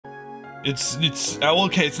It's oh,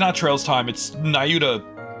 okay, it's not Trails time, it's Nayuta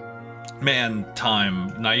man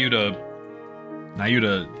time. Nayuta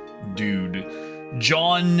dude.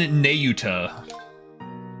 John Nayuta.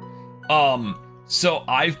 So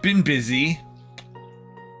I've been busy,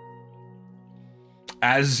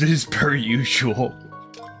 as is per usual.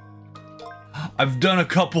 I've done a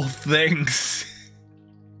couple things.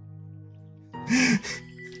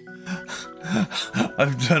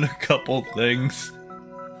 I've done a couple things.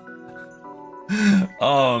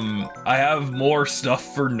 I have more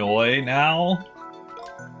stuff for Noi now.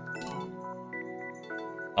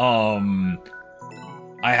 I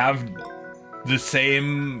have the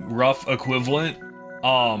same rough equivalent.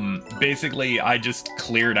 Basically, I just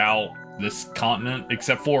cleared out this continent,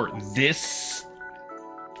 except for this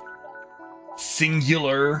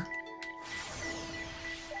singular.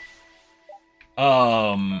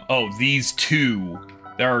 Oh, these two.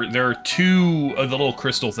 There are two of the little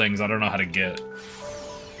crystal things I don't know how to get.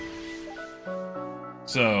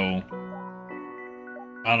 So,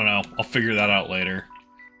 I don't know. I'll figure that out later.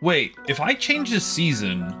 Wait, if I change this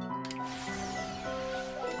season...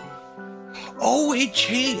 Oh,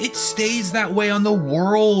 it stays that way on the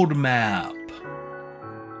world map.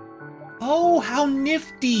 Oh, how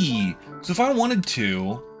nifty. So if I wanted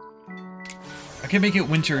to, I can make it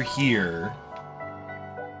winter here.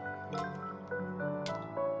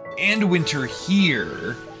 And winter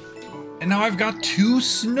here. And now I've got 2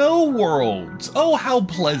 snow worlds. Oh, how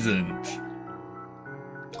pleasant.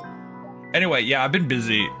 Anyway, yeah, I've been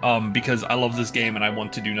busy because I love this game and I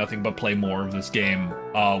want to do nothing but play more of this game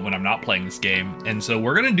when I'm not playing this game. And so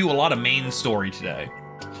we're going to do a lot of main story today.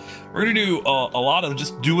 We're going to do a lot of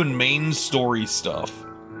just doing main story stuff.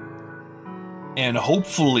 And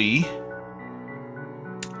hopefully,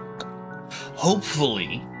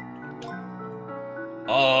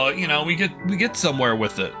 you know, we get somewhere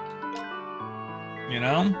with it. You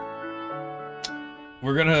know?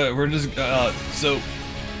 We're just, so...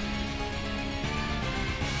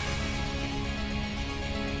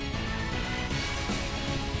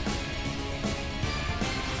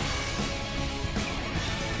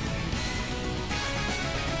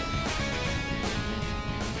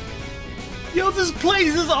 Yo, this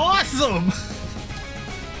place is awesome!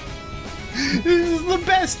 This is the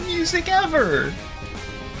best music ever!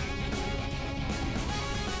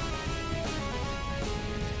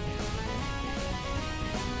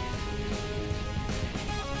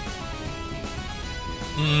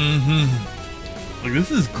 Like,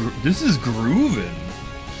 this is grooving.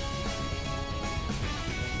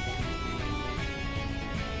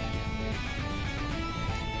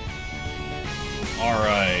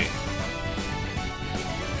 Alright.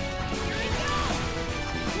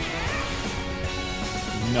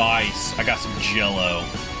 Nice. I got some jello.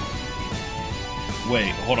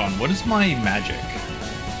 Wait, hold on. What is my magic?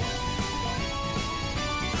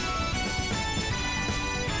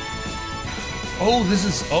 Oh, this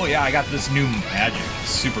is... Oh, yeah, I got this new magic.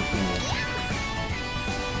 Super cool.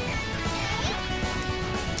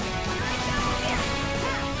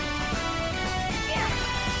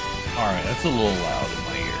 Alright, that's a little loud in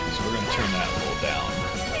my ears. We're going to turn that a little down.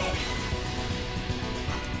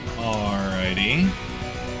 Alrighty.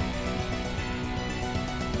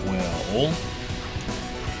 Well...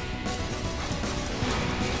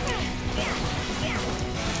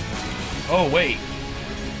 Oh, wait.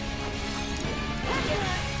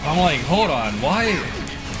 I'm like, hold on, why?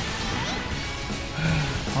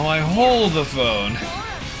 I'm like, hold the phone.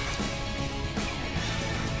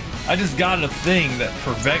 I just got a thing that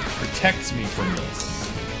protects me from this.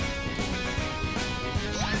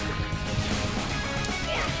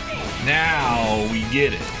 Now we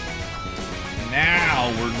get it. Now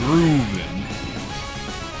we're grooving.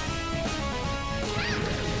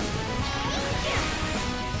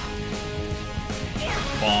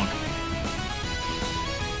 Bonk.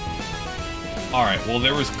 Alright, well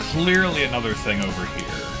there was clearly another thing over here.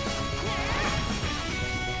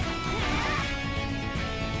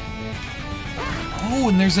 Oh,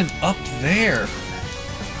 and there's an up there.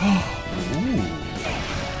 Ooh.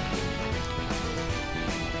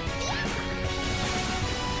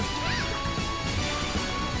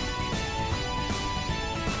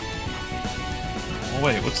 Oh,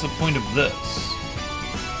 wait, what's the point of this?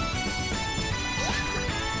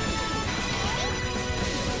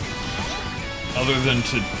 Other than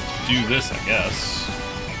to do this, I guess.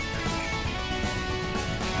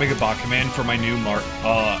 Make a bot command for my new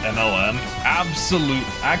MLM. Absolute.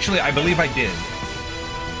 Actually, I believe I did.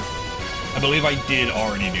 I believe I did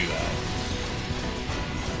already do that.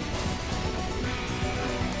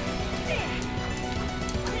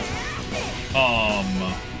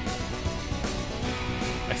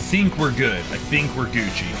 think we're good. I think we're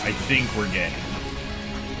Gucci. I think we're game.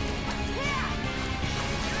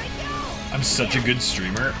 I'm such a good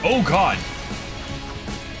streamer. Oh god!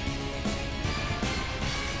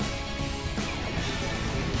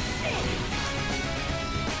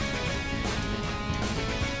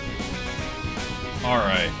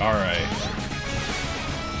 Alright.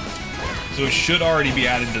 So it should already be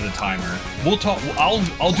added to the timer. We'll talk.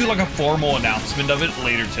 I'll do like a formal announcement of it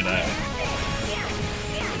later today.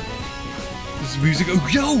 This music. Oh,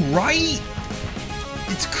 yo, right?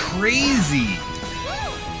 It's crazy.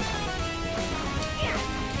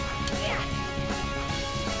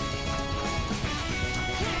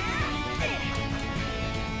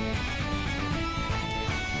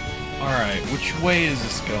 All right, which way is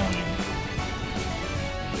this going?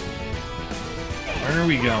 Where are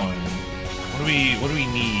we going? What do we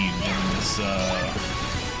need in this,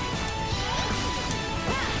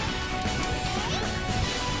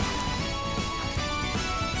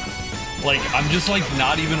 Like, I'm just, like,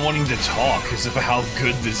 not even wanting to talk because of how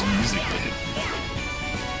good this music is.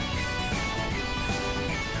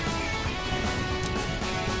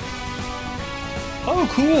 Oh,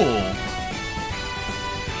 cool!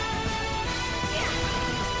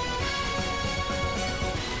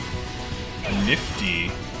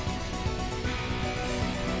 Nifty.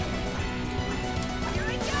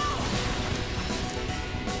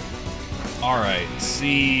 Alright,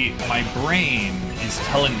 see, my brain is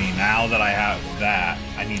telling me now that I have that,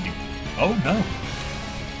 I need to... Oh, no.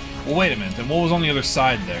 Well, wait a minute, then what was on the other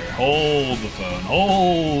side there? Hold the phone,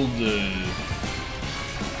 hold the...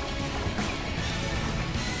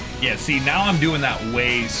 Yeah, see, now I'm doing that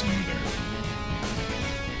way smoother.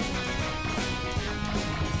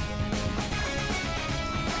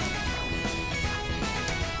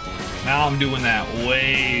 Now I'm doing that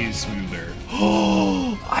way smoother.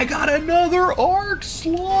 Oh, I got another arc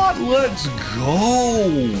slot. Let's go.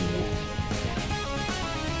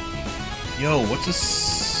 Yo, what's a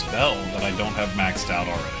spell that I don't have maxed out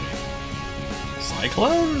already?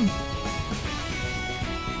 Cyclone?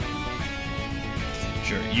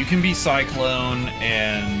 Sure, you can be Cyclone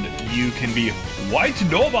and you can be White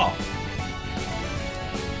Nova.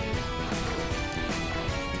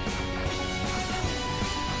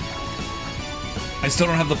 I still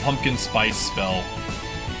don't have the pumpkin spice spell.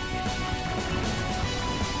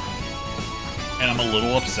 And I'm a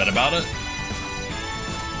little upset about it.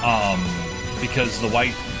 Because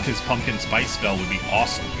pumpkin spice spell would be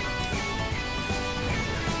awesome.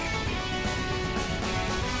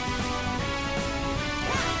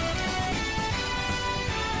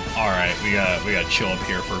 Alright, we gotta chill up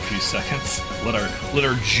here for a few seconds. Let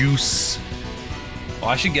our juice. Oh,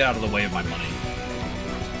 I should get out of the way of my money.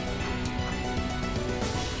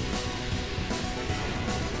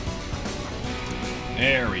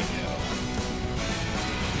 There we go.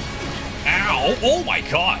 Ow! Oh my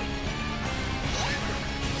god!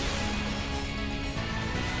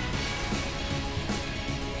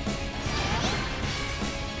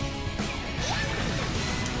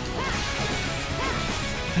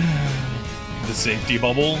 The safety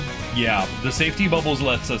bubble? Yeah, the safety bubbles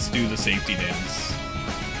lets us do the safety dance.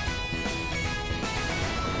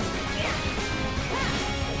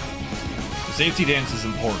 The safety dance is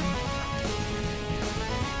important.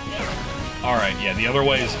 Alright, yeah, the other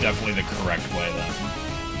way is definitely the correct way then.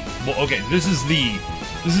 Well, okay, this is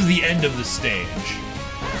the end of the stage.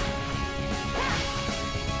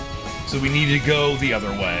 So we need to go the other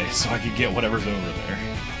way so I can get whatever's over there.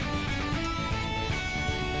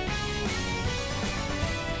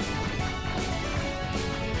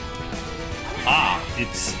 Ah,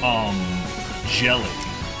 it's jelly.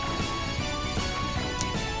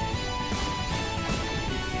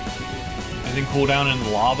 Anything cool down in the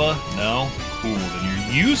lava? No? Cool, then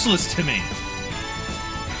you're useless to me!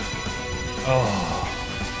 Oh.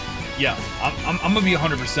 Yeah, I'm gonna be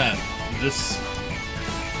 100%.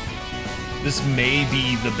 This may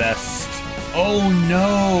be the best. Oh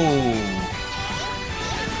no!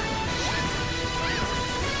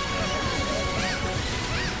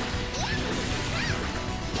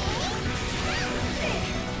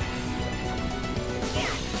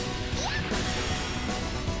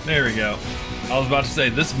 There we go. I was about to say,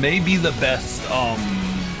 this may be the best,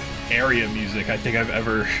 area music I think I've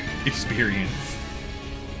ever experienced.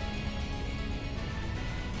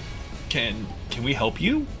 Can we help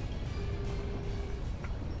you?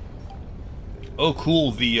 Oh,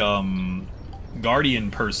 cool, the,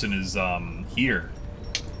 guardian person is, here.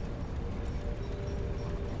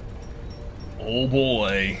 Oh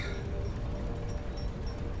boy.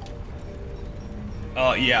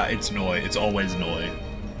 Yeah, it's Noi. It's always Noi.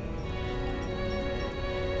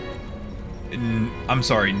 I'm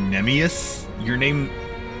sorry, Nemeus? Your name...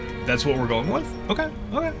 That's what we're going with? Okay,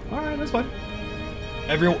 okay, alright, that's fine.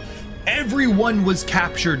 Everyone was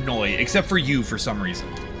captured, Noi, except for you for some reason.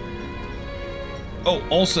 Oh,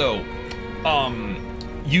 also,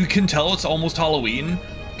 you can tell it's almost Halloween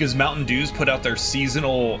because Mountain Dew's put out their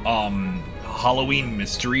seasonal, Halloween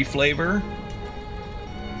mystery flavor.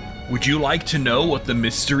 Would you like to know what the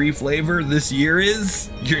mystery flavor this year is?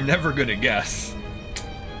 You're never gonna guess.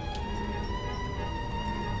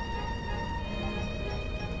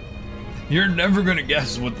 You're never gonna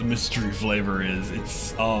guess what the mystery flavor is.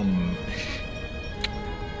 It's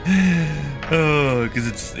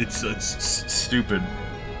because it's stupid.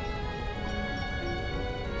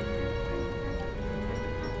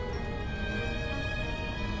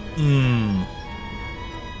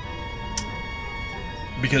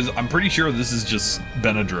 Because I'm pretty sure this is just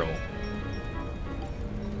Benadryl.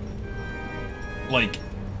 Like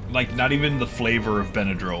not even the flavor of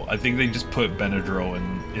Benadryl. I think they just put Benadryl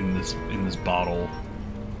in this bottle.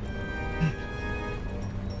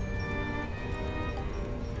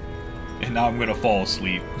 And now I'm gonna fall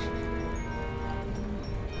asleep.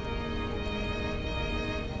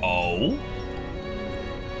 Oh?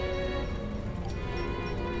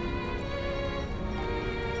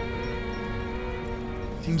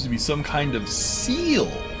 Seems to be some kind of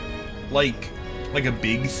seal. Like a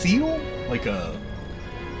big seal? Like a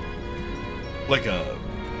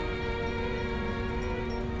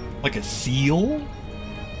seal?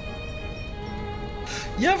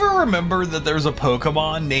 You ever remember that there's a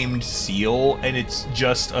Pokemon named Seal and it's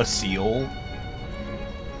just a seal?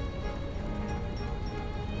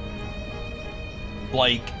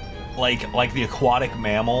 Like the aquatic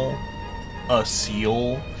mammal, a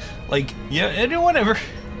seal? Like, yeah, anyone ever...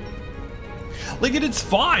 Like, it's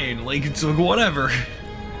fine, like, it's like, whatever.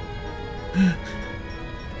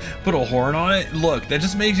 Put a horn on it? Look, that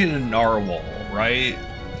just makes it a narwhal, right?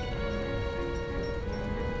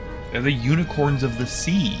 They're the unicorns of the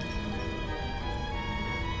sea.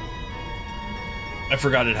 I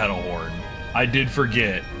forgot it had a horn. I did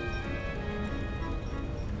forget.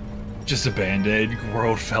 Just a band-aid.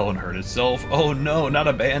 World fell and hurt itself. Oh no, not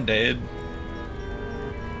a band-aid.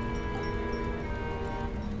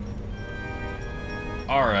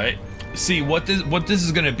 Alright. See, what this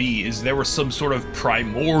is gonna be is there was some sort of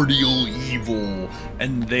primordial evil,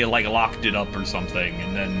 and they like locked it up or something,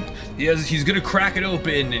 and then he's gonna crack it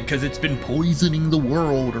open because it's been poisoning the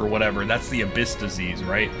world or whatever. That's the abyss disease,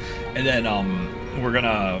 right? And then we're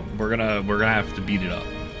gonna have to beat it up.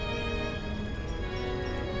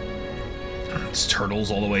 It's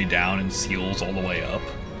turtles all the way down and seals all the way up.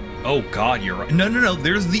 Oh god, you're right. No,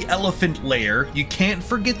 there's the elephant lair. You can't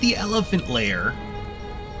forget the elephant lair.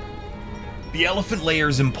 The elephant layer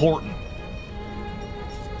is important.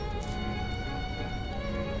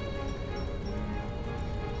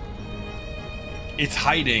 It's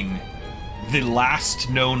hiding the last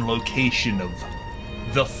known location of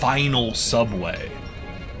the final subway.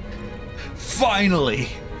 Finally,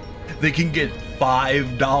 they can get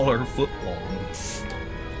 $5 footlongs.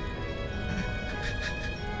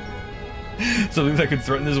 Something that could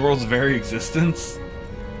threaten this world's very existence.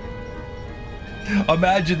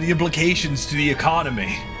 Imagine the implications to the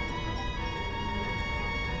economy.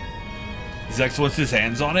 Zex wants his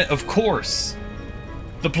hands on it? Of course.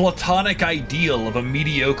 The platonic ideal of a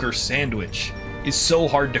mediocre sandwich is so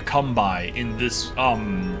hard to come by in this,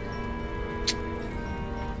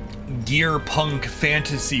 gear punk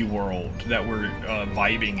fantasy world that we're,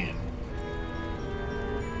 vibing in.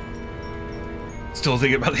 Still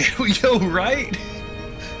thinking about the... Yo, right?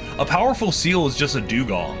 A powerful seal is just a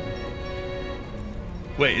dugong.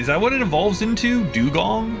 Wait, is that what it evolves into?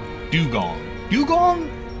 Dugong? Dugong. Dugong?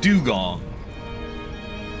 Dugong.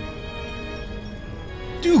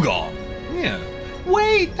 Dugong. Yeah.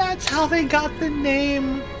 Wait, that's how they got the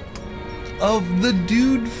name of the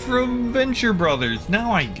dude from Venture Brothers.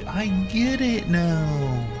 Now I get it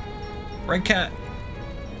now. Right, Cat?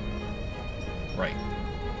 Right.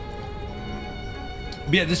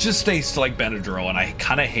 But yeah, this just tastes like Benadryl, and I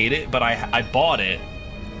kind of hate it, but I bought it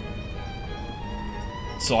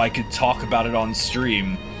so I could talk about it on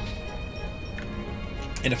stream.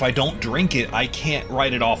 And if I don't drink it, I can't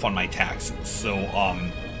write it off on my taxes. So,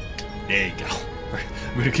 there you go.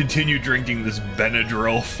 I'm gonna continue drinking this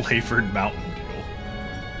Benadryl flavored Mountain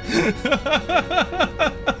Dew.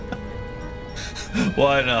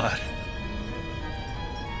 Why not?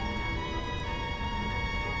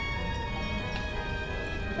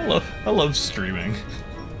 I love streaming.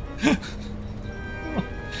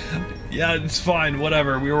 Yeah, it's fine,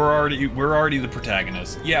 whatever. We're already the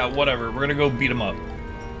protagonists. Yeah, whatever. We're gonna go beat him up.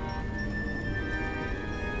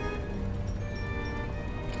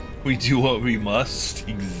 We do what we must.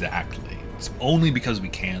 Exactly. It's only because we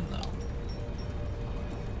can, though.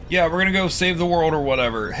 Yeah, we're gonna go save the world or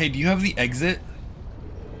whatever. Hey, do you have the exit?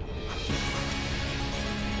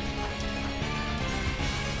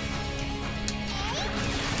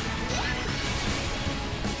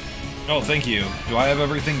 Oh, thank you. Do I have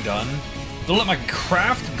everything done? Don't let my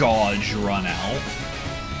craft gauge run out.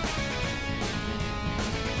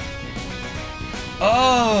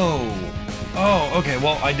 Oh! Oh, okay,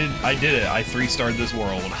 well, I did it. I 3-starred this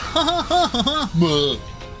world.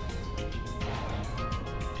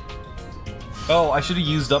 Oh, I should have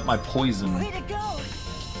used up my poison. Way to go.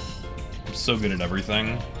 I'm so good at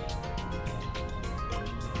everything.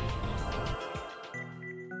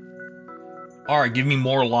 Alright, give me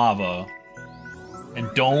more lava.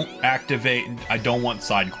 And don't activate... I don't want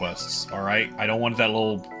side quests, alright? I don't want that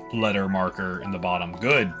little letter marker in the bottom.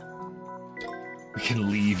 Good. We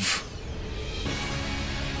can leave.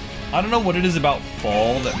 I don't know what it is about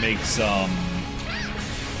fall that makes,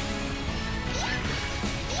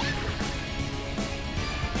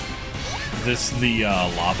 this the,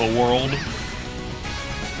 lava world.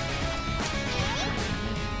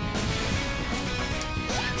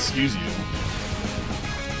 Excuse you.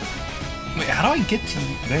 Wait, how do I get to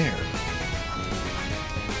there?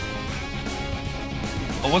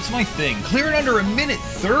 Oh, what's my thing? Clear it under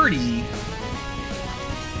 1:30?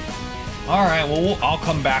 Alright, well, I'll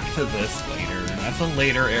come back to this later. That's a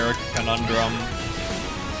later Eric conundrum.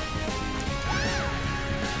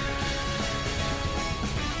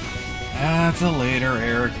 That's a later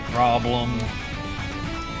Eric problem.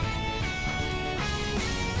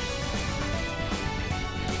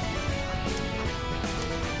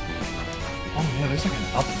 Oh yeah, there's like an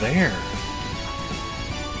up there.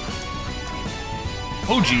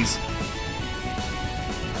 Oh jeez.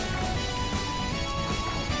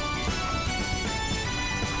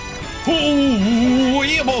 Oh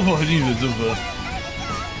yeah,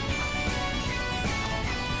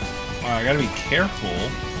 Alright, I gotta be careful.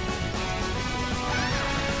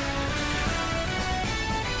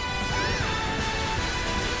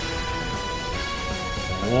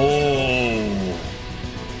 Oh,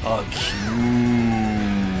 a cube.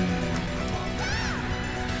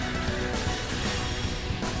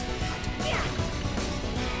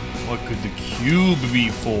 What could the cube be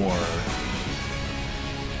for?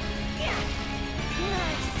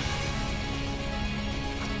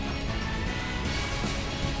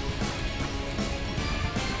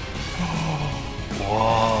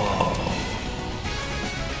 Whoa.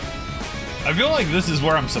 I feel like this is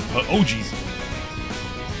where I'm supposed... Oh, jeez.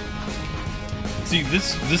 See,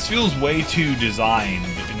 this feels way too designed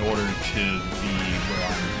in order to be where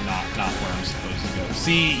I'm not where I'm supposed to go.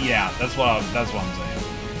 See, yeah, that's what I'm saying.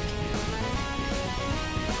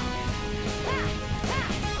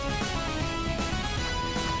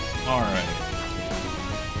 All right.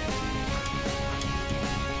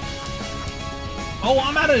 Oh,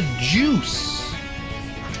 I'm out of juice.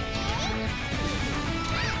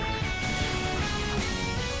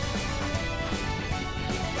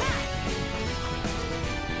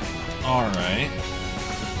 Alright.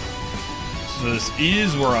 So this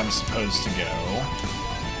is where I'm supposed to go.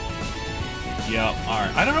 Yep,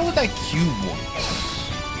 alright. I don't know what that cube was.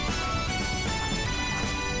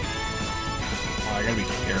 Oh, I gotta be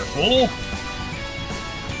careful.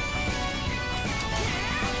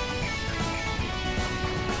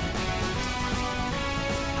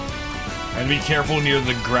 I gotta be careful near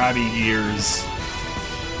the grabby gears.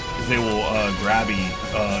 Because they will, grabby,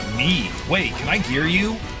 me. Wait, can I gear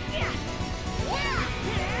you?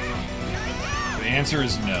 The answer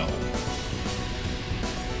is no.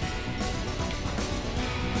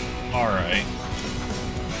 Alright.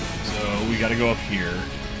 So we gotta go up here.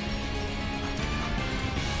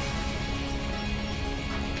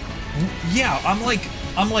 Yeah, I'm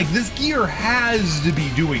like, this gear has to be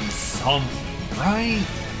doing something, right?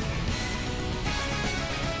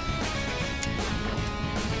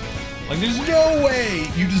 Like, there's no way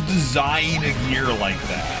you just design a gear like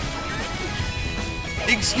that.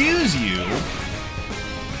 Excuse you?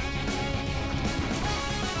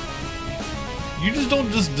 You just don't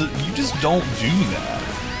do that.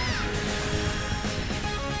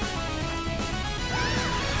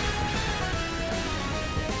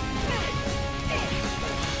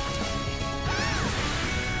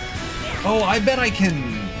 Oh, I bet I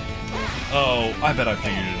can... Oh, I bet I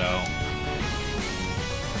figured it out.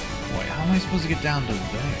 Wait, how am I supposed to get down to there?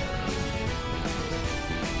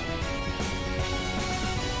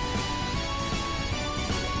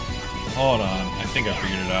 Hold on, I think I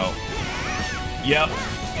figured it out. Yep.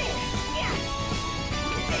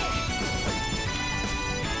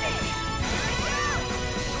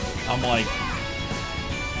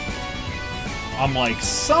 I'm like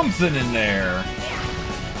something in there.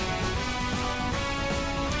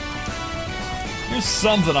 There's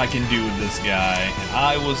something I can do with this guy, and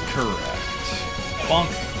I was correct. Bonk.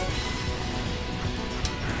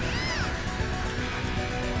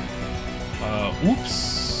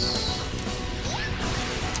 Oops.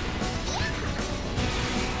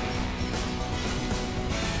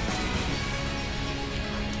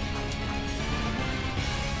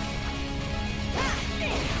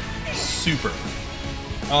 Super.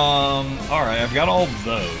 Alright, I've got all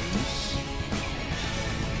those.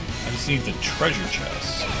 I just need the treasure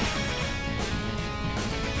chest.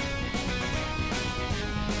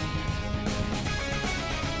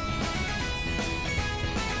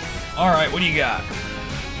 Alright, what do you got?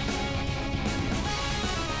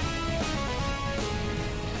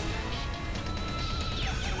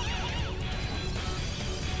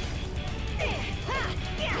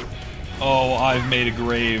 Oh, I've made a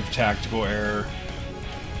grave tactical error.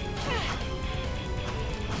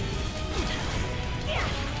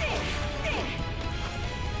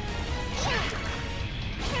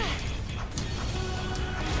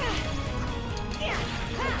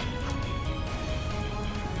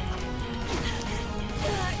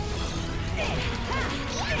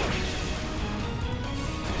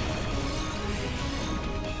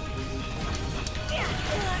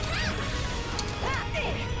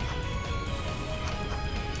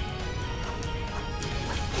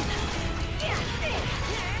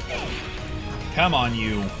 Come on,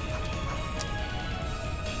 you.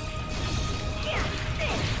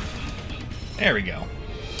 There we go.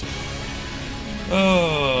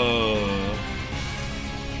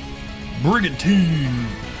 Brigantine.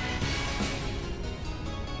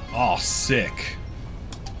 Oh, sick.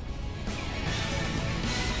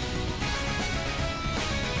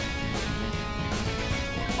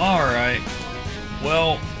 All right.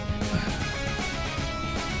 Well,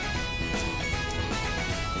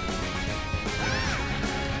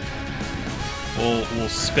 we'll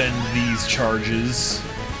spend these charges.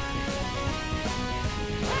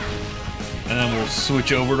 And then we'll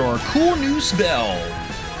switch over to our cool new spell.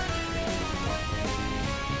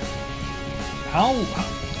 How?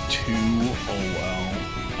 2? Oh,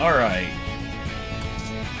 wow. Alright.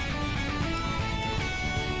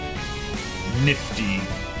 Nifty.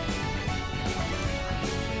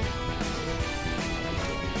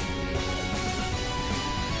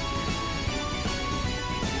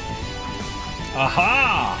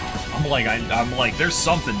 Aha! I'm like, there's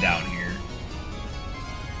something down here.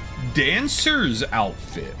 Dancer's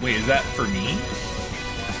outfit. Wait, is that for me?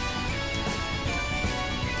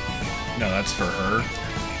 No, that's for her.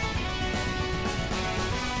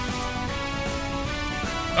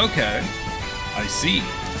 Okay. I see.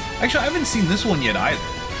 Actually, I haven't seen this one yet either.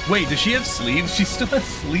 Wait, does she have sleeves? She still has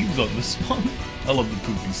sleeves on this one. I love the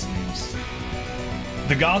poofy sleeves.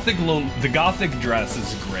 The gothic dress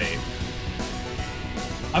is great.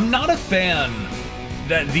 I'm not a fan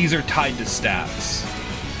that these are tied to stats.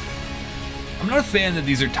 I'm not a fan that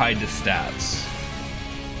these are tied to stats.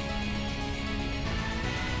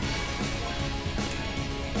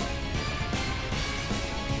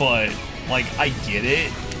 But, like, I get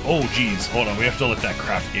it. Oh, geez. Hold on. We have to let that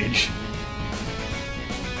craft gauge.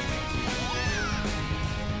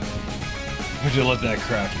 We have to let that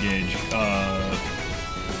craft gauge,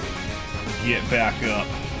 get back up.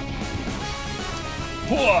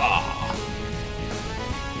 Whoa!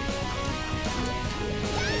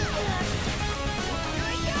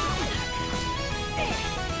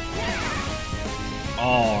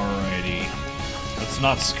 Alrighty. Let's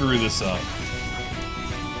not screw this up.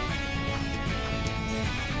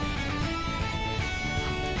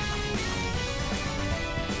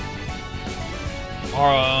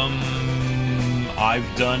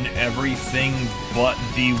 I've done everything but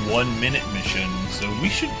the 1-minute mission, so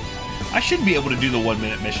I should be able to do the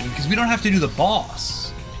 1-minute mission because we don't have to do the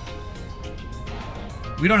boss.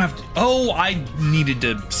 We don't have to. Oh, I needed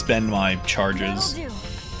to spend my charges.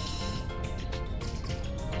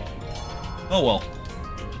 Oh well.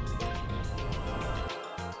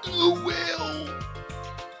 Oh well.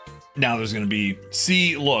 Now there's gonna be,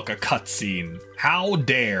 see, look, a cutscene. How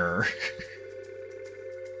dare.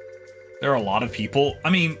 There are a lot of people.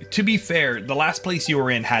 I mean, to be fair, the last place you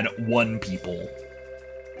were in had 1 people.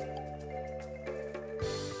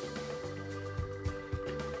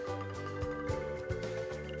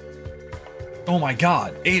 Oh my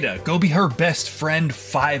god, Ada, go be her best friend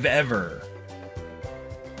 5 ever.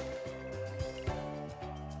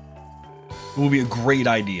 It will be a great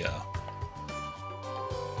idea.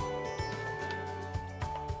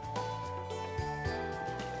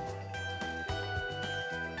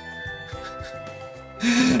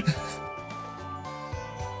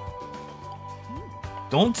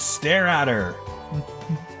 Don't stare at her.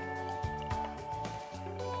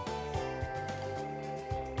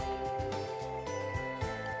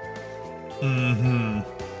 Mm-hmm.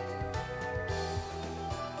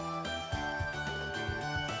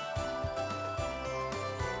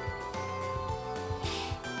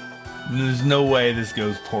 There's no way this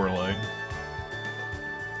goes poorly.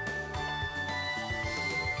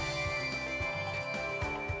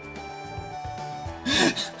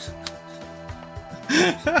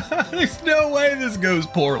 There's no way this goes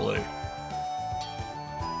poorly.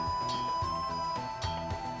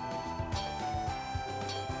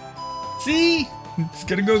 See? It's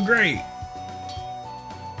gonna go great.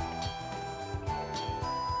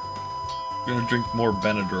 I'm gonna drink more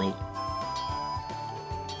Benadryl.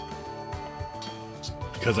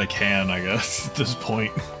 Because I can, I guess, at this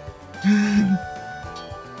point.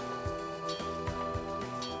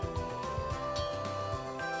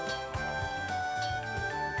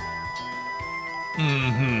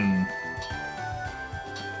 Mm-hmm.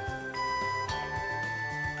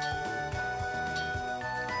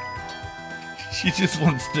 She just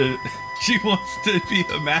wants to... She wants to be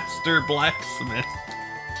a master blacksmith.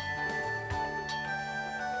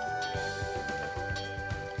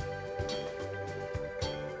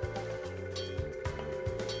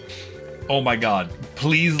 Oh my god.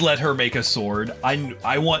 Please let her make a sword.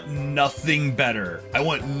 I want nothing better. I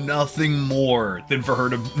want nothing more than for her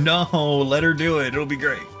to... No, let her do it. It'll be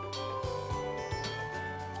great.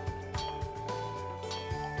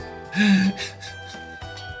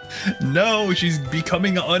 No, she's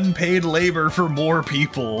becoming unpaid labor for more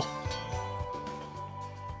people.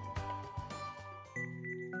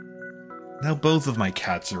 Now both of my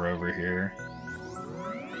cats are over here.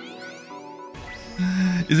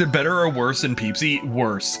 Is it better or worse than Peepsy?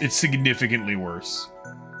 Worse. It's significantly worse.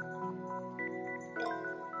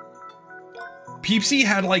 Peepsy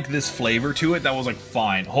had like this flavor to it that was like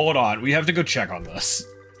fine. Hold on, we have to go check on this.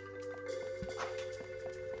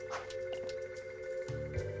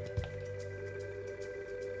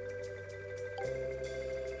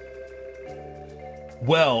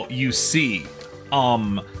 Well, you see,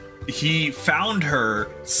 he found her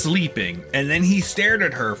sleeping, and then he stared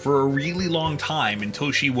at her for a really long time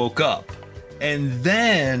until she woke up. And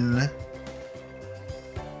then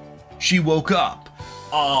she woke up.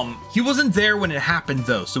 He wasn't there when it happened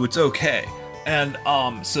though, so it's okay. And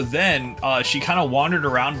so then she kind of wandered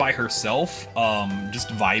around by herself, just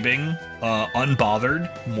vibing,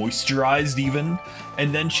 unbothered, moisturized even.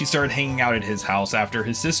 And then she started hanging out at his house after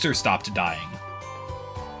his sister stopped dying.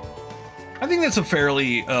 I think that's a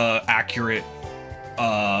fairly accurate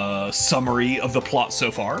summary of the plot so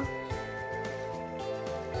far.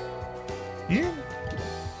 Yeah.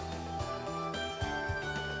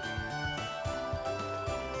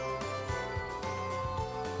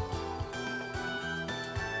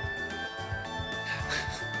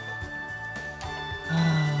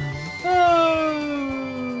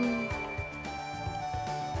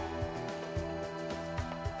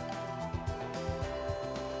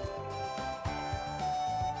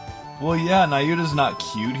 Well, yeah, Nayuta's not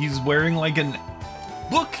cute. He's wearing like an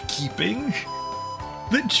bookkeeping.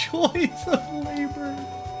 The joys of labor.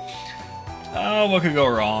 Oh, what could go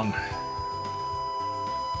wrong?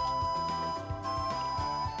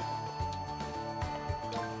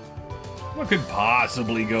 What could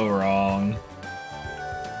possibly go wrong?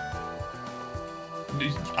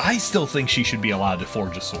 I still think she should be allowed to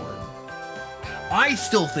forge a sword. I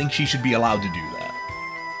still think she should be allowed to do that.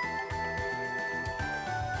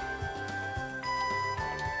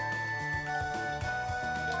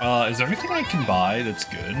 Is there anything I can buy that's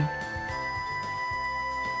good?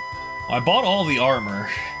 Well, I bought all the armor.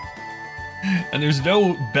 And there's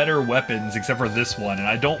no better weapons except for this one, and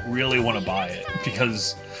I don't really want to buy it.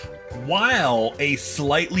 Because while a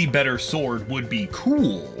slightly better sword would be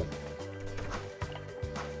cool,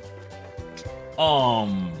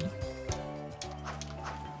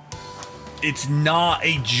 it's not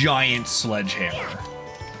a giant sledgehammer.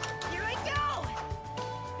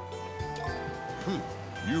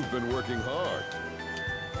 You've been working hard.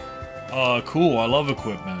 Cool. I love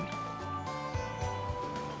equipment.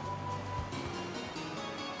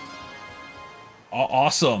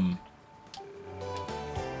 Awesome.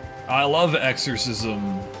 I love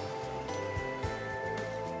exorcism.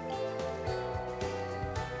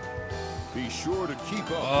 Be sure to keep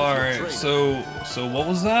up. All right. So what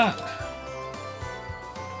was that?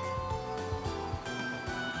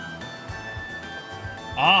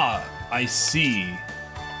 Ah, I see.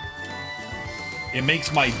 It makes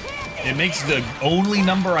the only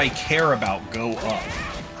number I care about go up.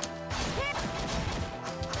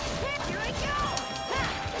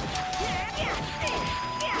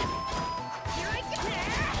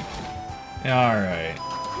 Alright.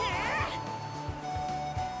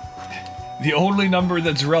 The only number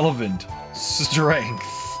that's relevant. Strength.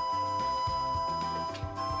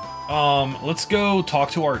 Let's go talk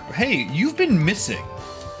to our... Hey, you've been missing.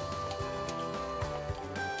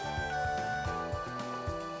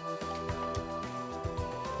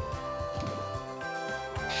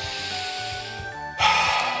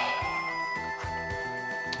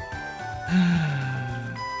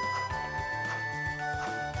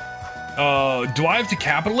 Do I have to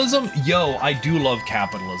capitalism? Yo, I do love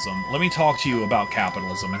capitalism. Let me talk to you about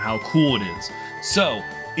capitalism and how cool it is. So,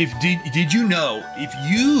 did you know, if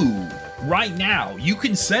you, right now, you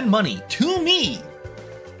can send money to me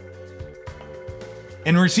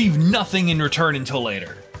and receive nothing in return until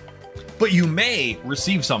later. But you may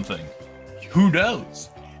receive something. Who knows?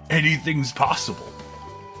 Anything's possible.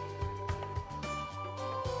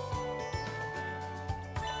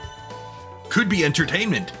 Could be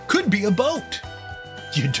entertainment. Could be a boat.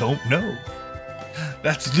 You don't know.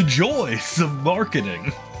 That's the joys of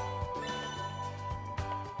marketing.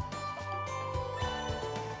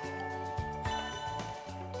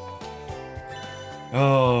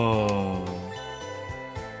 Oh.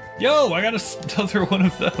 Yo, I got another one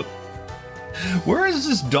of those. Where is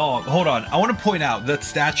this dog? Hold on. I want to point out that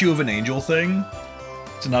statue of an angel thing.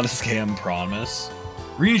 It's not a scam, promise.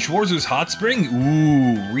 Rien Schwarzer's hot spring?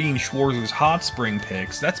 Ooh, Rien Schwarzer's hot spring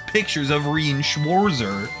pics. That's pictures of Rien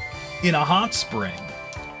Schwarzer in a hot spring.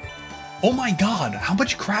 Oh my god, how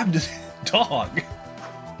much crap does dog?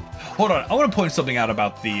 Hold on, I want to point something out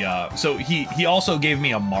about the, so he also gave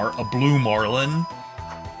me a blue marlin.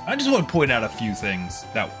 I just want to point out a few things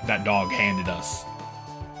that dog handed us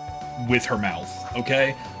with her mouth,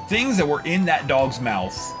 okay? Things that were in that dog's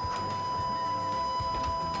mouth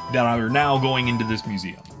that are now going into this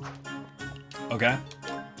museum. Okay?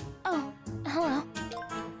 Oh, hello.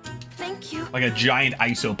 Thank you. Like a giant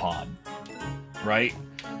isopod, right?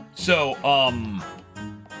 So,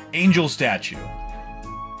 angel statue.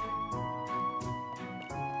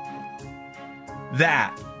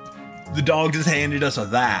 That. The dog just handed us a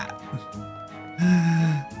that.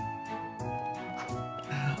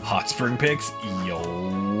 Hot spring pics,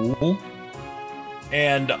 yo.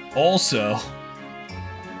 And also...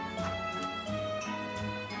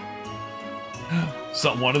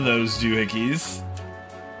 one of those doohickeys.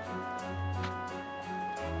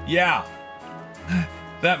 Yeah.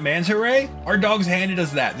 That manta ray? Our dogs handed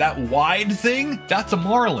us that. That wide thing? That's a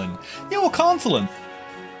marlin. Yo, a consulate.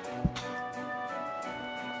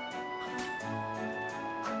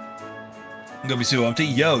 Gonna be so empty.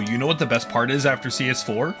 Yo, you know what the best part is after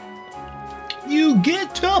CS4? You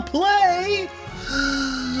get to play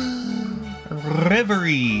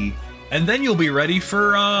Reverie. And then you'll be ready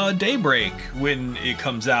for Daybreak when it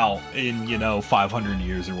comes out in, 500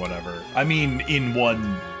 years or whatever. I mean, in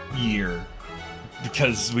 1 year.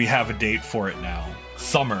 Because we have a date for it now.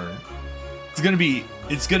 Summer. It's gonna be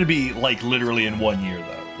like literally in 1 year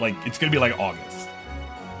though. Like, it's gonna be like August.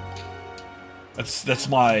 That's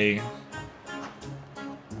my...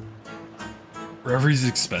 Reverie's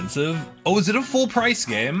expensive? Oh, is it a full price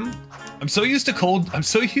game? I'm so used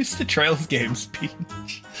to Trails games being...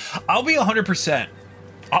 I'll be 100%.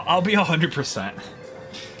 I'll be 100%.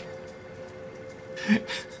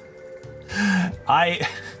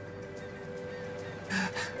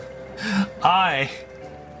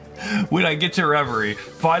 When I get to Reverie,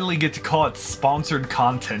 finally get to call it sponsored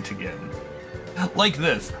content again. Like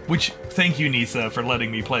this, which, thank you Nisa for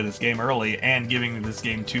letting me play this game early and giving this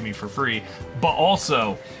game to me for free, but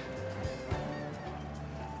also...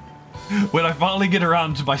 when I finally get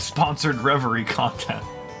around to my sponsored Reverie content.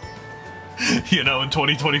 In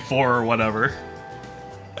 2024 or whatever.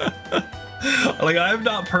 Like, I have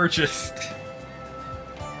not purchased...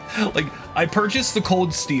 Like, I purchased the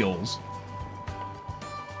Cold Steels.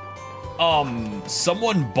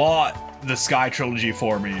 Someone bought the Sky Trilogy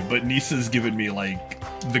for me, but Nisa's given me, like,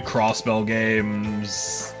 the Crossbell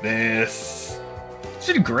games, this. It's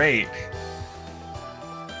been great.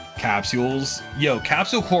 Capsules. Yo,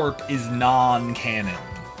 Capsule Corp is non-canon.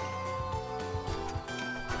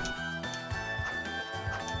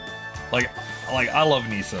 Like I love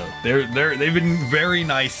Nisa. They've been very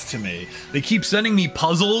nice to me. They keep sending me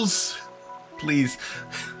puzzles. Please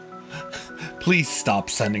stop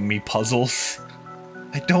sending me puzzles.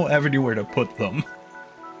 I don't have anywhere to put them.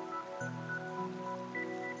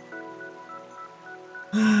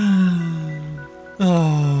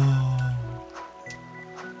 Oh.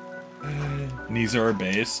 Nisa are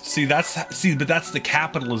based. See, but that's the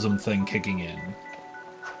capitalism thing kicking in.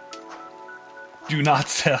 Do not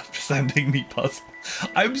stop sending me puzzles.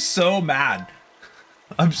 I'm so mad.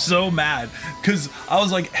 I'm so mad because I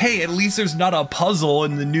was like, hey, at least there's not a puzzle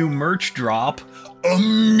in the new merch drop.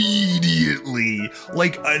 Immediately,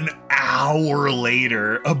 like an hour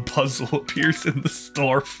later, a puzzle appears in the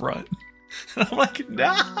storefront. And I'm like,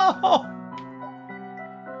 no!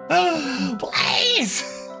 Please!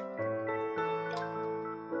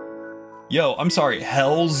 Yo, I'm sorry,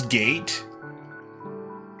 Hell's Gate?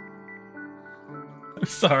 I'm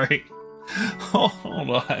sorry. Hold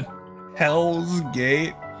on. Hell's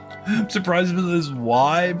Gate? I'm surprised with this.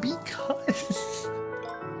 Why?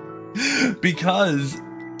 Because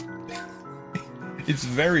it's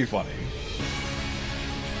very funny.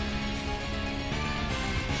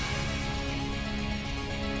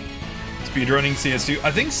 Speedrunning CS2.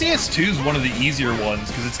 I think CS2 is one of the easier ones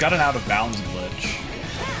because it's got an out of bounds glitch.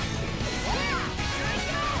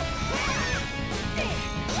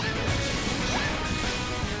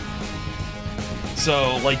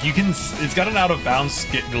 So, like, you can, it's got an out of bounds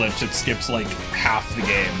glitch that skips, like, half the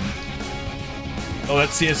game. Oh,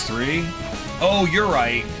 that's CS3? Oh, you're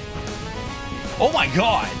right. Oh my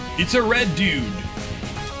god, it's a red dude.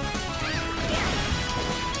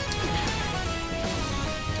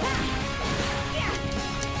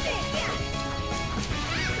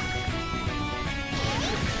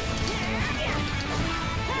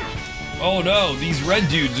 Oh no, these red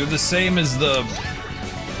dudes are the same as the...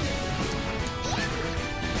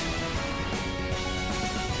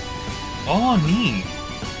 Oh, neat.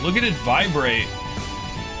 Look at it vibrate.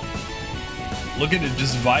 Look at it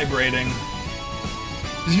just vibrating.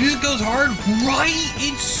 This music goes hard, right?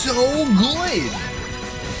 It's so good.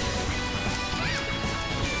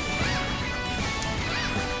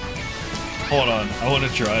 Hold on, I want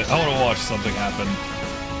to try. I want to watch something happen.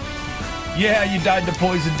 Yeah, you died to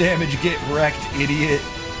poison damage. Get wrecked, idiot.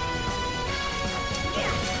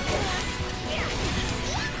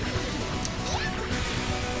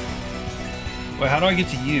 Wait, how do I get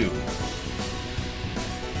to you?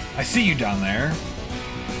 I see you down there.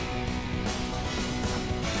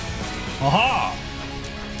 Aha!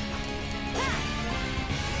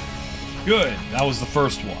 Good. That was the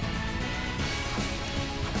first one.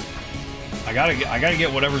 I gotta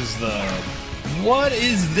get whatever's the... What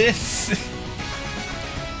is this?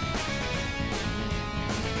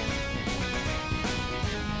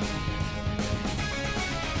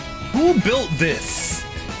 Who built this?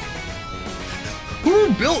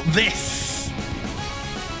 Who built this?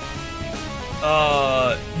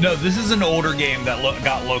 No, this is an older game that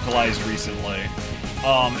got localized recently.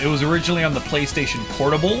 It was originally on the PlayStation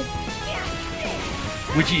Portable,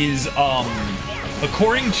 which is,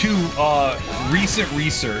 according to, recent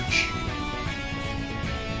research,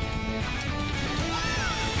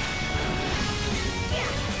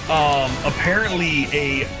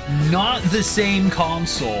 apparently not the same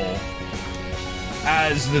console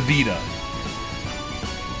as the Vita.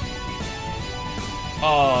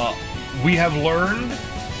 We have learned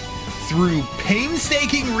through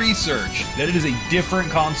painstaking research that it is a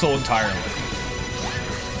different console entirely.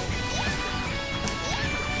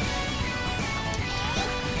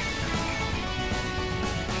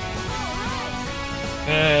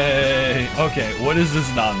 Hey, okay, what is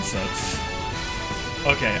this nonsense?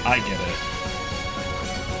 Okay, I get it.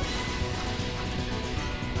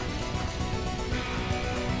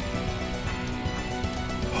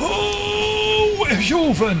 Oh,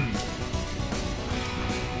 Schufen!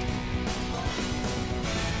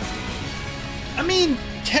 I mean,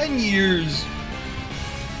 10 years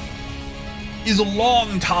is a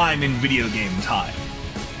long time in video game time.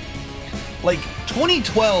 Like,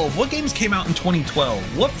 2012, what games came out in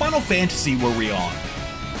 2012? What Final Fantasy were we on?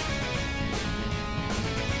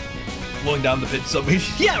 Going down the pit subway.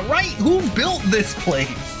 Yeah, right? Who built this place?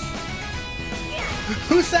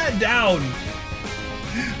 Who sat down?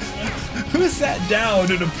 Who sat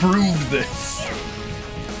down and approved this?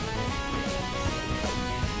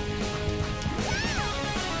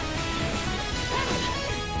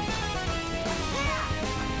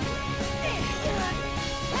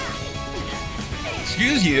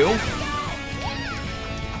 Excuse you?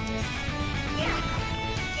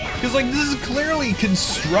 Because, like, this is clearly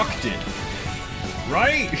constructed,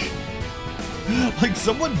 right? Like,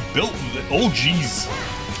 someone built it. Oh, jeez.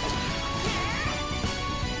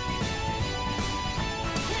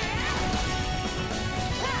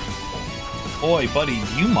 Oi, buddy,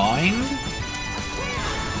 do you mind?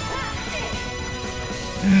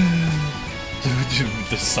 Dude,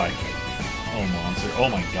 the psych. Oh, monster. Oh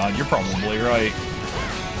my god, you're probably right.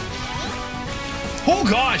 Oh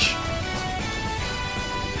gosh!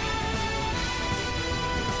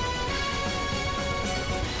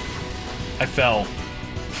 I fell.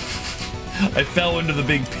 I fell into the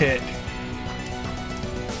big pit.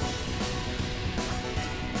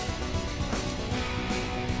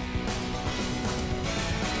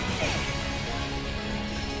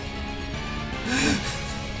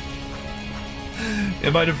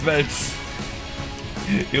 In my defense,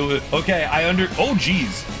 it was okay. Oh,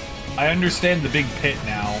 geez, I understand the big pit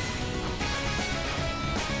now.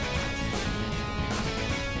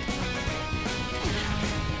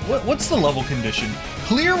 What's the level condition?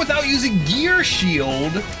 Clear without using gear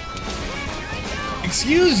shield.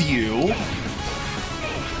 Excuse you.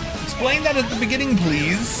 Explain that at the beginning,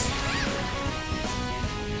 please.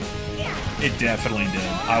 It definitely did.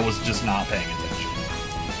 I was just not paying attention.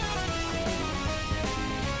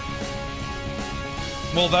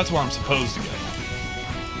 Well, that's where I'm supposed to go.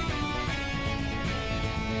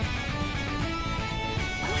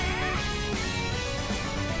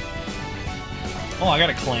 Oh, I got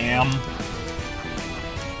a clam.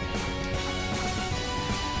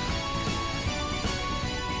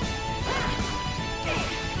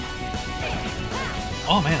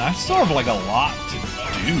 Oh man, I still have like a lot to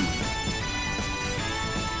do.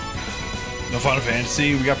 No Final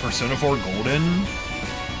Fantasy, we got Persona 4 Golden.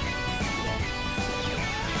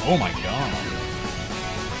 Oh my god.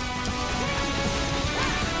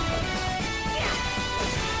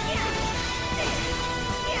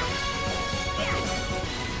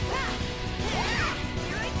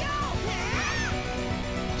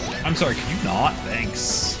 I'm sorry, can you not?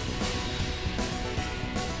 Thanks.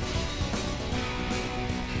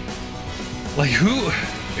 Like, who?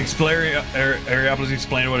 Areopolis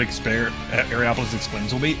Explained what Areopolis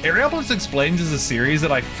Explains will be. Areopolis Explains is a series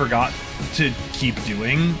that I forgot to keep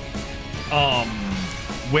doing,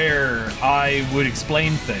 where I would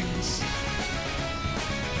explain things.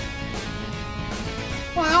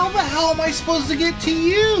 Well, how the hell am I supposed to get to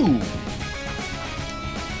you?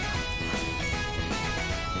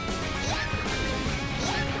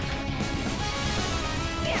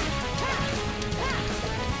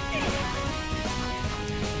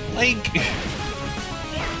 Like,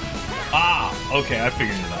 okay, I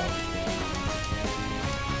figured it out.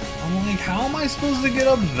 I'm like, how am I supposed to get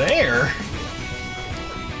up there?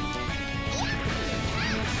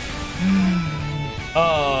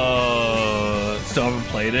 Still haven't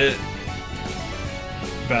played it.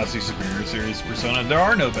 Vastly superior series, Persona. There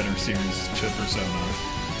are no better series to Persona.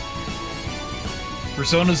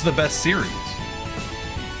 Persona's the best series.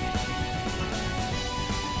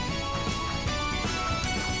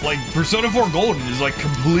 Like, Persona 4 Golden is, like,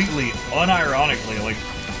 completely, unironically, like,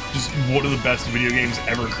 just one of the best video games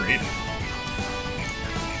ever created.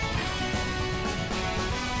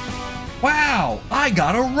 Wow! I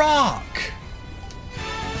got a rock!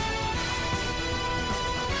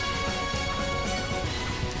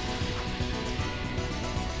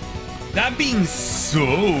 That being so...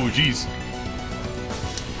 Jeez.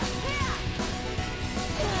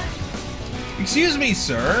 Excuse me,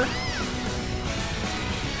 sir?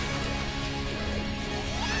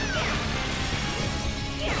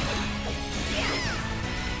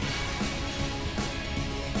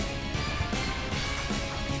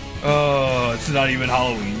 Oh, it's not even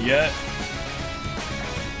Halloween yet.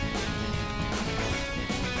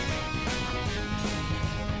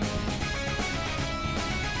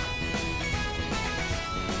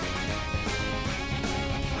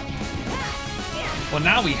 Well,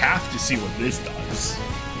 now we have to see what this does.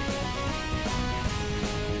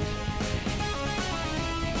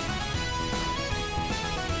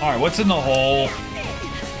 Alright, what's in the hole?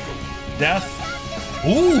 Death?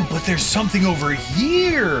 Ooh, but there's something over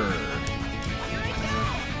here!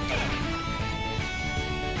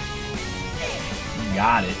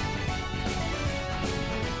 Got it.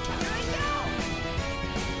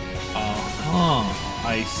 Uh-huh,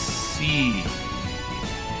 I see.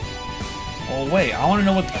 Oh, wait, I want to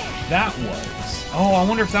know what that was. Oh, I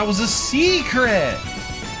wonder if that was a secret!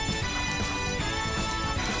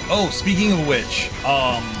 Oh, speaking of which,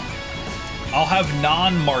 I'll have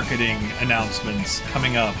non-marketing announcements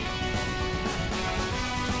coming up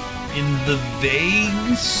in the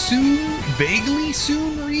vaguely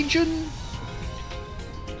soon region.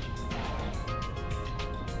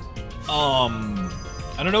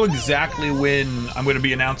 I don't know exactly when I'm going to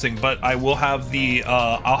be announcing, but I will have the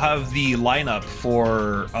I'll have the lineup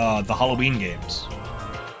for the Halloween games.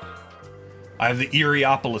 I have the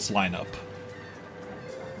Areopolis lineup.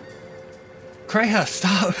 Kreha,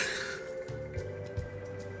 stop.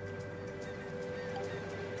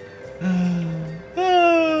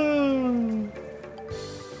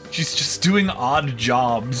 She's just doing odd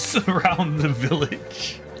jobs around the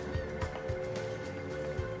village.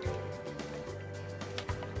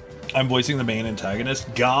 I'm voicing the main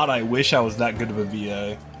antagonist. God, I wish I was that good of a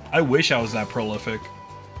VA. I wish I was that prolific.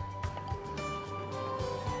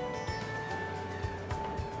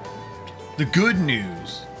 The good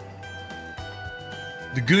news.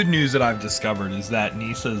 The good news that I've discovered is that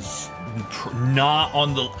Nisa's not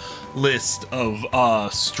on the list of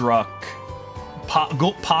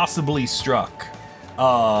possibly struck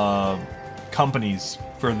companies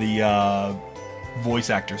for the voice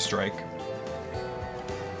actor strike.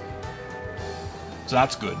 So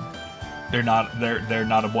that's good. They're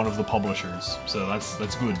not one of the publishers, so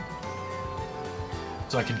that's good.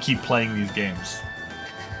 So I can keep playing these games.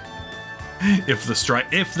 If the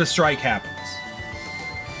strike happens.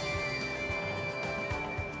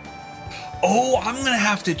 Oh, I'm gonna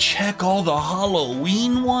have to check all the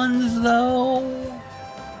Halloween ones though.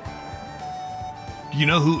 You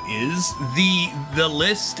know who is? The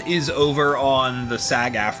list is over on the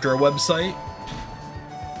SAG-AFTRA website.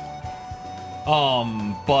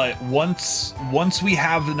 But once we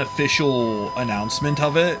have an official announcement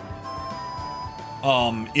of it,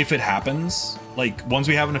 if it happens, like once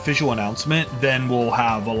we have an official announcement, then we'll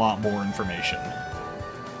have a lot more information.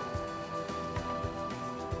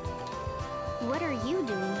 What are you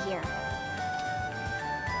doing here?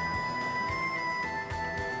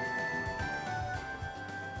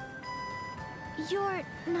 You're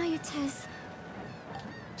Nayuta's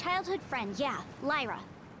childhood friend, yeah, Lyra.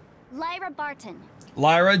 Lyra Barton.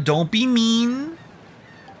 Lyra, don't be mean.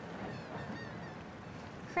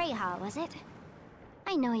 Kreha, was it?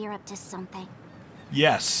 I know you're up to something.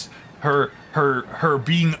 Yes, her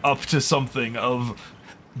being up to something of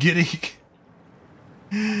getting.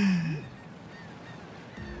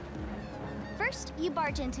 First, you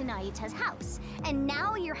barge into Nayuta's house, and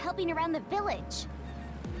now you're helping around the village.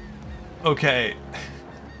 Okay.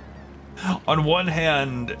 On one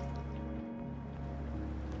hand,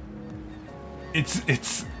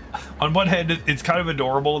 it's on one hand it's kind of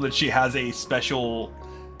adorable that she has a special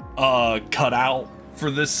cutout for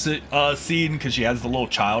this scene because she has the little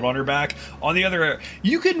child on her back. On the other,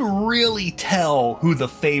 you can really tell who the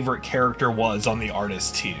favorite character was on the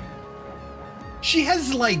artist team. She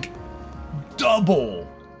has like double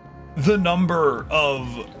the number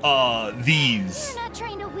of these. You're not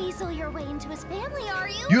trying to weasel your way into his family, are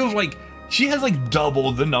you? You have like, she has like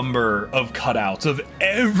double the number of cutouts of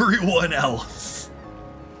everyone else.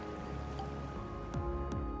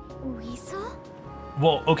 Weasel?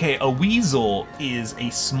 Well, okay, a weasel is a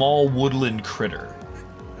small woodland critter.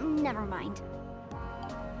 Never mind.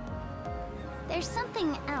 There's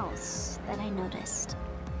something else that I noticed.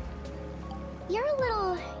 You're a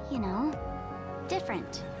little, you know,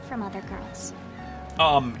 different from other girls.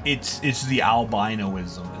 It's the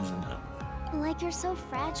albinoism, isn't it? Like you're so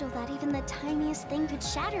fragile that even the tiniest thing could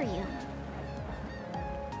shatter you.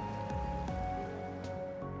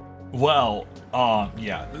 Well,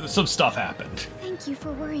 yeah, some stuff happened. Thank you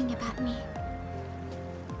for worrying about me.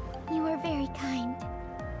 You are very kind.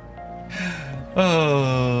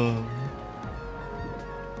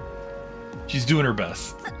 She's doing her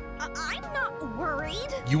best. I'm not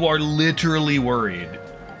worried. You are literally worried.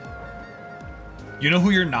 You know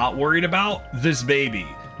who you're not worried about? This baby.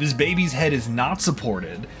 This baby's head is not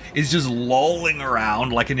supported. It's just lolling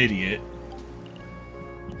around like an idiot.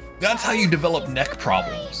 That's how you develop neck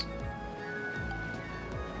problems.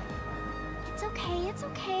 It's okay, it's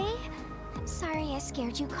okay. I'm sorry I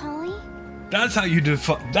scared you, Collie. That's how you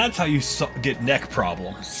get neck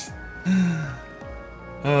problems.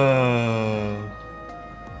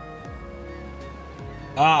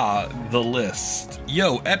 The list.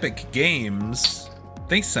 Yo, Epic Games.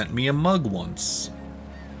 They sent me a mug once.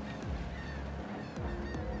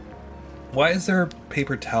 Why is there a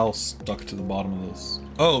paper towel stuck to the bottom of this?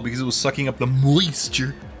 Oh, because it was sucking up the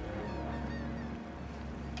moisture.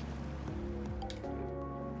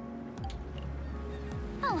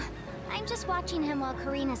 Oh, I'm just watching him while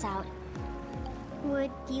Karina's out.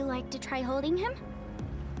 Would you like to try holding him?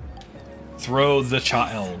 Throw the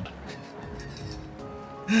child.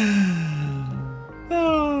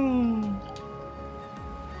 Oh.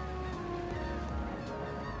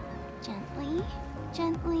 Gently,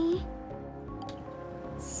 gently.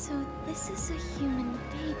 So this is a human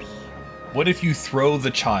baby. What if you throw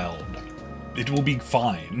the child? It will be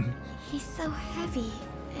fine. He's so heavy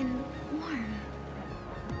and warm.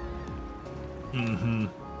 Mm-hmm.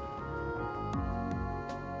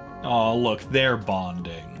 Oh, look, they're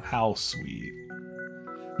bonding. How sweet.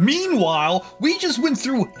 Meanwhile, we just went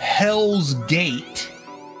through Hell's Gate.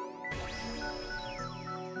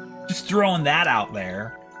 Just throwing that out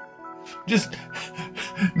there. Just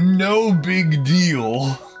no big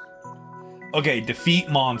deal. Okay, defeat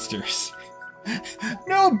monsters.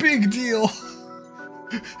 No big deal.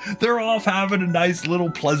 They're off having a nice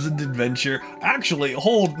little pleasant adventure. Actually,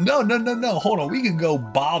 hold on, we can go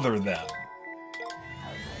bother them.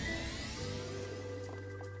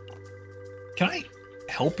 Can I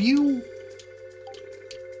help you?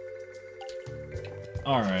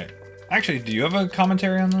 Alright. Actually, do you have a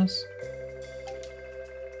commentary on this?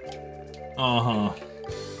 Uh-huh.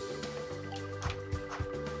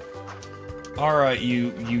 Alright,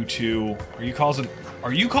 you two. Are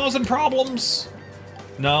you causing problems?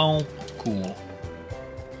 No? Cool.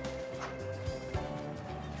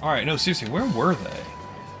 Alright, no, seriously, where were they?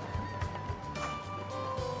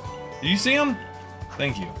 Did you see them?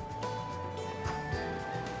 Thank you.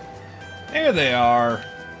 There they are.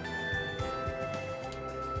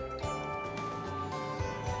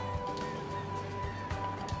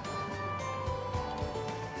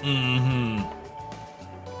 Mm-hmm.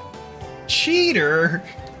 Cheater!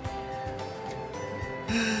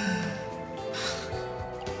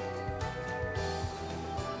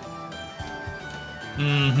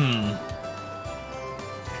 Mm-hmm.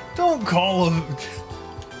 Don't call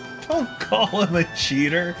him a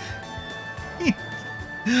cheater.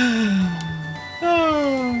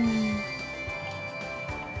 Oh.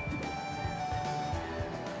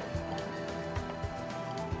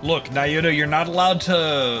 Look, Nayuta, you're not allowed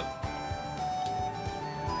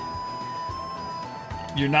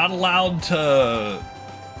to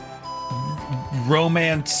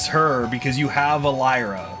romance her because you have a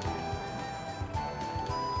Lyra.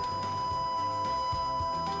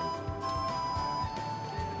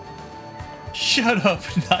 Shut up,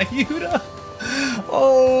 Nayuta.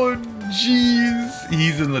 Oh, jeez.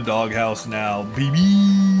 He's in the doghouse now,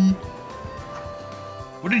 baby.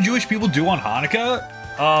 What do Jewish people do on Hanukkah?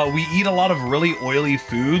 We eat a lot of really oily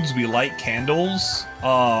foods. We light candles.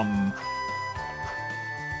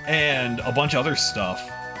 And a bunch of other stuff.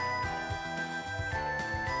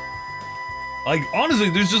 Like, honestly,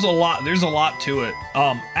 there's a lot to it.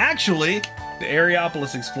 Actually, the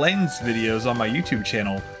Areopolis Explains videos on my YouTube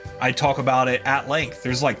channel, I talk about it at length.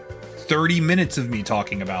 There's like 30 minutes of me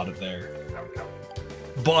talking about it there.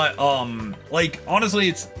 But, like, honestly,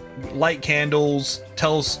 it's light candles,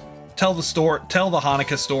 tell the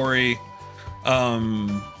Hanukkah story,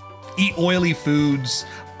 eat oily foods.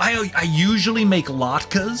 I usually make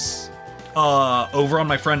latkes, over on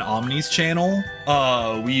my friend Omni's channel.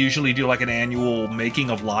 We usually do like an annual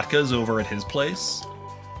making of latkes over at his place.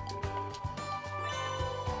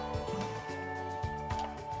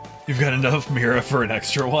 You've got enough Mira for an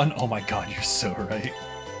extra one? Oh my god, you're so right.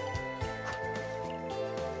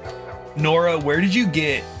 Nora, where did you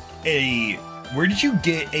get a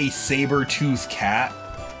saber-toothed cat?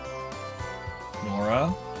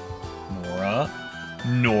 Nora?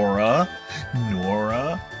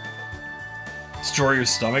 Destroy your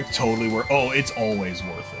stomach? Totally worth. Oh, it's always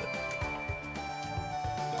worth it.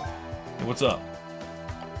 Hey, what's up?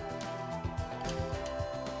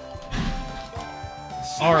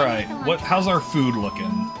 Alright, how's our food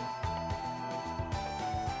looking?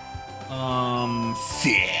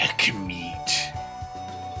 Thick meat.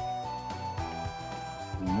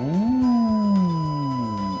 Ooh.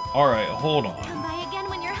 Alright, hold on. Come by again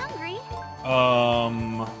when you're hungry.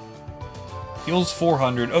 Heals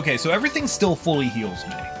 400. Okay, so everything still fully heals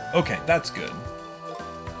me. Okay, that's good.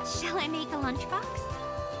 Shall I make a lunchbox?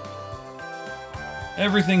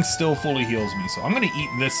 Everything still fully heals me, so I'm gonna eat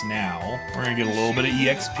this now. We're gonna get a little bit of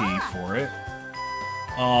EXP for it.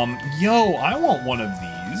 Yo, I want one of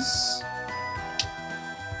these.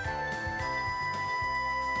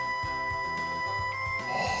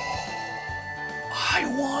 I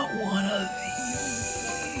want one of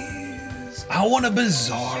these. I want a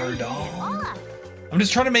bizarre dog. I'm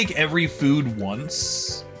just trying to make every food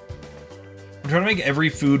once.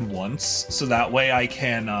 So that way I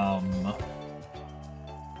can,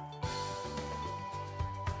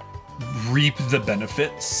 reap the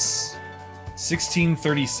benefits.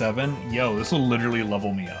 1637. Yo, this will literally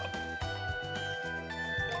level me up.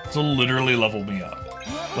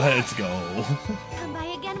 Let's go. Come by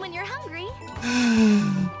again when you're hungry.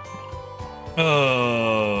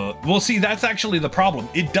 Well, see, that's actually the problem.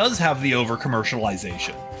 It does have the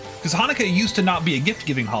over-commercialization. Because Hanukkah used to not be a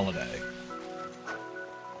gift-giving holiday.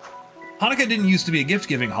 Hanukkah didn't used to be a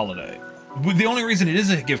gift-giving holiday. The only reason it is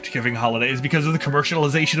a gift-giving holiday is because of the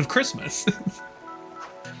commercialization of Christmas.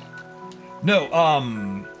 No,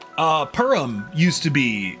 Purim used to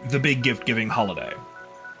be the big gift-giving holiday.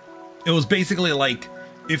 It was basically like,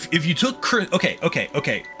 if you took,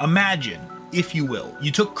 okay, imagine, if you will,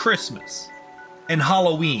 you took Christmas and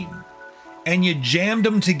Halloween and you jammed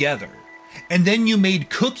them together And then you made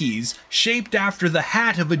cookies shaped after the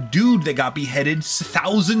hat of a dude that got beheaded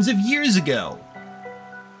thousands of years ago.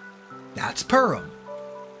 That's Purim.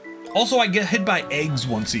 Also, I get hit by eggs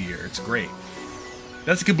once a year. It's great.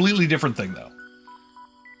 That's a completely different thing, though.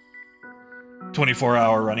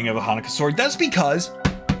 24-hour running of a Hanukkah sword. That's because,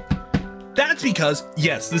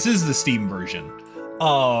 yes, this is the Steam version.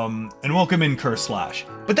 And welcome in Curse Slash.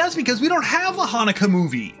 But that's because we don't have a Hanukkah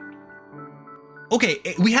movie. Okay,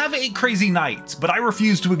 we have 8 Crazy Nights, but I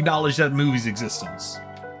refuse to acknowledge that movie's existence.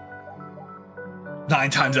 9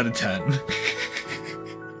 times out of 10.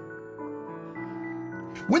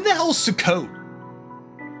 When the hell's Sukkot?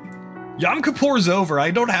 Yom Kippur's over.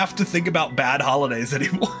 I don't have to think about bad holidays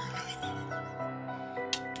anymore.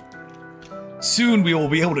 Soon we will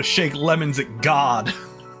be able to shake lemons at God.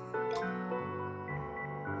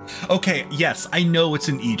 Okay, yes, I know it's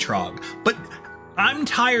an etrog, but I'm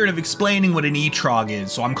tired of explaining what an etrog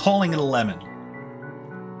is, so I'm calling it a lemon.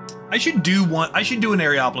 I should do an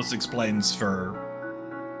Areopolis Explains for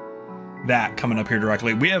that coming up here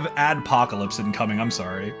directly. We have Adpocalypse incoming, I'm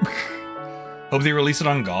sorry. Hope they release it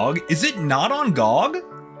on GOG. Is it not on GOG?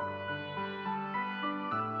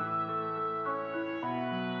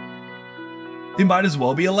 It might as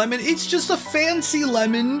well be a lemon. It's just a fancy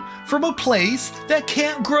lemon from a place that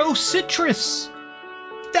can't grow citrus.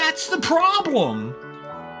 That's the problem.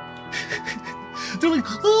 They're like,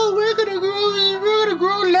 oh, we're gonna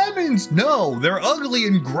grow lemons. No, they're ugly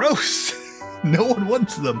and gross. No one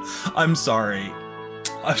wants them. I'm sorry.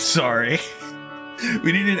 I'm sorry.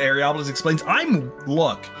 We need an Areopolis Explains.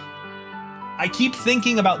 Look, I keep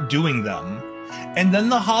thinking about doing them, and then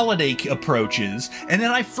the holiday approaches, and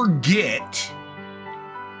then I forget.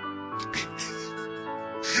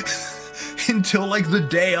 Until like the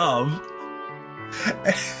day of.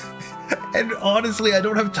 And honestly, I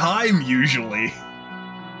don't have time usually.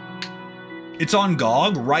 It's on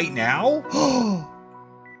GOG right now?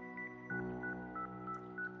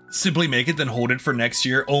 Simply make it, then hold it for next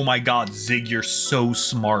year. Oh my god, Zig, you're so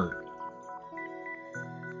smart.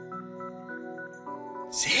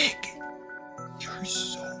 Zig, you're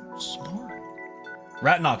so smart.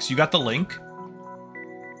 Ratnox, you got the link?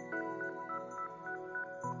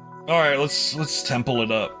 Alright, let's temple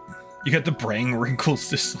it up. You got the brain wrinkles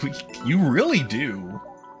this week. You really do.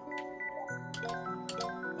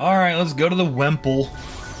 Alright, let's go to the Wemple.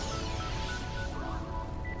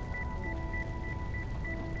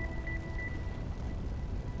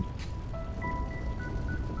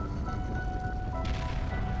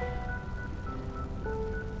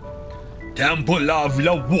 Temple of the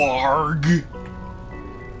Warg.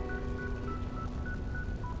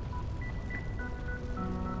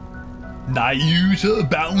 Nayuta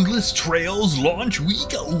Boundless Trails launch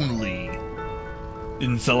week only.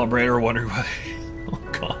 Didn't celebrate or wonder why. Oh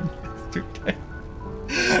god, yesterday.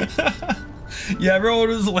 Yeah, everyone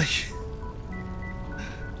was like,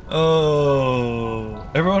 oh,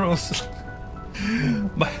 everyone was.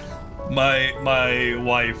 My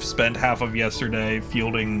wife spent half of yesterday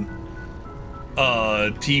fielding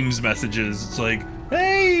Teams messages. It's like,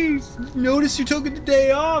 hey, notice you took the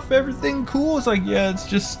day off. Everything cool? It's like, yeah, it's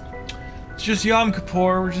just Yom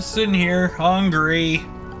Kippur. We're just sitting here, hungry.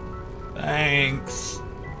 Thanks.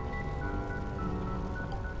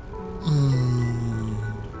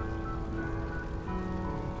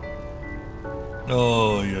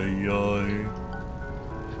 Oh, yeah.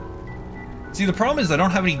 See, the problem is I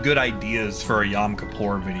don't have any good ideas for a Yom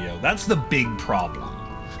Kippur video. That's the big problem.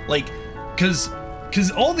 Like, cause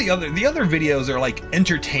all the other videos are like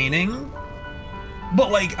entertaining,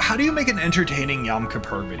 but like, how do you make an entertaining Yom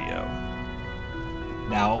Kippur video?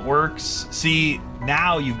 Now it works. See,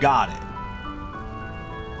 now you've got it.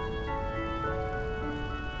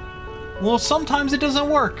 Well, sometimes it doesn't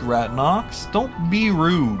work, Ratnox. Don't be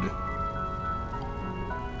rude.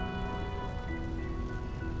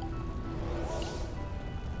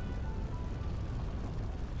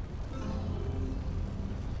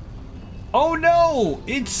 Oh no!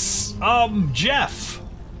 It's, Jeff.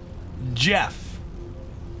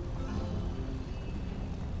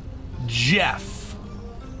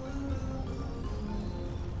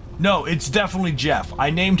 No, it's definitely Jeff.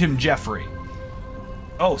 I named him Jeffrey.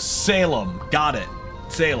 Oh, Salem. Got it.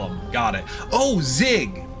 Oh,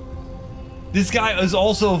 Zig. This guy is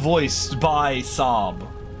also voiced by Saab.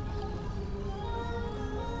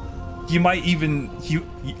 You might even...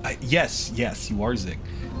 Yes, you are Zig.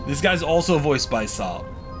 This guy's also voiced by Saab.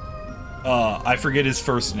 I forget his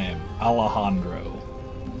first name. Alejandro.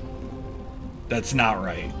 That's not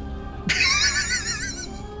right.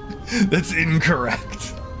 That's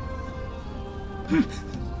incorrect.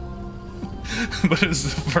 But it's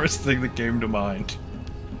the first thing that came to mind.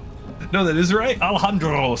 No, that is right.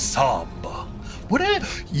 Alejandro Saab.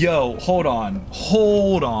 What? Yo, hold on.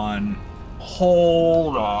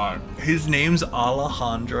 His name's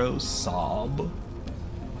Alejandro Saab.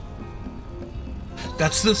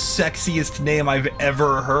 That's the sexiest name I've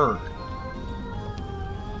ever heard.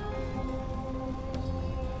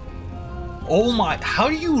 Oh my, how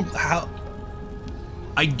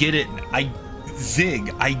I get it.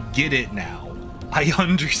 Zig, I get it now. I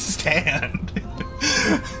understand.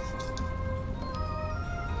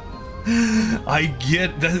 I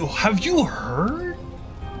get that. Have you heard?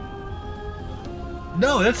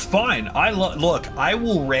 No, that's fine. Look, I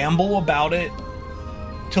will ramble about it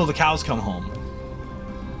till the cows come home.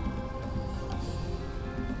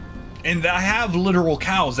 And I have literal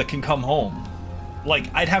cows that can come home. Like,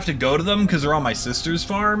 I'd have to go to them because they're on my sister's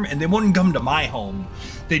farm, and they wouldn't come to my home.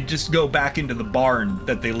 They'd just go back into the barn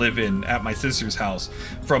that they live in at my sister's house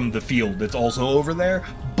from the field that's also over there.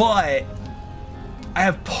 But I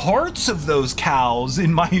have parts of those cows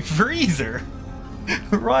in my freezer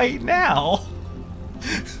right now.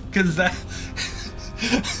 Because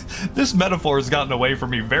this metaphor has gotten away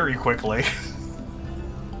from me very quickly.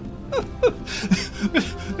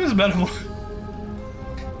 This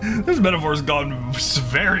metaphor's gone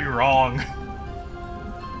very wrong.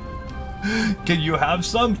 Can you have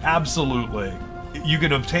some? Absolutely. You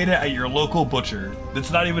can obtain it at your local butcher. That's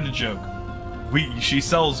not even a joke. She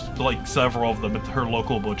sells like several of them at her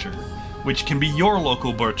local butcher, which can be your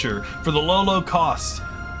local butcher for the low cost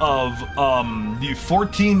of the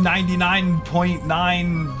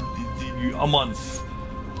 $14.99.9 a month.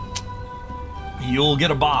 You'll get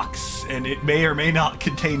a box, and it may or may not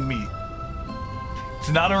contain meat. It's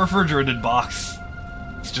not a refrigerated box.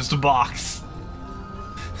 It's just a box.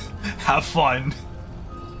 Have fun.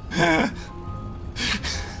 The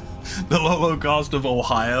low cost of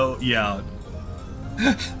Ohio? Yeah.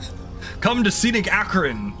 Come to scenic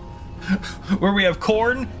Akron, where we have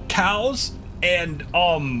corn, cows, and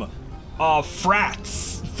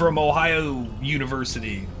frats from Ohio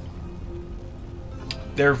University.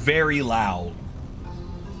 They're very loud.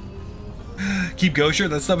 Keep kosher?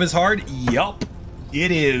 That stuff is hard? Yup, it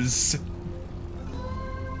is.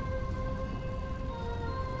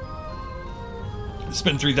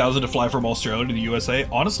 Spend $3,000 to fly from Australia to the USA.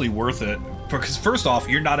 Honestly, worth it. Because first off,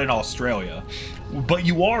 you're not in Australia, but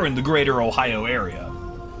you are in the greater Ohio area.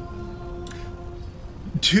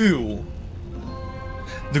 2,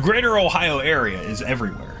 the greater Ohio area is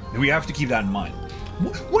everywhere. We have to keep that in mind.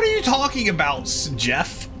 What are you talking about,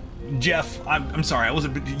 Jeff? I'm sorry, I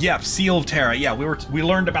wasn't. Yeah, Seal of Terra. Yeah, we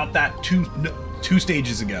learned about that two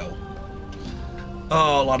stages ago.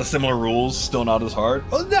 A lot of similar rules, still not as hard.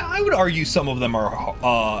 I would argue some of them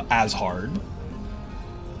are as hard.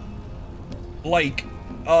 Like,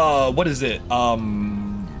 what is it?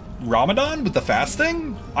 Ramadan with the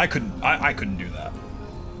fasting? I couldn't do that.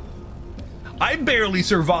 I barely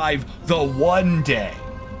survived the one day.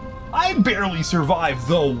 I barely survived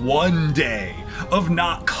the one day of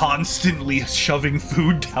not constantly shoving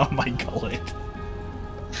food down my gullet.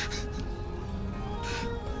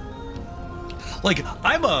 Like,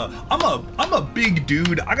 I'm a big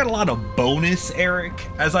dude. I got a lot of bonus, Eric,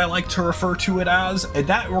 as I like to refer to it as, and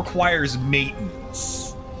that requires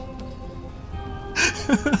maintenance.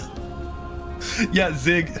 Yeah,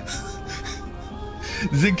 Zig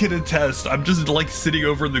can attest. I'm just like sitting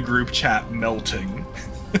over in the group chat melting.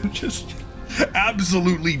 Just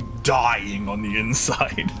absolutely dying on the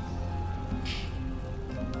inside.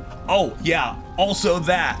 Oh, yeah, also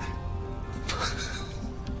that.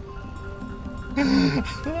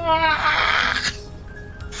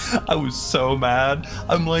 I was so mad.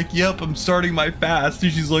 I'm like, yep, I'm starting my fast.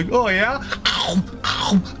 And she's like, oh yeah? Ow,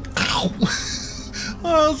 ow, ow.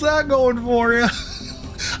 How's that going for you?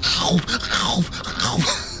 Ow, ow, ow.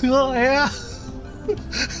 Oh yeah?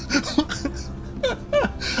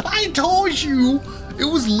 I told you! It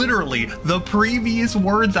was literally the previous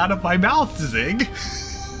words out of my mouth, Zig.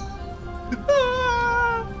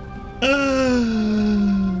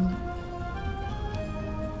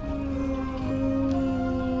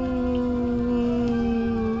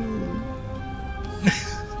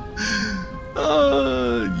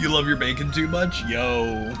 You love your bacon too much?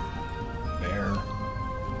 Yo. Fair.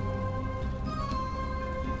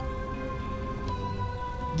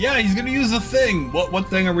 Yeah, he's gonna use the thing. What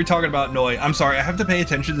thing are we talking about, Noi? I'm sorry, I have to pay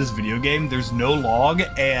attention to this video game. There's no log,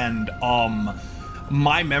 and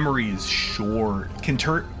my memory is short. Can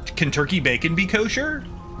turkey bacon be kosher?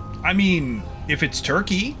 I mean, if it's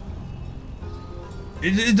turkey,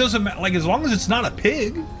 it doesn't matter. Like, as long as it's not a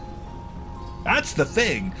pig. That's the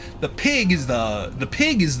thing. The pig is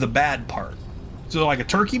the bad part. So like a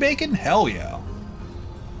turkey bacon? Hell yeah.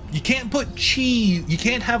 You can't put cheese. You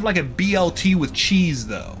can't have like a BLT with cheese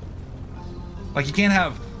though. Like you can't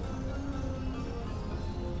have.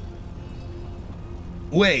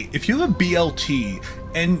 Wait, if you have a BLT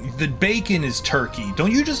and the bacon is turkey,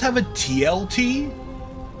 don't you just have a TLT?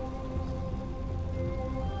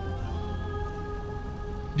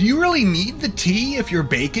 Do you really need the T if your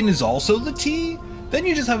bacon is also the T? Then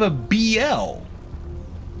you just have a BL,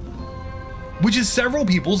 which is several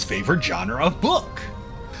people's favorite genre of book.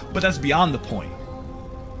 But that's beyond the point.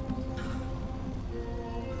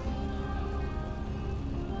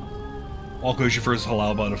 All kosher first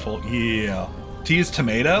halal by default. Yeah. T is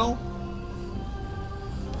tomato?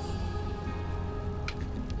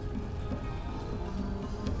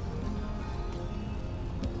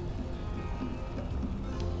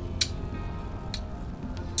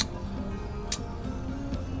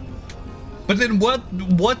 But then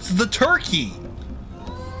what's the turkey?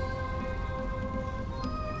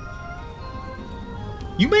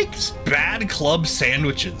 You make bad club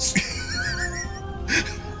sandwiches.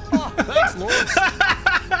 Oh, thanks, Lawrence.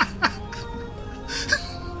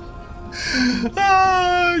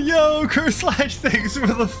 Yo, Curse Slash, thanks for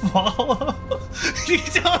the follow. You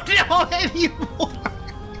don't know anymore.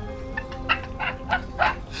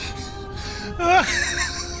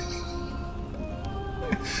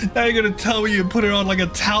 Now you're gonna tell me you put it on like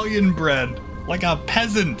Italian bread, like a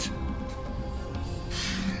peasant.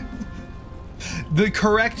 The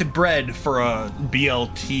correct bread for a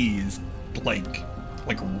BLT is like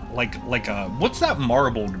a, what's that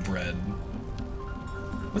marbled bread?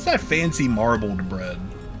 What's that fancy marbled bread?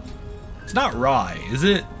 It's not rye, is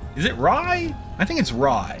it? Is it rye? I think it's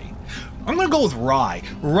rye. I'm gonna go with rye.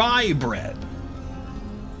 Rye bread.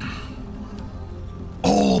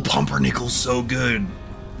 Oh, pumpernickel's so good.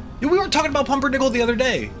 Yeah, we were talking about pumpernickel the other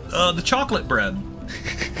day. The chocolate bread.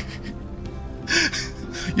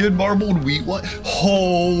 You had marbled wheat? What?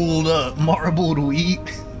 Hold up, marbled wheat?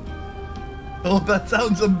 Oh, that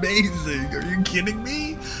sounds amazing. Are you kidding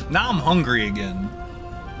me? Now I'm hungry again.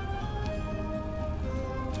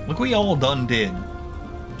 Look what we all done did.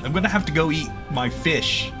 I'm gonna have to go eat my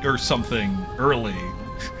fish or something early.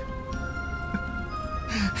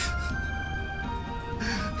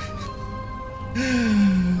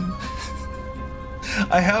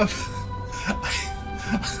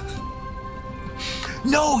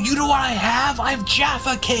 No, you know what I have? I have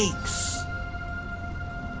Jaffa cakes.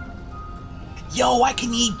 Yo, I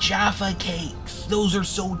can eat Jaffa cakes. Those are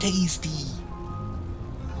so tasty.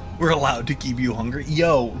 We're allowed to keep you hungry?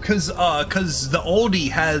 Yo, cause the oldie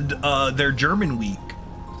had their German week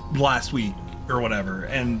last week or whatever,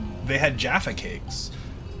 and they had Jaffa cakes,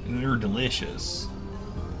 and they were delicious.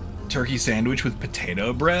 Turkey sandwich with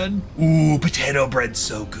potato bread? Ooh, potato bread's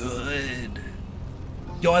so good.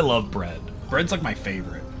 Yo, I love bread. Bread's like my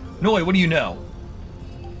favorite. No way, what do you know?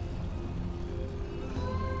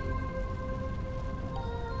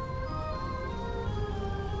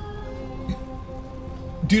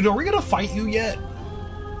 Dude, are we gonna fight you yet?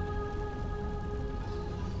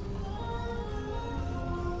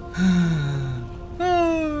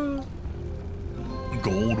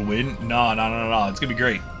 Gold win? No, it's gonna be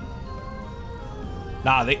great.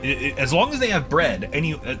 Nah, as long as they have bread,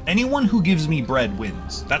 anyone who gives me bread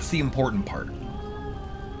wins. That's the important part.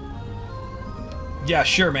 Yeah,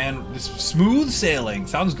 sure, man. Smooth sailing.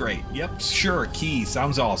 Sounds great. Yep, sure. Key.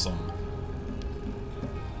 Sounds awesome.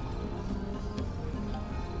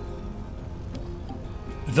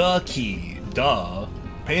 The key. Duh.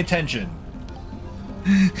 Pay attention.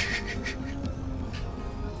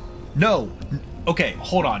 No. Okay,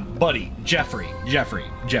 hold on. Buddy. Jeffrey.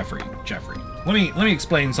 Let me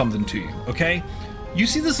explain something to you, okay? You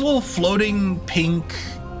see this little floating pink,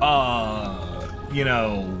 you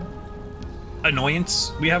know,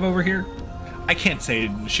 annoyance we have over here? I can't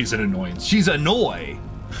say she's an annoyance. She's annoy,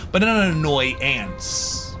 but not an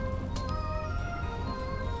annoyance.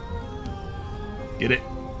 Get it?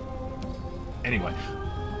 Anyway,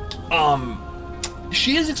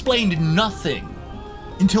 she has explained nothing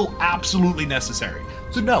until absolutely necessary.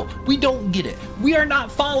 So no, we don't get it. We are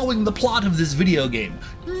not following the plot of this video game.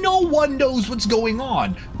 No one knows what's going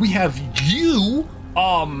on. We have you,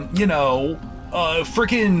 you know,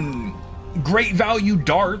 frickin' great value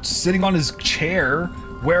darts sitting on his chair,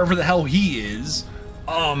 wherever the hell he is.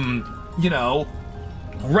 You know,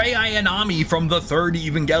 Rei Ayanami from the third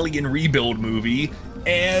Evangelion Rebuild movie,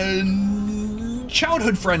 and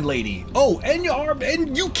childhood friend lady. Oh, and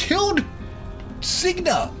you killed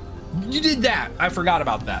Cygna. You did that. I forgot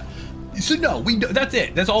about that. So no, that's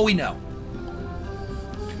it. That's all we know.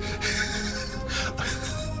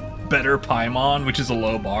 better Paimon, which is a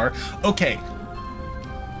low bar. Okay.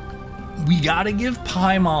 We gotta give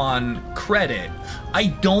Paimon credit. I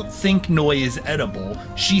don't think Noi is edible.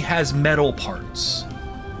 She has metal parts.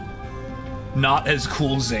 Not as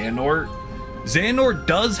cool as Xehanort. Xehanort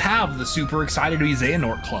does have the super excited to be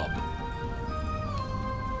Xehanort club.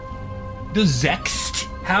 Does Zext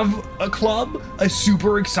have a club? A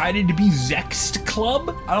super excited to be Zext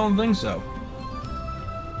club? I don't think so.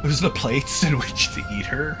 There's the plates in which to eat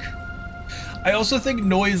her. I also think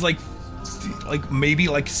Noi is like maybe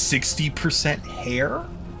like 60% hair.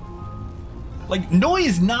 Like Noi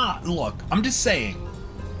is not, look, I'm just saying.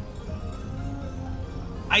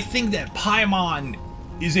 I think that Paimon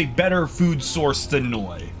is a better food source than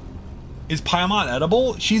Noi. Is Paimon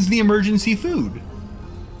edible? She's the emergency food.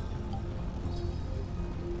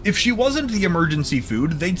 If she wasn't the emergency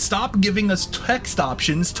food, they'd stop giving us text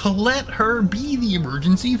options to let her be the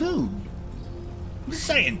emergency food. I'm just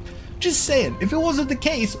saying. Just saying. If it wasn't the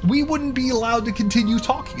case, we wouldn't be allowed to continue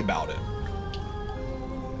talking about it.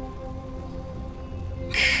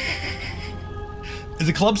 Is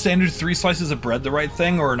the club standard 3 slices of bread the right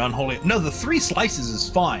thing, or an unholy? No, the 3 slices is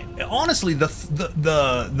fine. Honestly,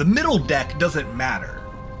 the middle deck doesn't matter.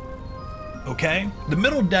 Okay? The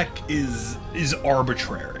middle deck is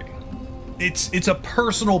arbitrary. It's a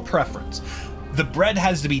personal preference. The bread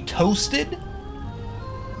has to be toasted.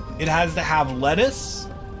 It has to have lettuce,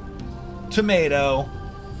 tomato,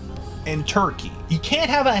 and turkey. You can't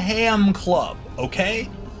have a ham club, okay?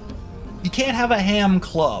 You can't have a ham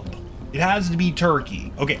club. It has to be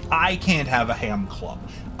turkey. Okay, I can't have a ham club.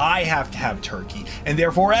 I have to have turkey, and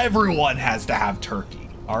therefore everyone has to have turkey.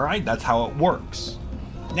 All right, that's how it works.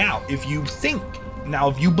 Now, if you think,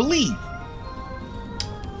 if you believe,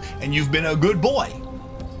 and you've been a good boy,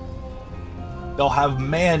 they'll have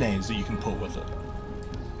mayonnaise that you can put with it.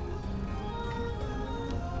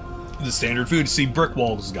 The standard food, see,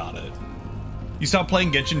 Brickwall's got it. You stopped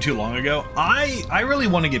playing Genshin too long ago? I really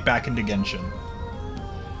want to get back into Genshin.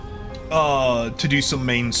 To do some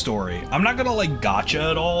main story. I'm not gonna like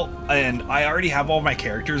gacha at all, and I already have all my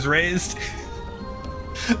characters raised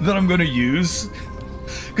that I'm gonna use.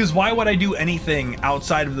 Because why would I do anything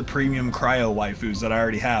outside of the premium cryo waifus that I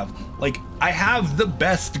already have? Like, I have the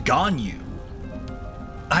best Ganyu.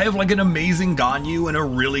 I have like an amazing Ganyu and a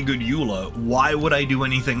really good Eula. Why would I do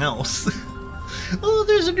anything else? Oh,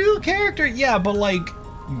 there's a new character. Yeah, but like,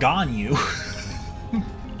 Ganyu.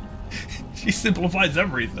 She simplifies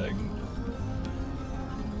everything.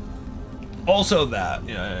 Also that,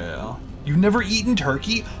 yeah. You've never eaten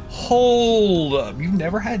turkey? Hold up, you've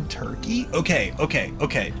never had turkey? Okay.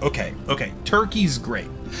 Turkey's great.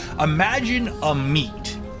 Imagine a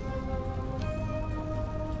meat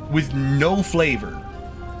with no flavor.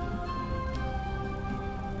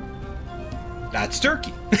 That's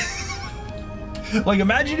turkey. Like,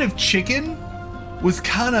 imagine if chicken was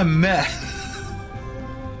kind of meh.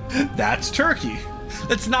 That's turkey.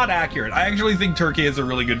 That's not accurate. I actually think turkey has a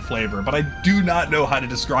really good flavor, but I do not know how to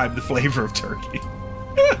describe the flavor of turkey.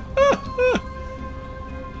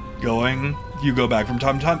 You go back from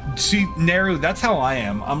time to time. See, Naru, that's how I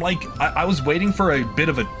am. I'm like, I was waiting for a bit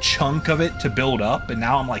of a chunk of it to build up, and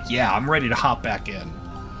now I'm like, yeah, I'm ready to hop back in.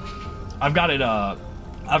 I've got it,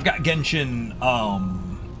 I've got Genshin,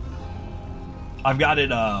 I've got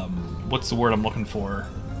it, what's the word I'm looking for?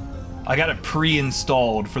 I got it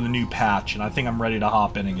pre-installed for the new patch, and I think I'm ready to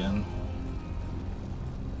hop in again.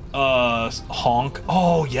 Honk.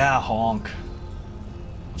 Oh yeah, Honk.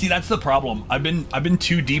 See, that's the problem. I've been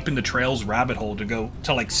too deep in the Trails rabbit hole to go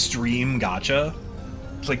to like stream gacha,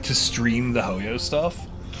 like to stream the Hoyo stuff.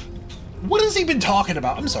 What has he been talking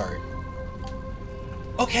about? I'm sorry.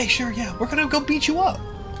 Okay, sure, yeah, we're gonna go beat you up.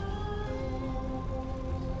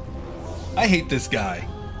 I hate this guy.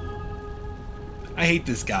 I hate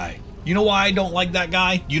this guy. You know why I don't like that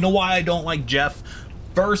guy? You know why I don't like Jeff?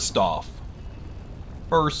 First off,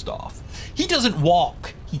 he doesn't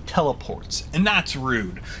walk, he teleports, and that's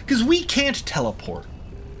rude, because we can't teleport.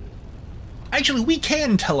 Actually, we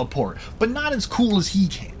can teleport, but not as cool as he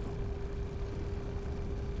can.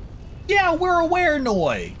 Yeah, we're aware,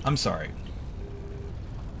 Noi. I'm sorry.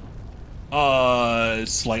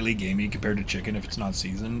 Slightly gamey compared to chicken if it's not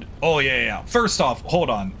seasoned. Oh, yeah. First off, hold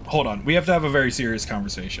on. We have to have a very serious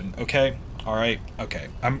conversation, okay? All right? Okay.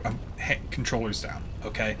 Controllers down,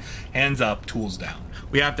 okay? Hands up, tools down.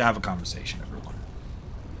 We have to have a conversation, everyone.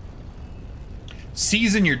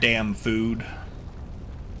 Season your damn food.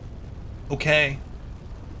 Okay?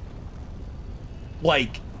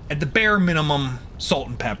 Like, at the bare minimum, salt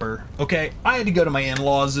and pepper, okay? I had to go to my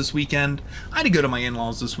in-laws this weekend.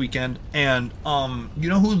 And, you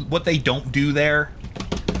know what they don't do there?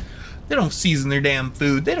 They don't season their damn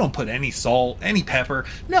food. They don't put any salt, any pepper.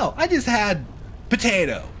 No, I just had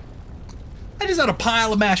potato. I just had a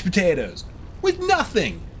pile of mashed potatoes with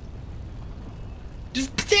nothing.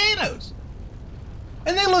 Just potatoes.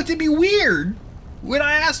 And they looked at me weird when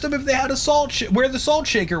I asked them if they had a where the salt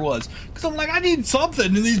shaker was. Because I'm like, I need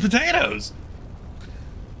something in these potatoes.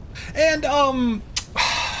 And,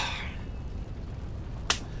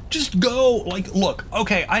 just go, like, look,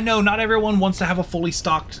 okay, I know not everyone wants to have a fully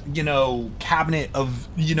stocked, you know, cabinet of,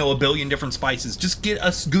 you know, a billion different spices. Just get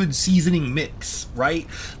a good seasoning mix, right?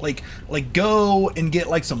 Like go and get,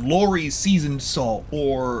 like, some Lori's seasoned salt,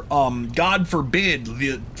 or, God forbid,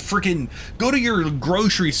 the freaking, go to your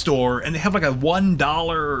grocery store and they have, like, a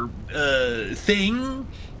 $1, thing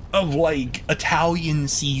of, like, Italian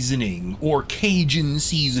seasoning or Cajun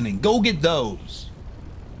seasoning. Go get those.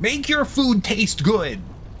 Make your food taste good.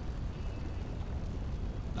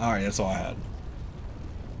 Alright, that's all I had.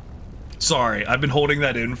 Sorry, I've been holding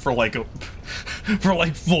that in for like 4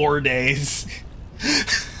 days.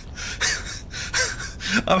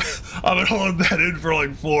 I've been holding that in for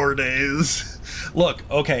like 4 days. Look,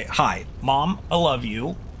 okay, hi. Mom, I love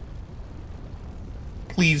you.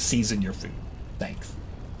 Please season your food. Thanks.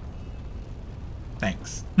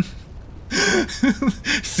 Thanks.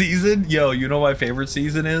 Season? Yo, you know what my favorite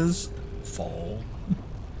season is? Fall.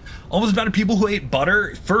 Almost about people who ate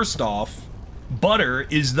butter. First off, butter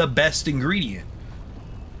is the best ingredient.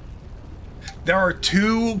 There are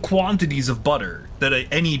 2 quantities of butter that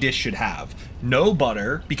any dish should have. No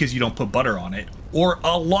butter, because you don't put butter on it, or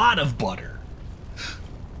a lot of butter.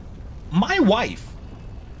 My wife,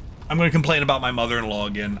 I'm going to complain about my mother-in-law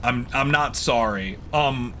again. I'm not sorry.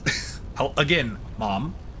 Again,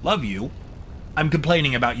 Mom, love you. I'm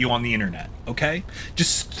complaining about you on the internet, okay?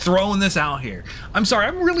 Just throwing this out here. I'm sorry,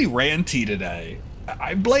 I'm really ranty today.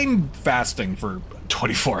 I blame fasting for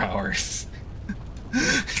 24 hours.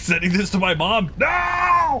 Sending this to my mom.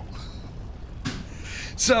 No!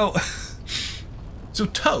 So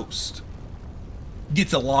toast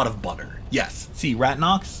gets a lot of butter. Yes. See,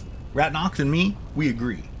 Ratnox and me, we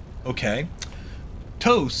agree. Okay?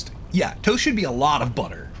 Toast, yeah, toast should be a lot of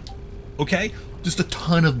butter. Okay? Just a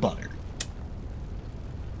ton of butter.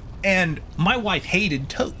 And my wife hated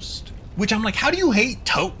toast, which I'm like, how do you hate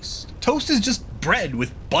toast? Toast is just bread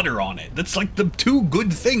with butter on it. That's like the 2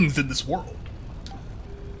 good things in this world.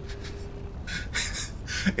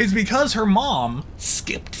 It's because her mom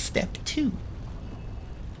skipped step 2.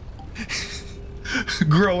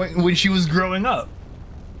 When she was growing up.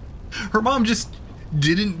 Her mom just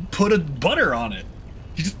didn't put a butter on it.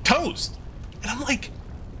 She just toast. And I'm like,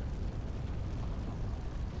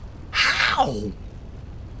 how?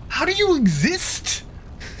 How do you exist?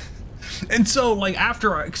 And so, like,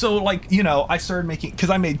 you know, I started making, because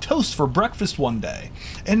I made toast for breakfast one day,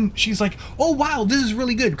 and she's like, oh wow, this is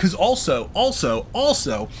really good, because also,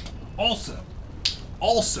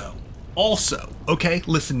 okay,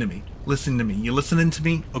 listen to me, you listening to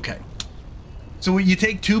me? Okay. So you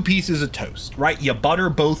take 2 pieces of toast, right? You butter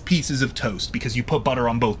both pieces of toast, because you put butter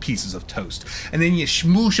on both pieces of toast. And then you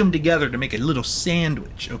smoosh them together to make a little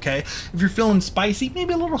sandwich, okay? If you're feeling spicy,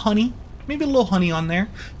 maybe a little honey. Maybe a little honey on there,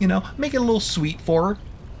 you know? Make it a little sweet for her.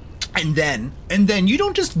 And then you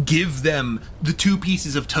don't just give them the 2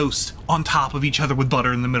 pieces of toast on top of each other with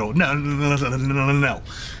butter in the middle. No.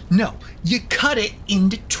 You cut it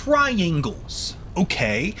into triangles.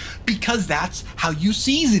 Okay, because that's how you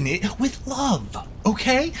season it, with love,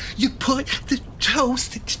 okay? You put the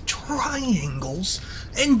toast into triangles,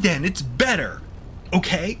 and then it's better,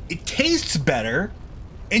 okay? It tastes better,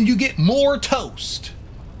 and you get more toast.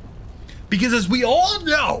 Because as we all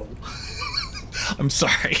know, I'm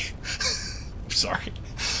sorry,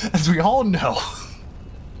 as we all know,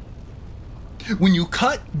 when you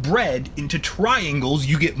cut bread into triangles,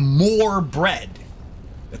 you get more bread.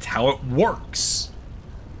 That's how it works.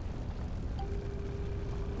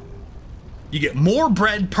 You get more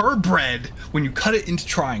bread per bread when you cut it into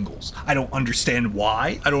triangles. I don't understand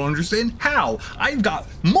why. I don't understand how. I've got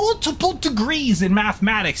multiple degrees in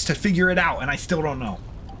mathematics to figure it out, and I still don't know.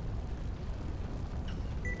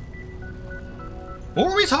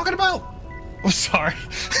 What were we talking about? I'm sorry.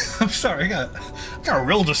 I'm sorry. I got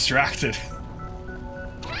real distracted.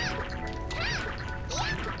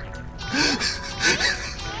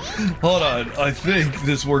 Hold on, I think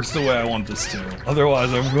this works the way I want this to.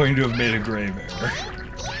 Otherwise, I'm going to have made a grave error.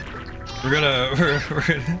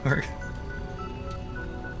 We're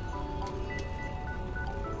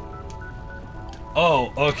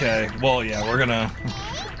Oh, okay. Well, yeah, we're gonna...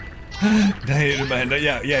 Nayuta,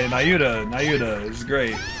 yeah, Nayuta is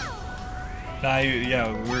great.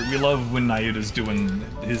 Yeah, we love when Nayuta's doing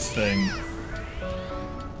his thing.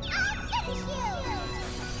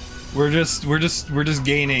 We're just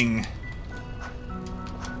gaining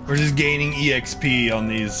EXP on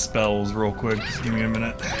these spells real quick. Just give me a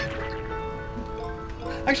minute.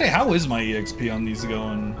 Actually, how is my EXP on these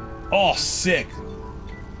going? Oh, sick.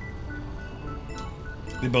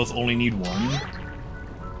 They both only need one.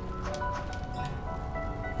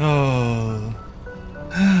 Oh.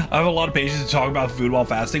 I have a lot of patience to talk about food while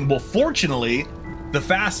fasting. Well, fortunately, the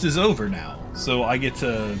fast is over now, so I get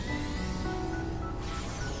to...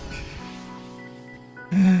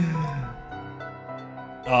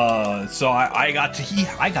 so I got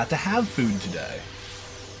to have food today.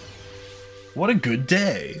 What a good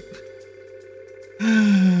day.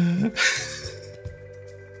 No,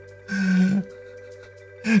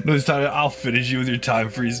 this time I'll finish you with your time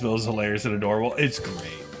freeze spells. Hilarious and adorable. It's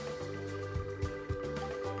great.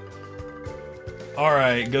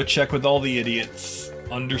 Alright, go check with all the idiots.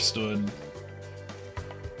 Understood.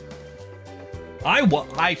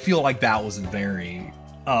 I feel like that was very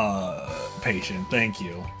patient. Thank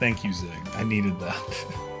you. Thank you, Zig. I needed that.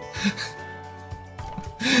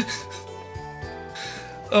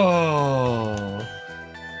 Oh.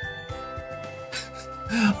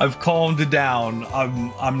 I've calmed down.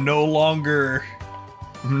 I'm no longer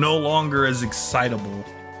as excitable.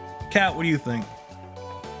 Cat, what do you think?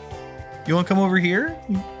 You want to come over here?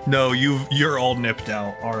 No, you're all nipped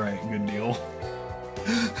out. All right, good deal.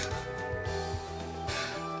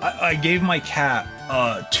 I gave my cat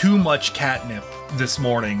too much catnip this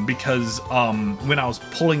morning because when I was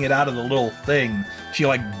pulling it out of the little thing, she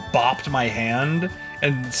like bopped my hand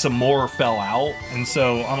and some more fell out, and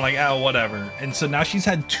so I'm like, oh, whatever. And so now she's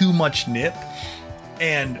had too much nip,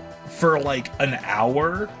 and for like an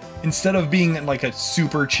hour, instead of being like a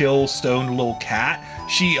super chill stoned little cat,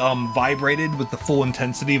 she vibrated with the full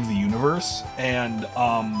intensity of the universe, and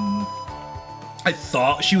I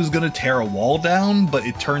thought she was gonna tear a wall down, but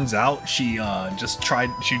it turns out she I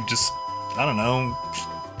don't know,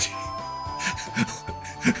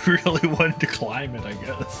 really wanted to climb it, I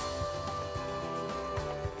guess.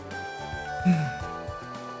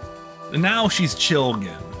 And now she's chill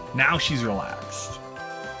again. Now she's relaxed.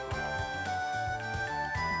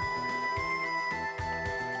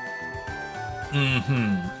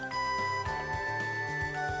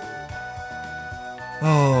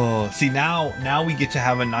 Oh, see, now we get to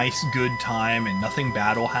have a nice good time and nothing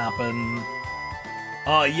bad will happen.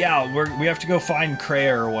 Yeah, we have to go find Cray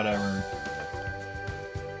or whatever.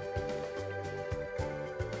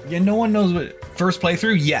 Yeah, no one knows what first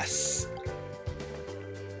playthrough? Yes.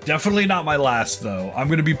 Definitely not my last though. I'm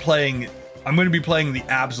gonna be playing the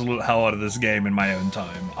absolute hell out of this game in my own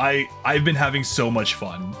time. I've been having so much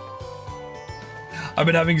fun. I've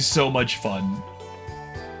been having so much fun.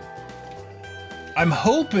 I'm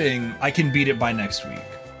hoping I can beat it by next week.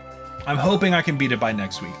 I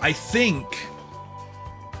think,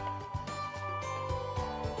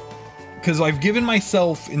 because I've given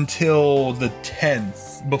myself until the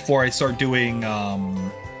 10th before I start doing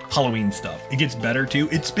Halloween stuff. It gets better too.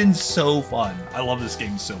 It's been so fun. I love this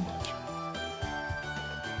game so much.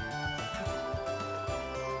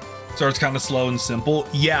 Starts kind of slow and simple.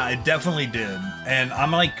 Yeah, it definitely did. And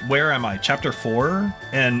I'm like, where am I? Chapter 4?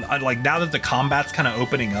 And I like, now that the combat's kind of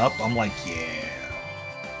opening up, I'm like, yeah.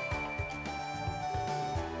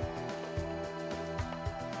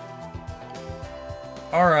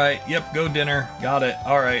 All right. Yep. Go dinner. Got it.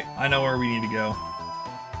 All right. I know where we need to go.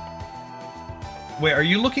 Wait, are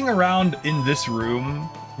you looking around in this room?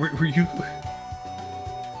 Were you?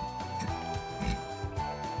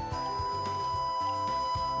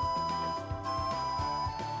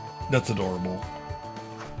 That's adorable.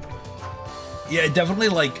 Yeah, definitely,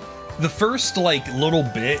 like, the first, like, little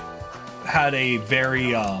bit had a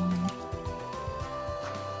very,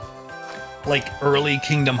 like, early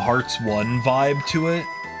Kingdom Hearts 1 vibe to it.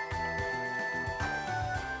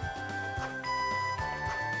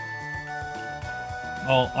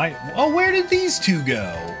 Oh, where did these two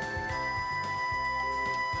go?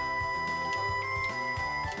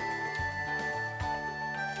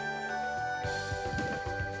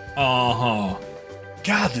 Uh-huh.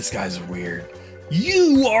 God, this guy's weird.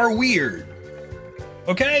 You are weird.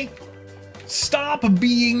 Okay? Stop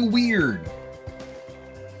being weird.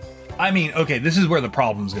 I mean, okay, this is where the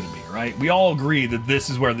problem's gonna be, right? We all agree that this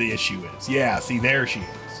is where the issue is. Yeah, see, there she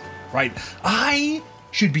is. Right? I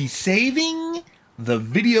should be saving the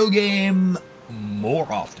video game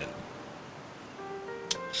more often.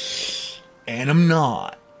 And I'm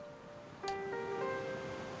not.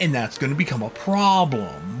 And that's going to become a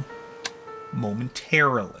problem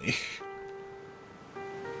momentarily.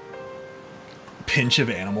 pinch of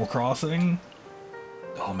Animal Crossing.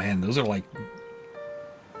 Oh man, those are like...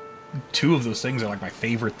 Two of those things are like my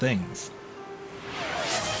favorite things.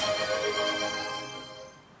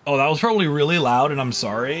 Oh, that was probably really loud, and I'm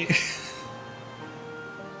sorry.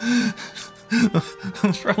 That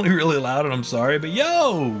was probably really loud, and I'm sorry, but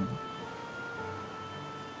yo!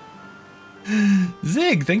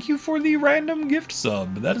 Zig, thank you for the random gift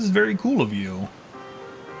sub. That is very cool of you.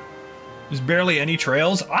 There's barely any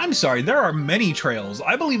trails. I'm sorry, there are many trails.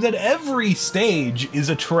 I believe that every stage is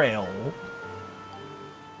a trail.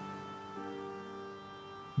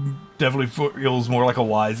 Definitely feels more like a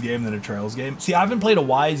Wise game than a Trails game. See, I haven't played a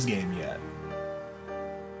Wise game yet.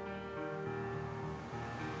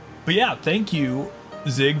 But yeah, thank you,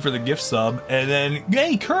 Zig, for the gift sub. And then,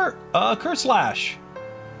 hey, Kurt Slash.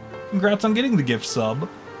 Congrats on getting the gift sub.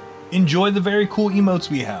 Enjoy the very cool emotes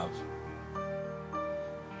we have.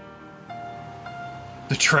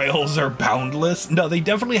 The trails are boundless. No, they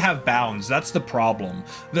definitely have bounds. That's the problem.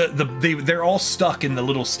 They're all stuck in the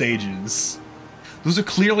little stages. Those are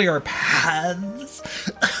clearly our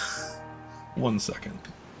paths. 1 second.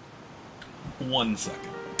 1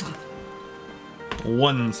 second.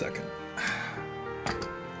 1 second.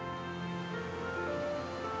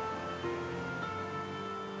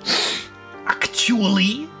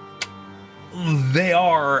 Actually, they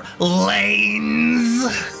are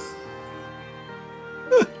lanes.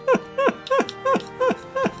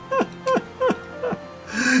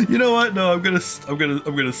 You know what? No, I'm gonna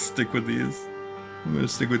stick with these. I'm gonna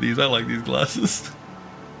stick with these. I like these glasses.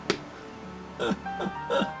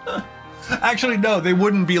 Actually, no, they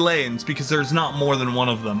wouldn't be lanes because there's not more than one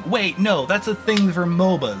of them. Wait, no, that's a thing for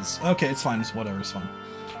MOBAs. Okay, it's fine. It's whatever. It's fine.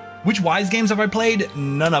 Which Wise games have I played?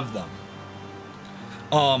 None of them.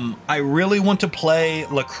 I really want to play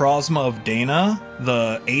La Krasma of Dana,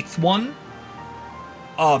 the 8th one,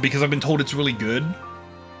 because I've been told it's really good.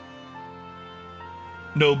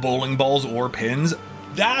 No bowling balls or pins.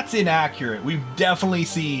 That's inaccurate. We've definitely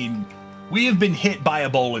seen... We have been hit by a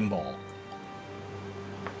bowling ball.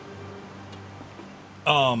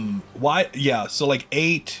 Why? Yeah, so like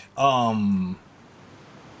 8,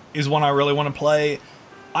 is one I really want to play.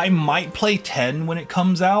 I might play 10 when it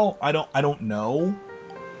comes out. I don't know.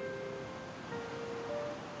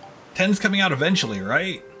 10's coming out eventually,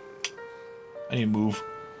 right? I need to move.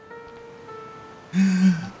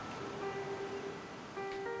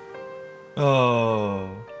 Oh.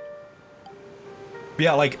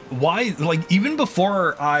 Yeah, like, why, like, even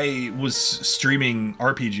before I was streaming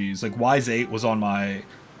RPGs, like, Wise 8 was on my...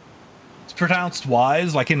 It's pronounced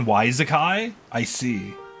Wise, like in Wisekai? I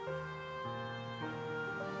see.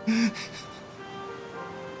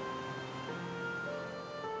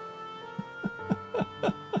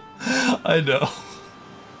 I know.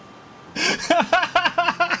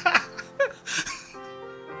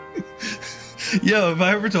 Yo, have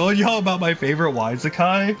I ever told y'all about my favorite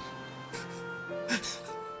Wisekai?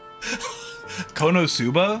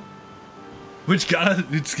 Konosuba? Which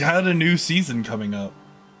it's got a new season coming up.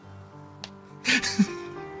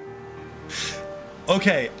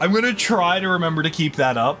 Okay, I'm gonna try to remember to keep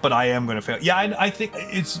that up, but I am gonna fail. Yeah, I think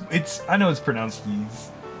it's I know it's pronounced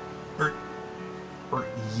Yeez. Or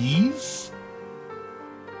Yeez?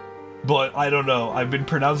 But I don't know. I've been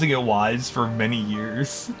pronouncing it Wise for many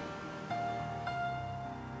years.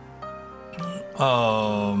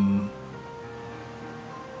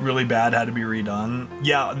 Really bad, had to be redone.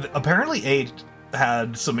 Yeah, apparently 8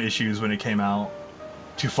 had some issues when it came out.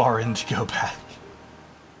 Too far in to go back.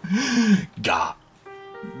 Got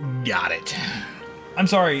it. I'm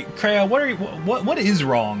sorry, Kreia, what is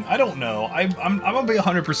wrong? I don't know. I'm gonna be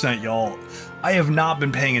 100%, y'all. I have not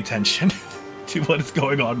been paying attention to what is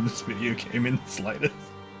going on in this video game in the slightest.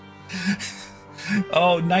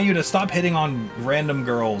 Oh, Nayuta, stop hitting on random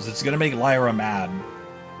girls. It's gonna make Lyra mad.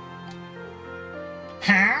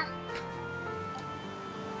 Huh?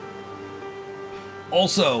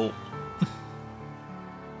 Also,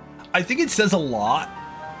 I think it says a lot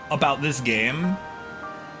about this game,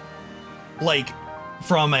 like,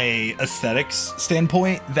 from a aesthetics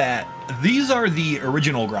standpoint, that these are the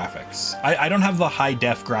original graphics. I don't have the high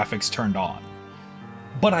def graphics turned on,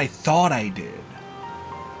 but I thought I did.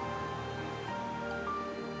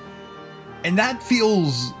 And that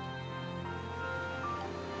feels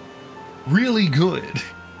really good.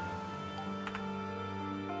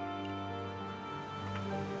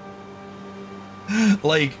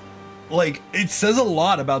 Like, it says a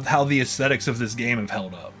lot about how the aesthetics of this game have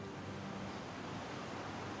held up.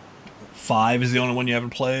 5 is the only one you haven't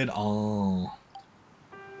played? Oh.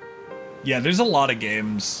 Yeah, there's a lot of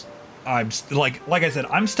games. Like I said,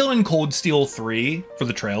 I'm still in Cold Steel 3 for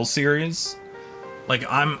the Trails series. Like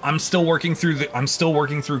I'm still working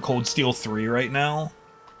through Cold Steel 3 right now.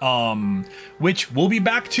 Which we'll be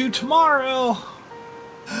back to tomorrow.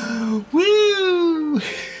 Woo!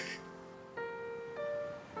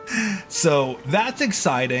 So that's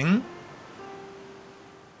exciting.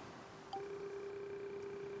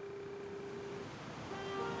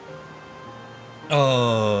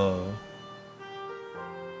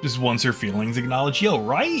 Just wants her feelings acknowledged. Yo,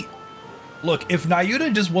 right? Look, if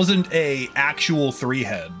Nayuta just wasn't a actual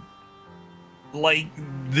 3-head, like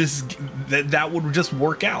this, that would just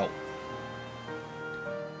work out.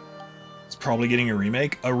 It's probably getting a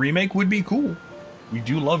remake. A remake would be cool. We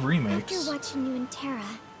do love remakes. After watching you in Terra,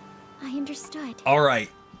 I understood. All right,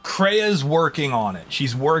 Krea's working on it.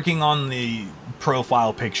 She's working on the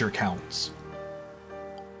profile picture counts.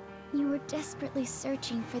 You were desperately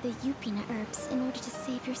searching for the Yupina herbs in order to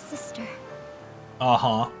save your sister.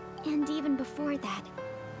 Uh-huh. And even before that,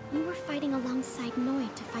 you were fighting alongside Noi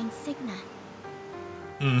to find Cygna.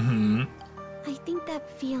 Mm-hmm. I think that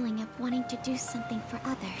feeling of wanting to do something for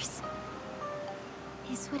others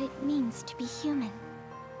is what it means to be human.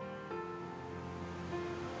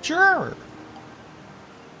 Sure.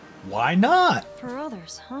 Why not? For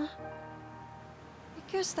others, huh?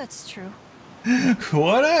 I guess that's true.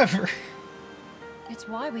 Whatever. It's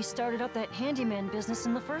why we started up that handyman business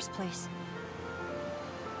in the first place.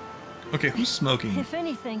 Okay, who's smoking If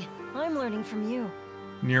anything, I'm learning from you.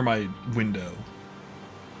 near my window?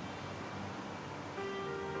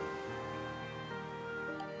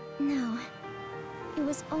 No. It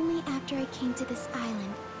was only after I came to this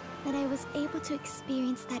island that I was able to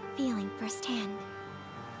experience that feeling firsthand.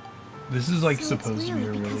 This is like So it's supposed to be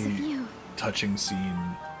a because of really you. touching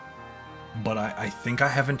scene, but I think I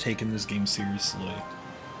haven't taken this game seriously.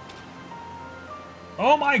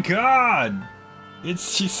 Oh my god!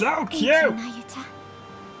 She's so Thank cute! you, Nayuta.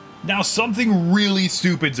 Now something really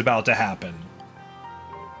stupid's about to happen.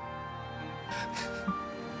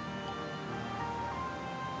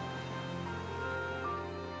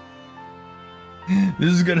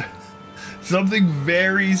 This is gonna... Something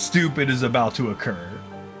very stupid is about to occur.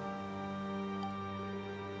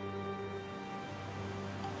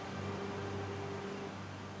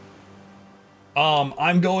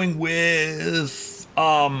 I'm going with,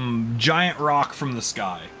 giant rock from the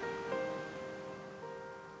sky.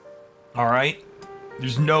 Alright?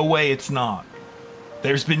 There's no way it's not.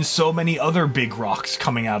 There's been so many other big rocks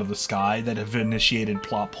coming out of the sky that have initiated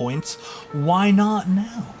plot points. Why not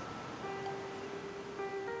now?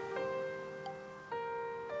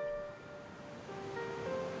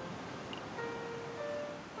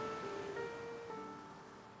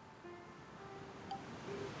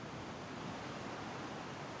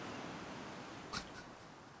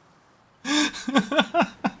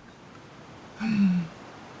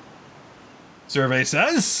 Survey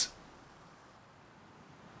says...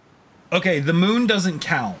 Okay, the moon doesn't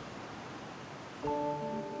count.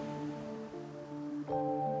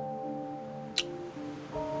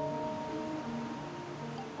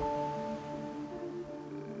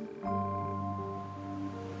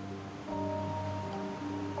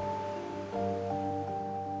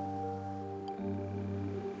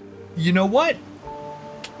 You know what?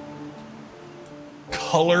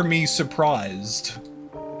 Color me surprised.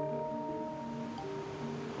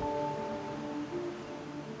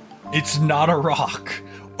 It's not a rock.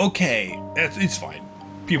 Okay, it's fine.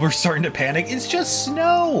 People are starting to panic. It's just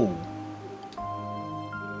snow.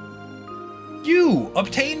 You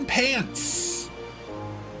obtain pants.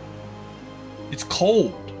 It's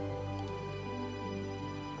cold.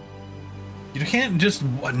 You can't just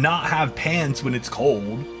not have pants when it's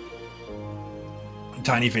cold.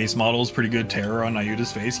 Tiny face model is pretty good. Terra on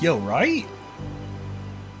Nayuta's face. Yo, right?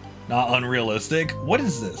 Not unrealistic. What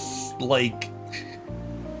is this? Like...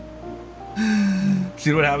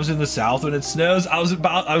 See what happens in the south when it snows? I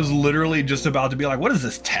was literally just about to be like, what is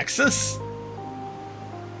this, Texas?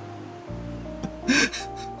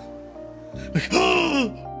 Like,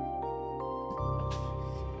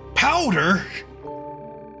 powder?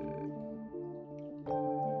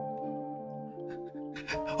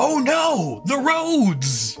 Oh no, the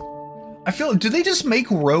roads! I feel, do they just make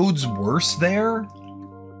roads worse there?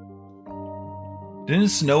 Didn't it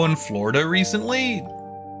snow in Florida recently?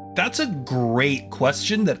 That's a great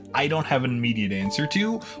question that I don't have an immediate answer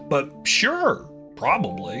to, but sure,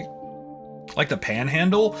 probably. Like the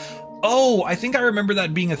panhandle? Oh, I think I remember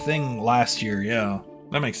that being a thing last year, yeah.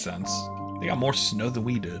 That makes sense. They got more snow than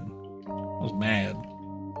we did. I was mad.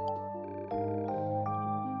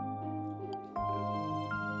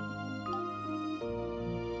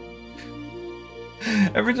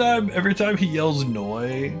 Every time he yells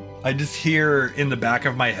Noi, I just hear in the back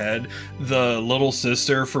of my head the little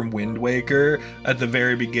sister from Wind Waker at the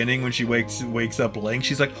very beginning when she wakes up Link.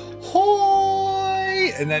 She's like,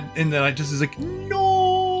 "Hoy!" and then I just is like,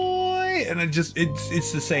 "Noi!" and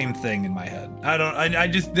it's the same thing in my head. I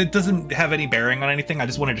just it doesn't have any bearing on anything. I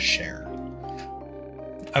just wanted to share.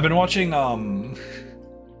 I've been watching I've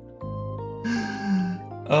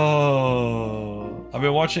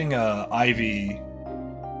been watching Ivy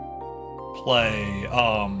play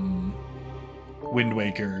Wind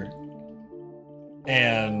Waker,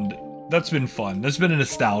 and that's been fun. That's been a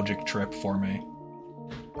nostalgic trip for me.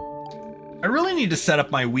 I really need to set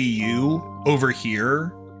up my Wii U over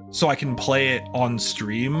here so I can play it on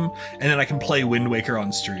stream, and then I can play Wind Waker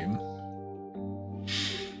on stream.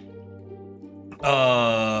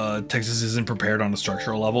 Texas isn't prepared on a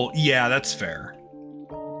structural level. Yeah, that's fair.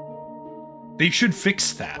 They should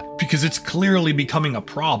fix that, because it's clearly becoming a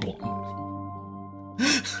problem.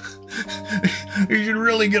 You should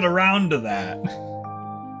really get around to that.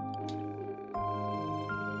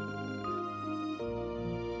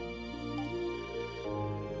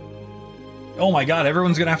 Oh my god,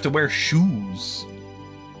 everyone's gonna have to wear shoes.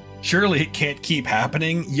 Surely it can't keep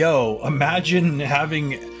happening. Yo, imagine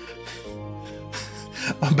having...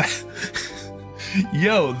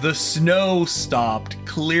 Yo, the snow stopped.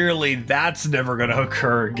 Clearly that's never gonna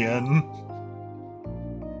occur again.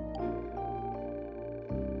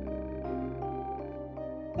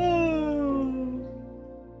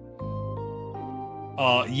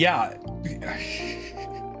 Yeah.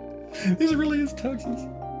 This really is Texas.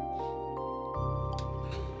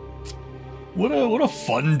 What a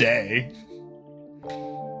fun day.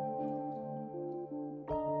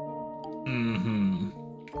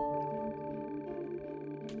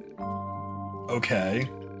 Okay.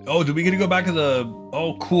 Oh, do we get to go back to the...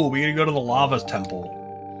 Oh, cool. We get to go to the lava temple.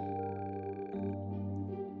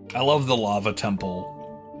 I love the lava temple.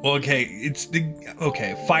 Well, okay, it's the...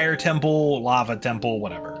 Okay, fire temple, lava temple,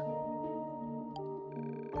 whatever.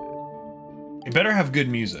 It better have good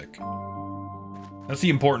music. That's the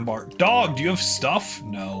important part. Dog, do you have stuff?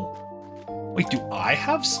 No. Wait, do I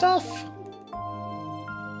have stuff?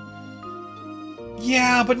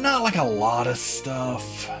 Yeah, but not like a lot of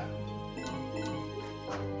stuff.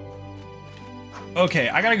 Okay,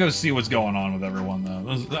 I gotta go see what's going on with everyone,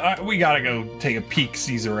 though. We gotta go take a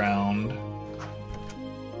peek-sees around.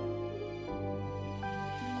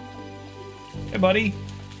 Hey, buddy.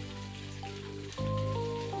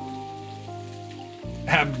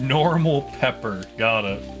 Abnormal pepper. Got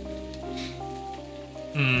it.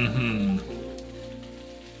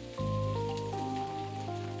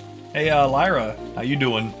 Hey, Lyra. How you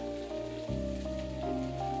doing?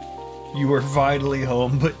 You were finally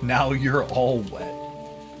home, but now you're all wet.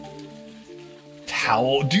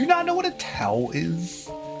 Towel? Do you not know what a towel is?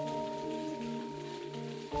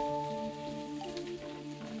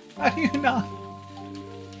 How do you not?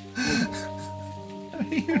 How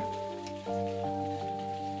do you...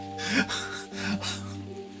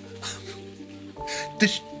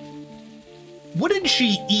 What did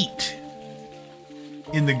she eat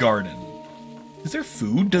in the garden? Is there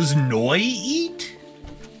food? Does Noi eat?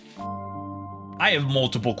 I have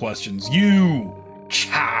multiple questions. You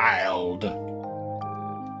child.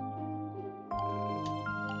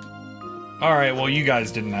 Alright, well, you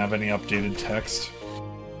guys didn't have any updated text.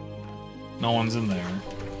 No one's in there.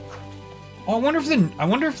 Oh, I wonder if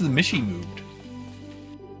the Mishi moved.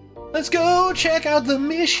 Let's go check out the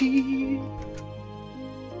Mishi.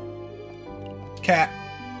 Cat.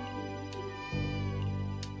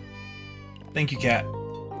 Thank you, cat.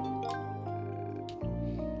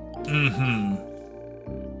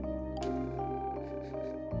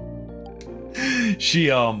 She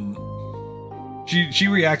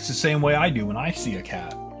reacts the same way I do when I see a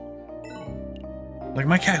cat. Like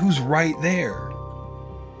my cat who's right there.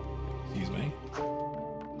 Excuse me.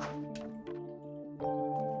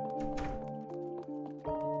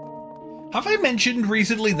 Have I mentioned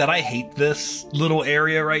recently that I hate this little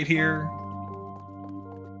area right here?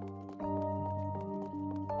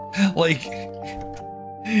 Like,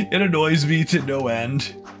 it annoys me to no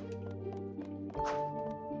end.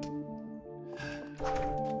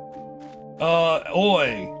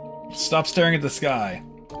 Oi! Stop staring at the sky.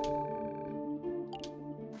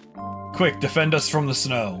 Quick, defend us from the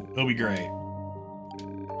snow. It'll be great.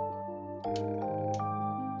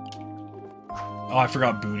 Oh, I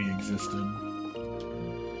forgot Booty existed.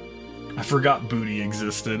 I forgot Booty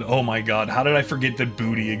existed. Oh my god, how did I forget that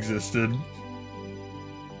Booty existed?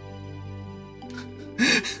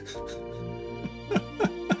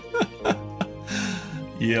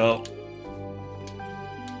 Yup.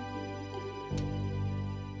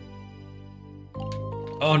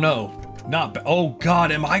 Oh no, not ba- oh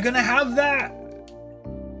god, am I gonna have that?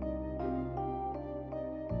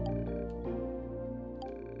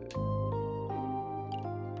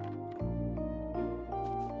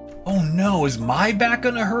 Oh no, is my back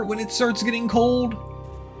gonna hurt when it starts getting cold?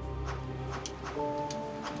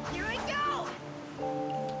 Here I go!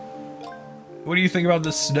 What do you think about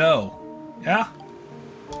the snow? Yeah?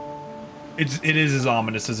 It is as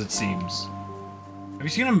ominous as it seems. Have you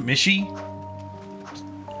seen a Mishi?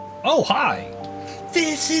 Oh, hi!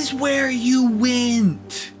 This is where you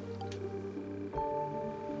went!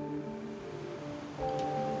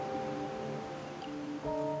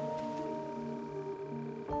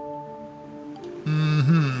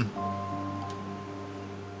 Mm-hmm.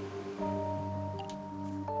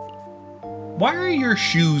 Why are your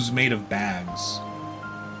shoes made of bags?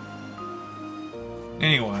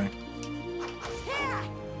 Anyway.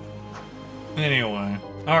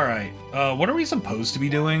 Alright. What are we supposed to be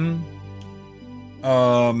doing?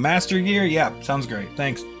 Master gear? Yeah, sounds great.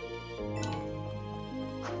 Thanks.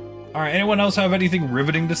 Alright, anyone else have anything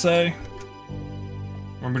riveting to say?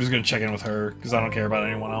 Or we're just gonna check in with her, because I don't care about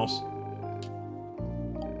anyone else.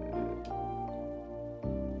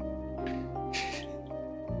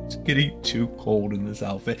 It's getting too cold in this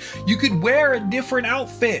outfit. You could wear a different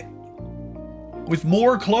outfit! With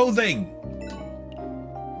more clothing!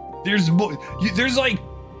 There's like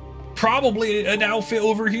probably an outfit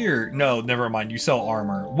over here. No, never mind. You sell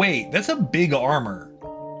armor. Wait, that's a big armor.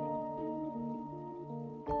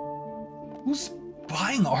 Who's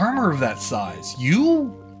buying armor of that size? You?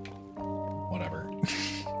 Whatever.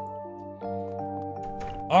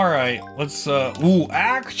 All right, let's ooh,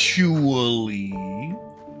 actually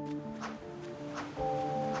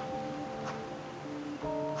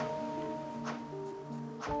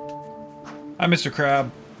Hi, Mr.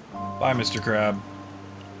 Crab. Bye, Mr. Crab.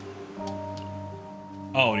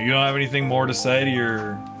 Oh, you don't have anything more to say to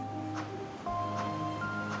your...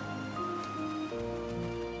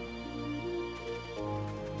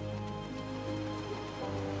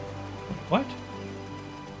 What?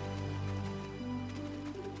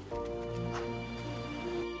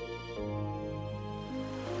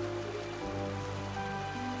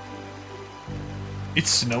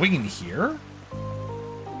 It's snowing in here?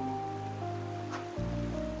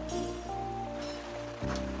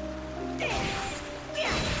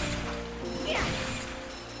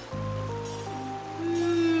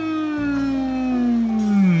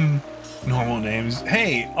 Normal names.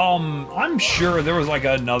 Hey, I'm sure there was like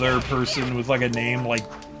another person with like a name like...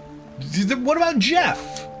 What about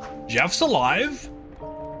Jeff? Jeff's alive?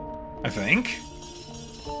 I think.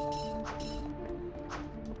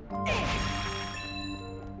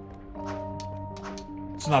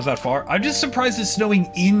 It's not that far. I'm just surprised it's snowing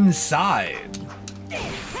inside.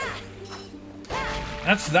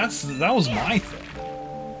 That was my thing.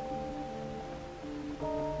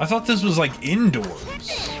 I thought this was like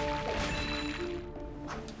indoors.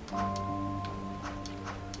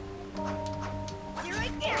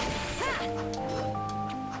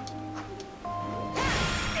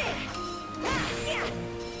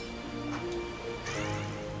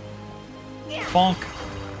 Bonk.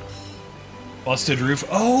 Busted roof.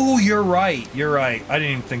 Oh, you're right. You're right. I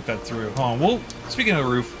didn't even think that through. Hold on. Well, speaking of the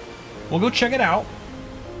roof, we'll go check it out.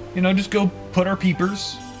 You know, just go put our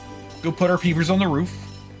peepers. Go put our peepers on the roof.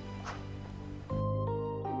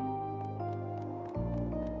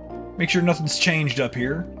 Make sure nothing's changed up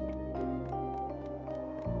here.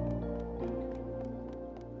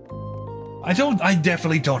 I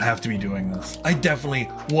definitely don't have to be doing this. I definitely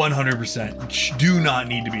 100% do not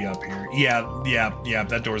need to be up here. Yeah,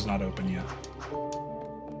 that door's not open yet.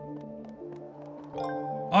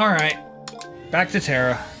 Alright, back to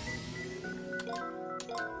Terra.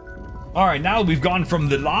 Alright, now we've gone from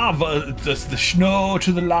the lava, the snow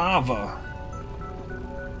to the lava.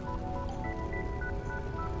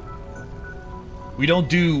 We don't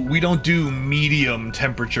do medium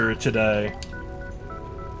temperature today.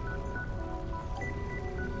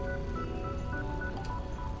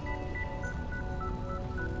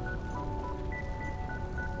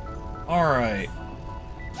 Alright.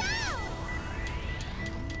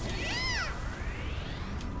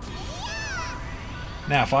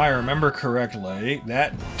 Now, if I remember correctly,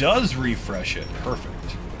 that does refresh it.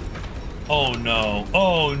 Perfect. Oh no.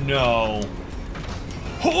 Oh no.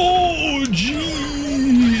 Oh, jeez.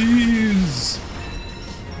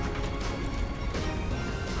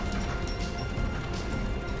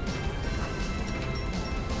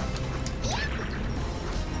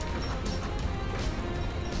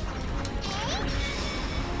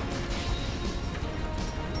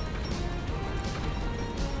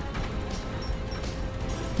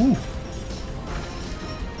 Ooh.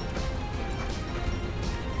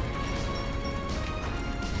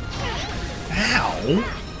 Ow.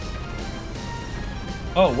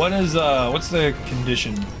 Oh, what is, what's the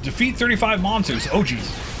condition? Defeat 35 monsters. Oh, jeez.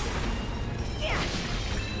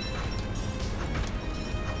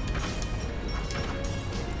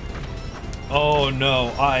 Oh,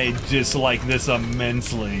 no. I dislike this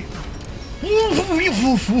immensely.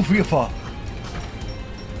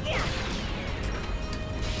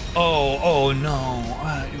 Oh,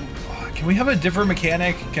 no. Can we have a different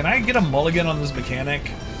mechanic? Can I get a mulligan on this mechanic?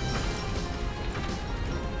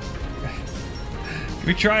 Can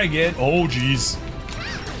we try again? Oh, jeez.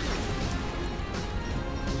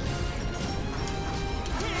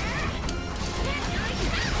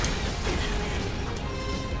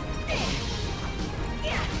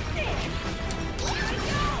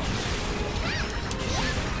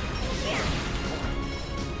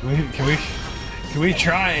 Can we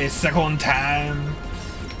try a second time?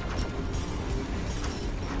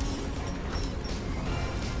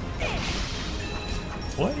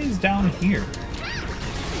 What is down here?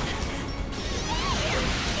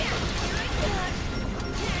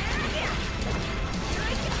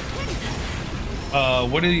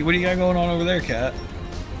 What do you got going on over there, Cat?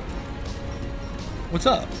 What's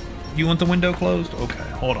up? You want the window closed? Okay,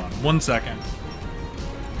 hold on 1 second.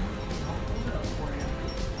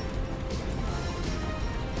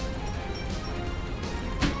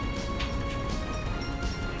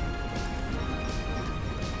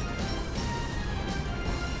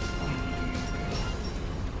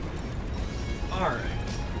 Alright.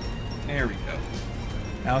 There we go.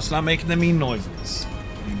 Now it's not making the mean noises.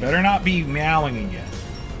 You better not be meowing again.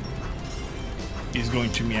 He's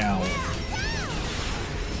going to meow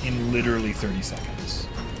in literally 30 seconds.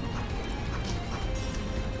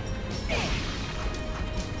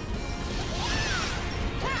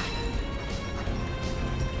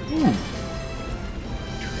 Ooh.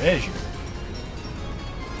 Treasure.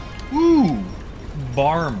 Ooh.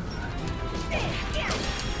 Barmer.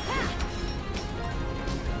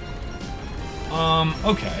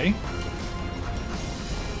 Okay.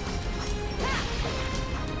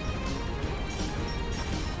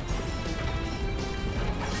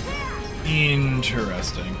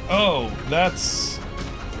 Interesting. Oh, that's...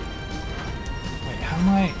 Wait, how am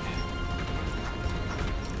I...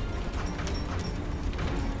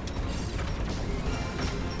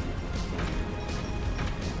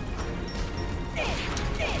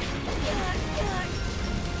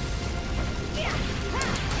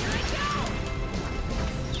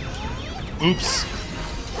 Oops.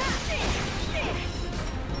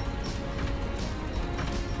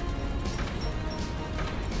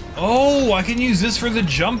 Oh, I can use this for the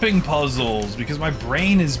jumping puzzles because my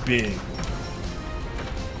brain is big.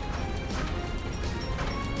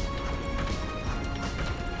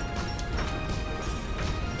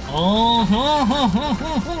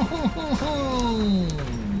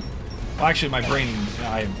 Well, actually, my brain,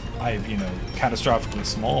 I have, you know, catastrophically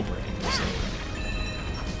small brain, so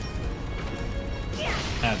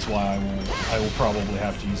that's why I will probably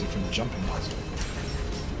have to use it for the jumping puzzle.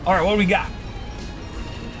 All right, what do we got?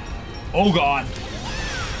 Oh God.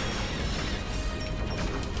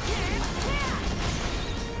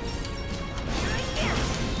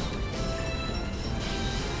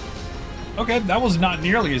 Okay, that was not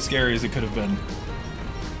nearly as scary as it could have been.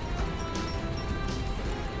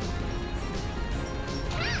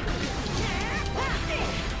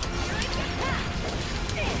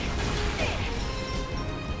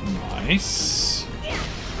 Nice.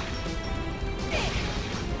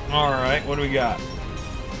 Alright, what do we got?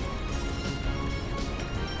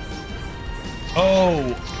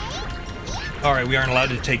 Oh! Alright, we aren't allowed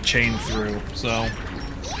to take chain through, so...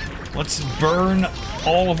 Let's burn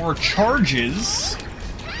all of our charges.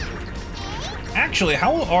 Actually,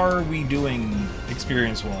 how are we doing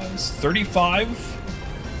experience-wise? 35?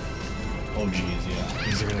 Oh geez, yeah.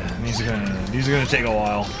 These are gonna take a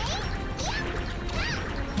while.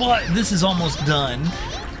 But this is almost done.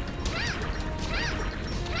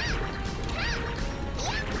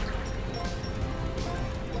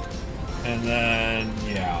 And then,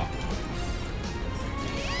 yeah.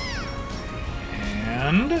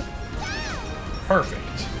 And...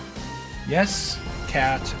 Perfect. Yes,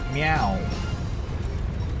 cat, meow.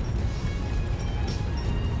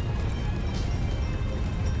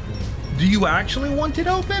 Do you actually want it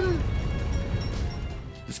open?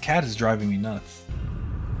 This cat is driving me nuts.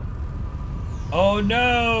 Oh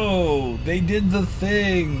no! They did the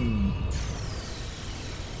thing!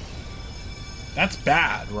 That's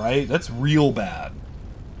bad, right? That's real bad.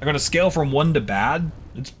 I'm gonna scale from 1 to bad?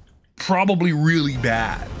 It's probably really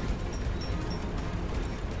bad.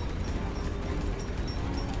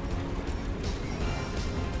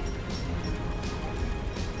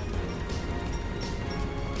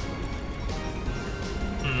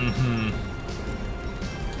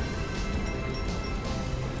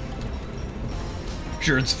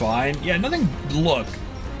 Sure, it's fine. Yeah, nothing. Look,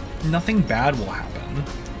 nothing bad will happen.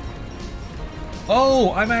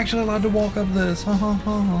 Oh, I'm actually allowed to walk up this. Ha ha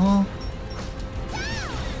ha ha.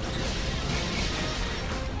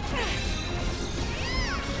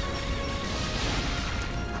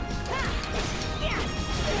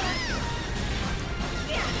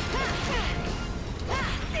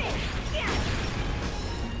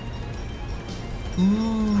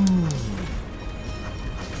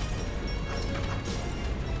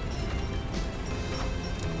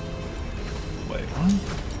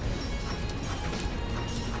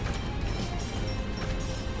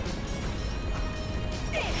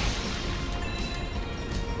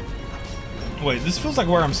 Wait, this feels like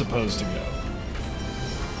where I'm supposed to go.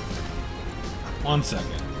 1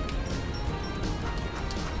 second.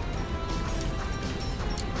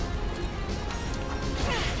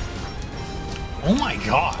 Oh my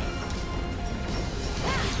god.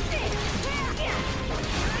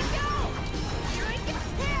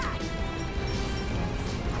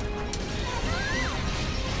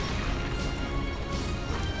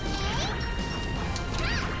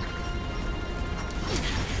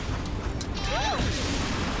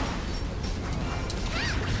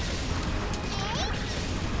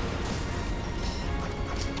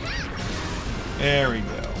 There we go.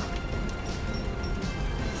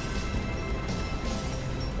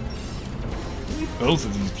 Both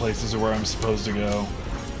of these places are where I'm supposed to go.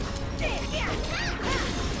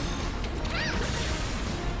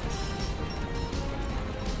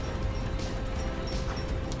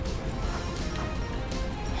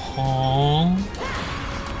 Huh?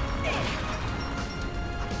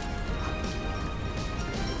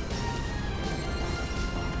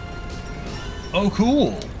 Oh,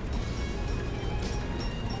 cool.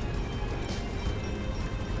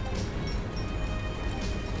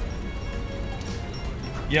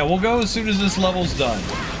 Yeah, we'll go as soon as this level's done.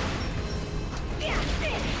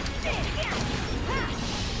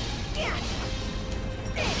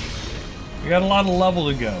 We got a lot of level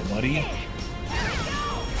to go, buddy.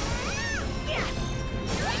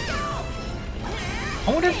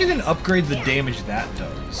 I wonder if you can upgrade the damage that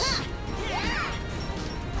does.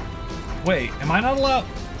 Wait, am I not allowed?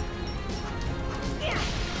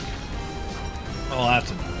 Oh, that's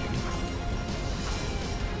annoying.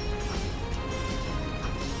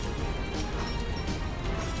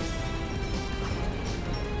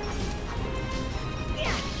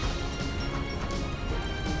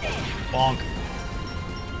 Bonk.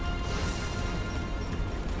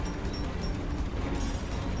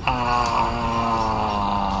 Ah.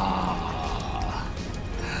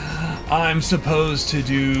 I'm supposed to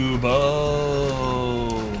do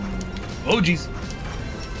both. Oh, jeez.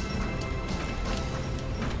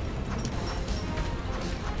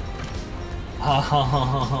 Ha ha ha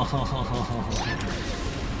ha ha ha ha.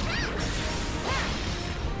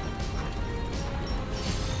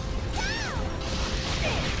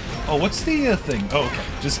 Oh, what's the thing? Oh, okay.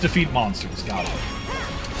 Just defeat monsters. Got it.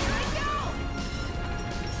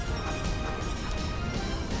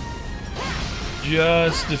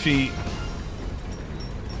 Just defeat.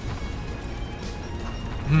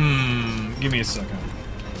 Give me a second.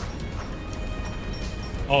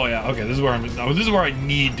 Oh yeah. Okay. This is where I'm. No, this is where I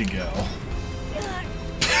need to go.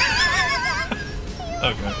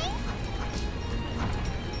 Okay.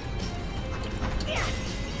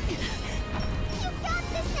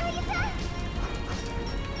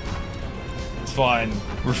 It's fine.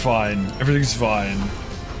 We're fine. Everything's fine.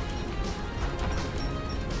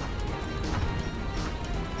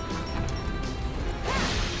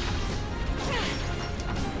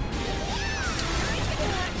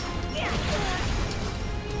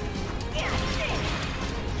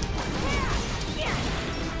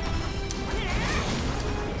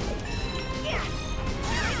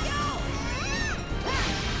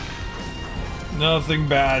 Nothing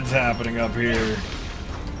bad's happening up here.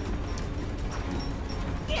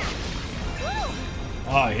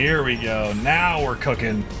 Ah, here we go. Now we're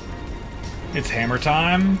cooking. It's hammer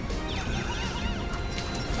time.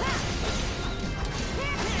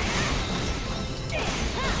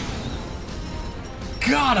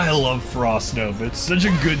 God, I love Frost Nova. It's such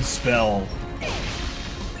a good spell.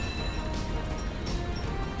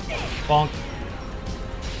 Bonk.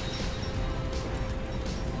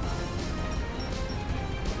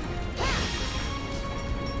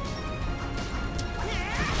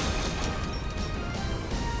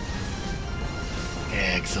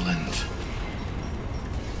 Excellent.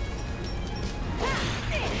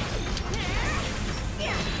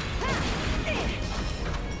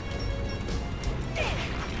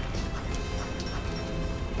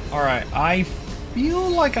 Alright, I feel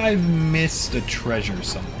like I've missed a treasure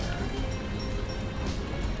somewhere.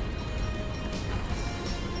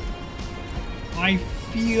 I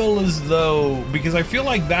feel as though, because I feel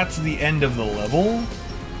like that's the end of the level.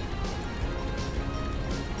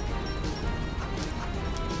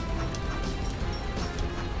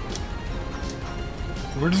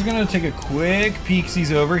 We're just gonna take a quick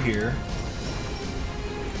peeksies over here.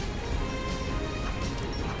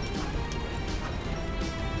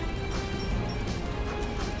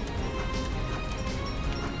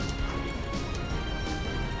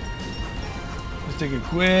 Let's take a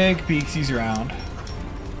quick peeksies around.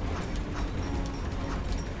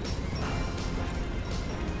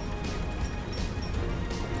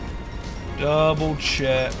 Double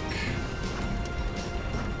check.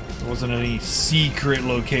 There wasn't any secret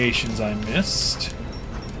locations I missed.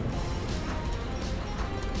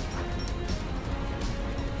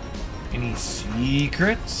 Any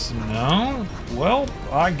secrets? No? Well,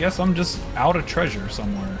 I guess I'm just out of treasure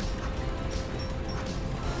somewhere.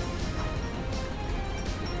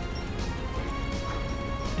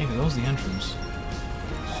 Hey, that was the entrance.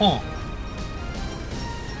 Huh.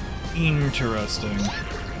 Interesting.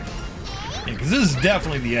 Yeah, because this is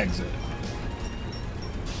definitely the exit.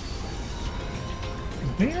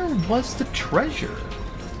 Where was the treasure?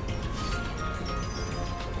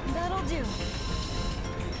 That'll do.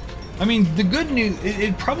 I mean, the good news,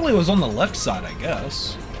 it probably was on the left side, I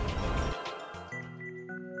guess.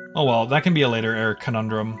 Oh well, that can be a later air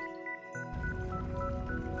conundrum.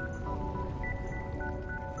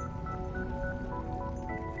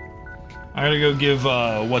 I gotta go give,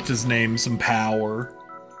 what's his name some power.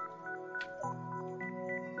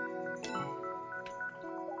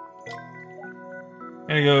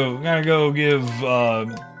 Gotta go give,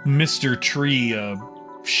 Mr. Tree a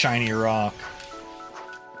shiny rock.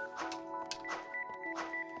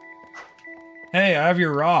 Hey, I have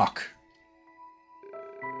your rock.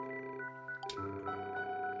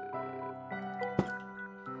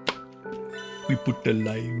 We put the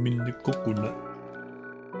lime in the coconut.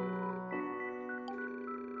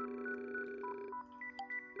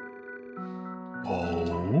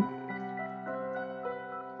 Oh.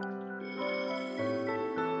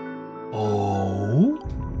 Oh.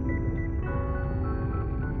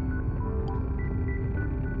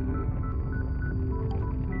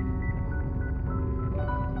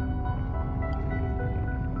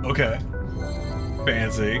 Okay.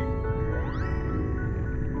 Fancy.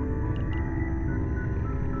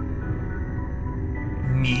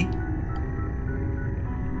 Neat.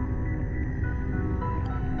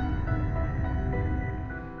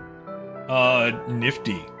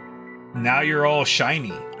 Nifty. Now you're all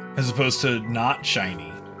shiny, as opposed to not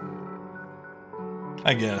shiny.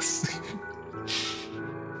 I guess.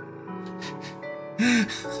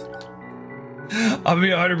 I'll be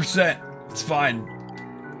 100%. It's fine.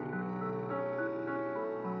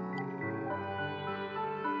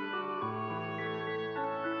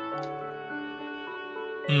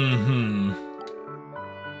 Mm-hmm.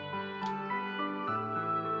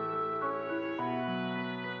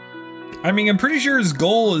 I mean, I'm pretty sure his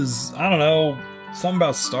goal is, I don't know, something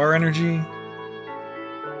about star energy.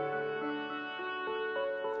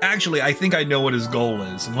 Actually, I think I know what his goal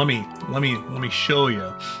is, and let me show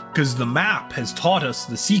you, because the map has taught us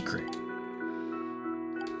the secret.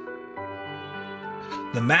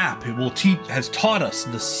 The map has taught us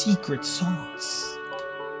the secret sauce.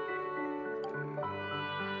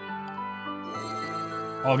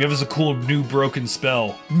 Oh, give us a cool new broken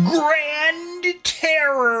spell. Grand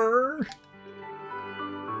Terror!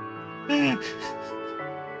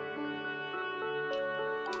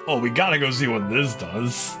 Oh, we gotta go see what this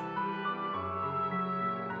does.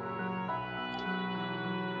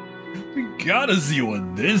 We gotta see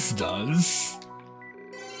what this does.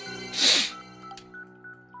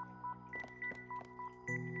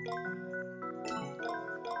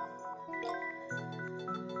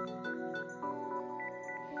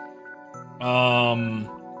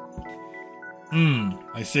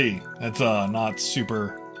 I see. That's not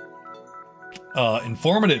super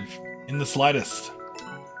informative in the slightest.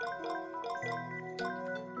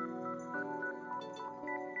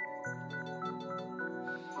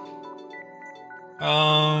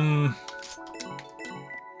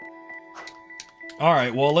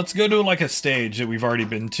 Alright, well, let's go to like a stage that we've already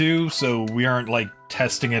been to, so we aren't like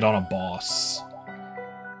testing it on a boss.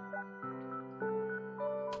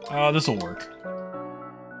 This'll work.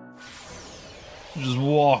 Just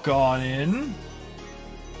walk on in.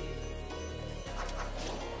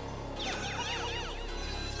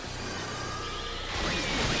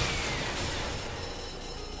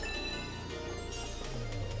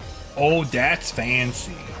 Oh, that's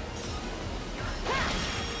fancy.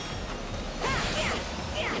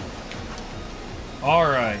 All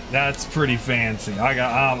right, that's pretty fancy. I'm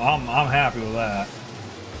happy with that.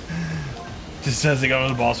 Just says they go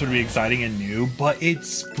to the boss would be exciting and new, but it's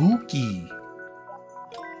spooky.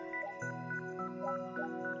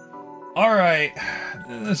 All right,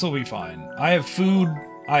 this will be fine. I have food.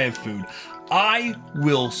 I have food. I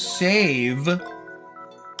will save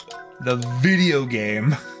the video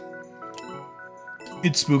game.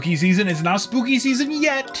 It's spooky season. It's not spooky season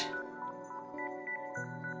yet.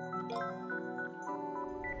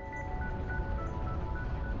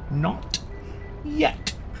 Not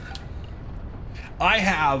yet. I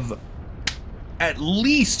have at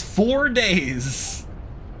least 4 days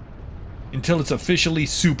until it's officially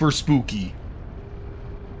super spooky.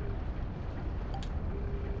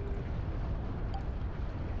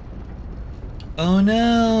 Oh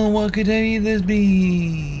no, what could any of this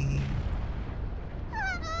be?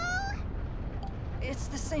 It's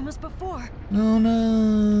the same as before. Oh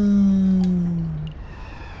no.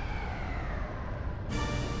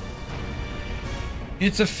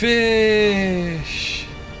 It's a fish.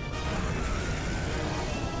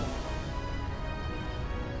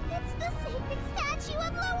 It's the sacred statue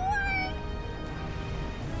of Lawarg.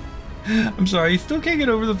 I'm sorry, I still can't get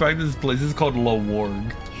over the fact that this place is called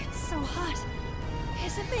Lawarg. It's so hot.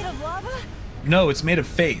 Is it made of lava? No, it's made of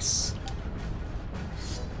face.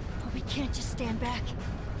 But we can't just stand back.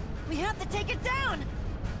 We have to take it down.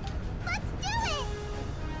 Let's do it.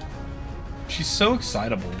 She's so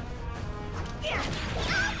excitable. I'll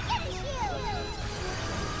finish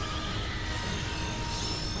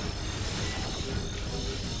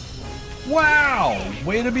you. Wow!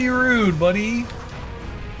 Way to be rude, buddy.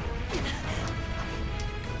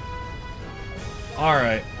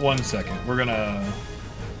 Alright, 1 second. We're gonna...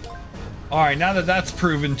 Alright, now that that's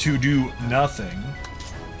proven to do nothing,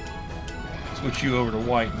 switch you over to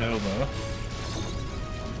White Nova.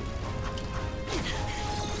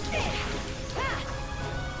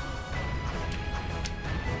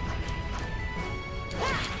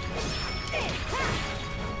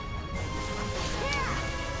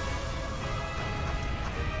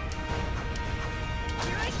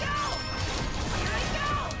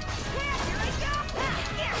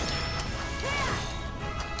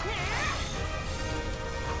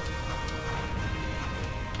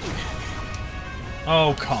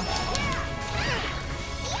 Oh, come on.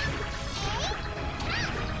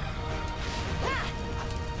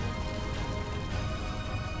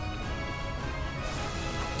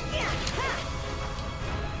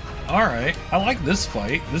 Alright, I like this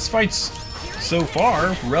fight. This fight's, so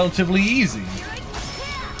far, relatively easy.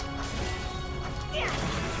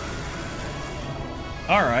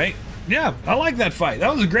 Alright, yeah, I like that fight.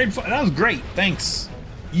 That was a great fight. That was great. Thanks.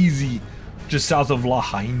 Easy. Just south of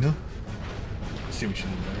Lahaina. See what you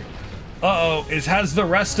did there. Uh-oh, it has the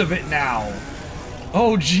rest of it now.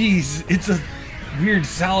 Oh, jeez, it's a weird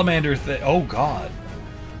salamander thing. Oh, God.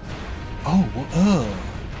 Oh,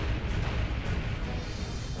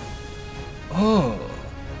 Oh.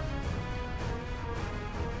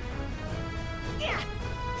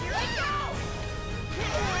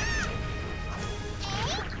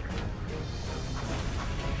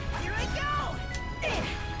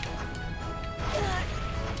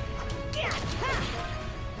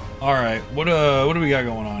 All right, what do we got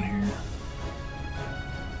going on here?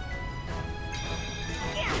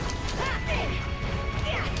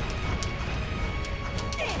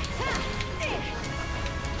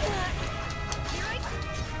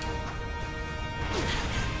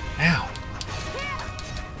 Ow.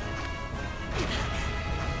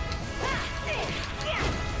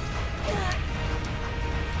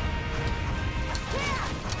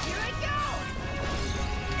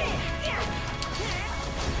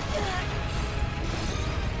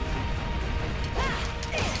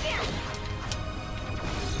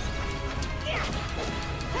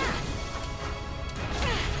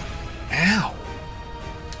 Ow.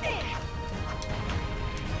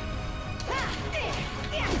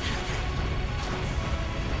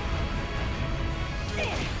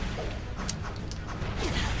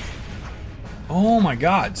 Oh my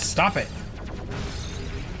God, stop it.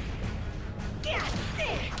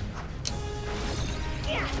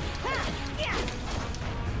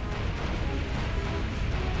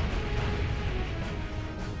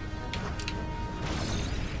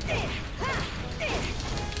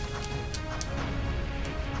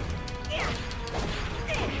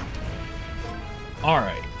 All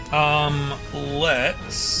right.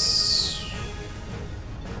 Let's.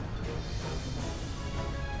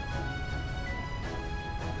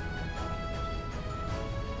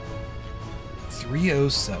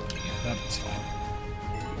 $307. That's fine.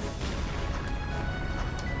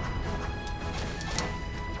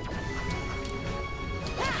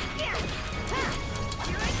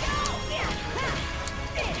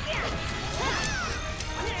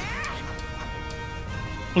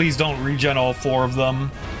 Please don't regen all 4 of them.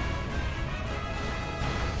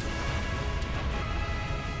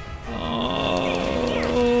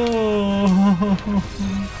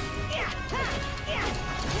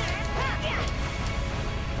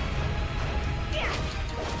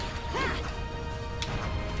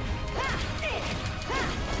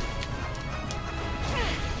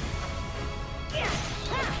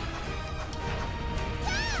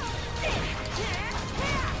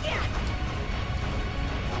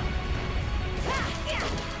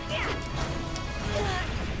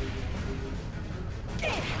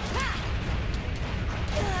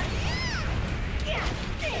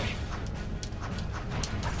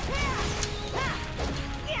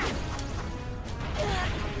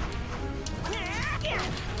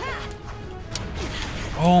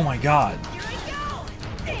 Oh my god.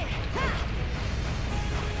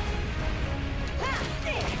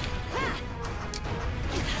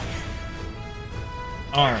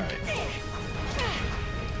 All right.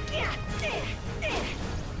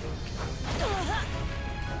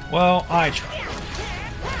 Well, I tried.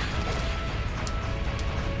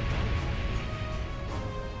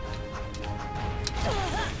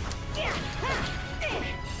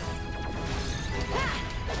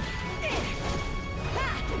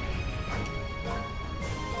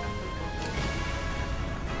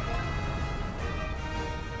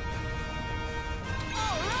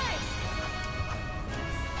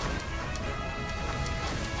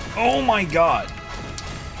 Oh my god.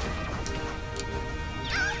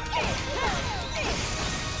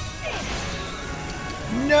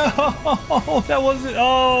 No, that wasn't.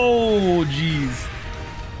 Oh, jeez.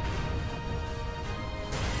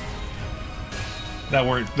 That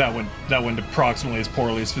went approximately as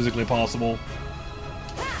poorly as physically possible.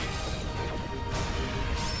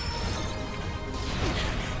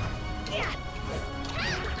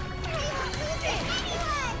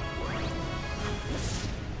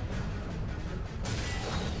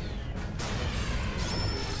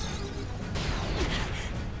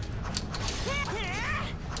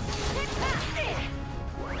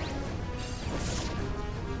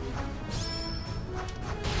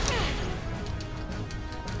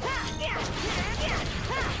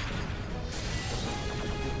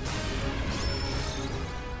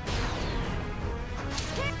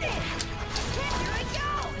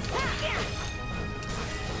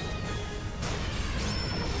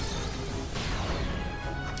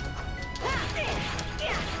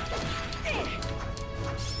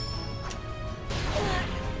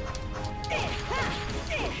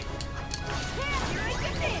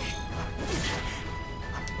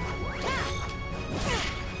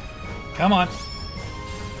 Come on.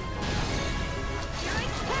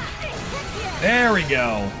 There we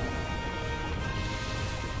go.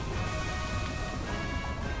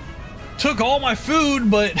 Took all my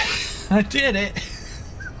food, but I did it.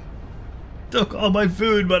 Took all my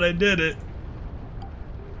food, but I did it.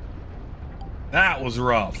 That was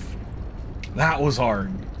rough. That was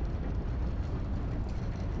hard.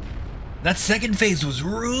 That second phase was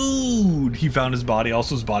rude. He found his body.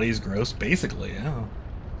 Also, his body is gross, basically. Yeah.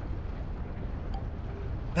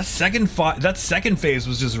 That second phase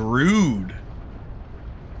was just rude.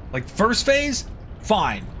 Like, first phase,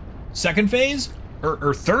 fine. Second phase,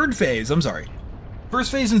 or third phase, I'm sorry. First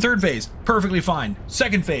phase and third phase, perfectly fine.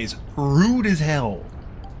 Second phase, rude as hell.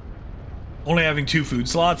 Only having 2 food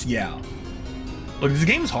slots, yeah. Look, this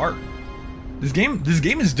game's hard. This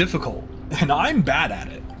game is difficult, and I'm bad at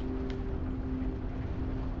it.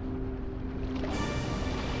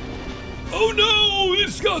 Oh no,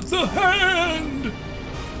 it's got the hand!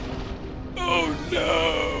 Oh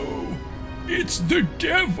no! It's the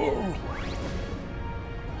devil!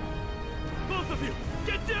 Both of you,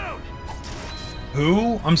 get down!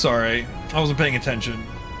 Who? I'm sorry. I wasn't paying attention.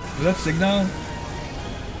 Was that Cygna?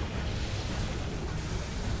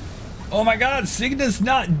 Oh my god, Cygna's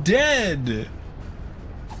not dead!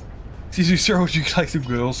 Excuse me, sir, would you like some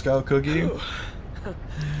Girl Scout cookie?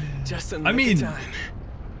 Just in I mean, time.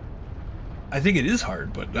 I think it is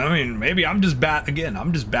hard, but I mean, maybe I'm just bad. Again,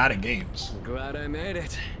 I'm just bad at games. Glad I made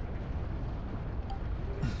it.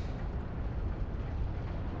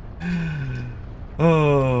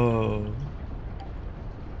 Oh.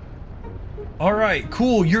 Alright,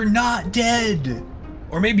 cool. You're not dead.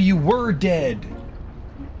 Or maybe you were dead.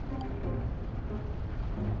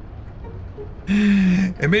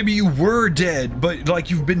 And maybe you were dead, but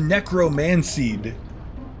like you've been necromancied.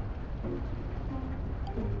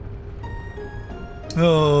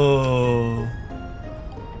 Oh.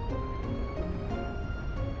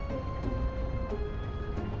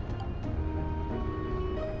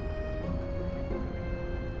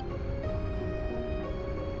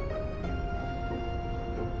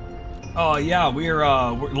 Oh yeah,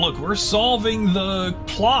 we're solving the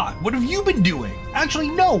plot. What have you been doing? Actually,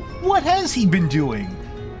 no. What has he been doing?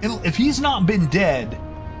 If he's not been dead,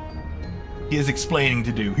 he has explaining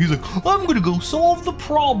to do. He's like, I'm gonna go solve the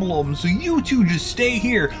problem, so you two just stay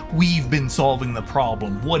here. We've been solving the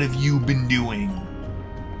problem. What have you been doing?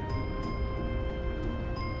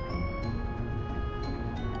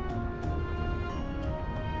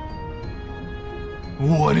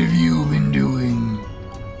 What have you been doing?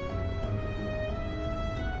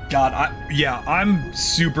 God, I'm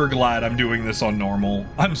super glad I'm doing this on normal.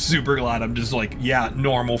 I'm super glad I'm just like, yeah,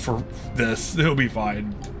 normal for this. It'll be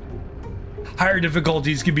fine. Higher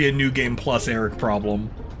difficulties could be a new game plus Eric problem.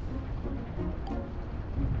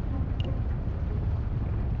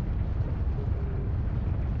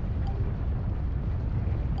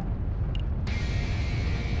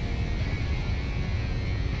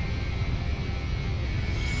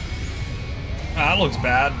 That looks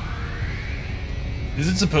bad. Is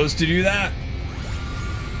it supposed to do that?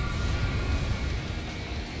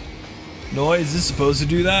 Noi, is this supposed to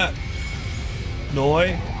do that?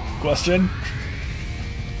 Noi? Question?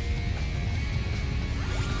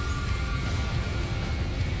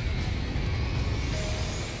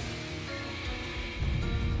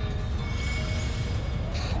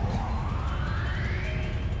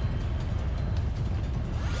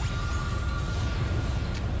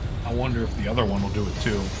 I wonder if the other one will do it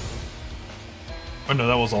too. Oh no,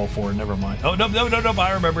 that was all four. Never mind. Oh no,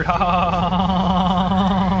 I remembered. Ha ha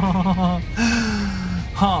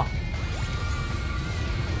ha.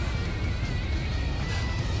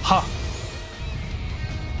 Ha.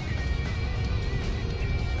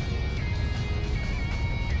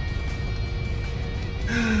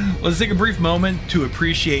 Let's take a brief moment to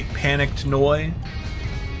appreciate panicked Noi.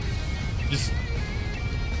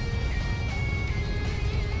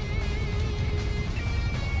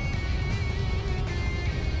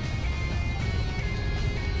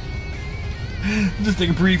 Just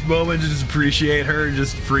take a brief moment to just appreciate her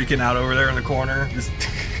just freaking out over there in the corner. Just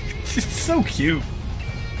so cute.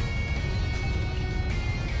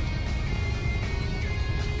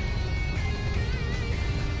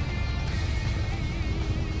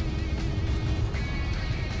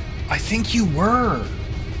 I think you were.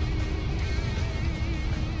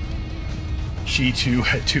 She too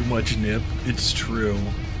had too much nip. It's true.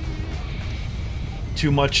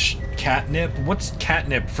 Too much catnip? What's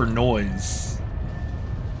catnip for noise?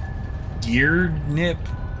 Gear nip?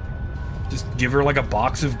 Just give her like a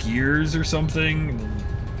box of gears or something and then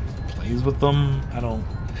plays with them? I don't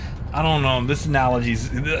know. This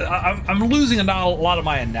analogy's I'm losing a lot of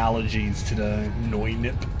my analogies today. Noi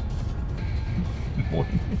nip. Noi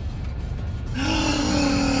nip.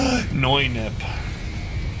 Noi nip.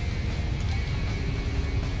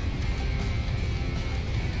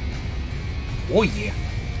 Oh yeah.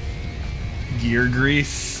 Gear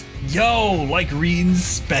grease. Yo, like Reen's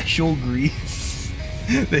special grease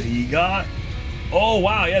that he got. Oh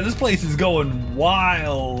wow, yeah, this place is going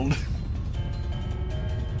wild.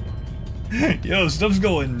 Yo, stuff's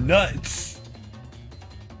going nuts.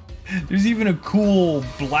 There's even a cool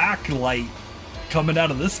black light coming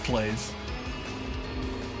out of this place.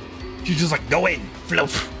 She's just like, go in,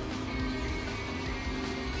 floof.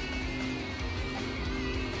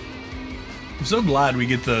 I'm so glad we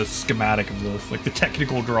get the schematic of this, like the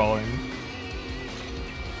technical drawing.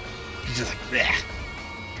 He's just like, bleh.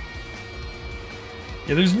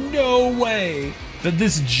 Yeah, there's no way that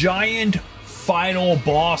this giant final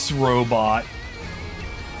boss robot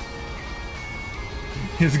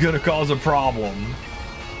is gonna cause a problem.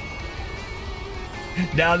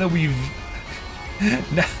 Now that we've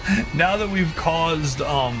now that we've caused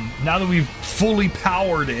now that we've fully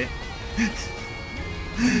powered it.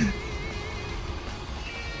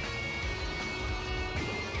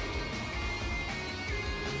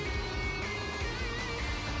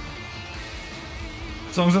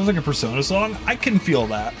 Song sounds like a Persona song. I can feel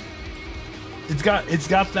that. It's got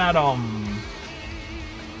that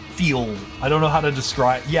feel. I don't know how to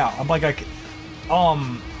describe. Yeah, I'm like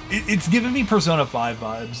it's giving me Persona 5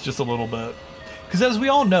 vibes just a little bit. Because as we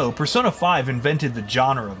all know, Persona 5 invented the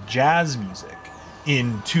genre of jazz music.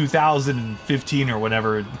 in 2015 or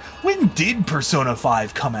whatever. When did Persona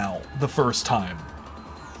 5 come out the first time?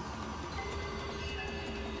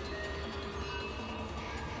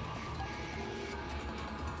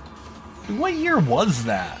 What year was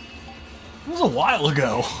that? It was a while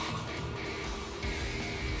ago.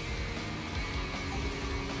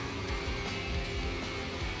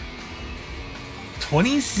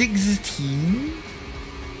 (2016)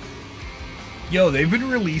 Yo, they've been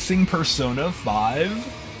releasing Persona 5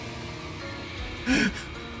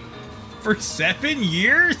 for 7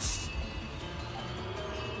 years?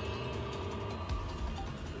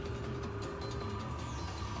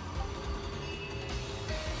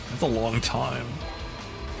 That's a long time.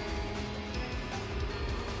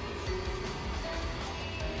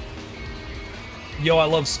 Yo, I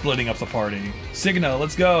love splitting up the party. Cygna,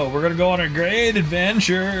 let's go. We're gonna go on a great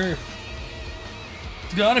adventure.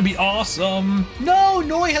 It's gonna be awesome. No,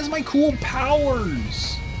 Noi has my cool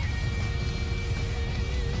powers.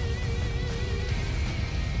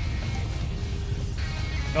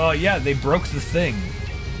 Oh yeah, they broke the thing.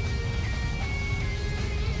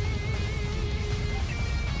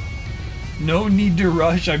 No need to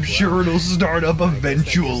rush. I'm sure it'll start up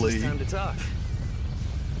eventually. Time to talk.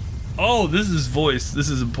 Oh, this is voice. This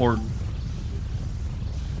is important.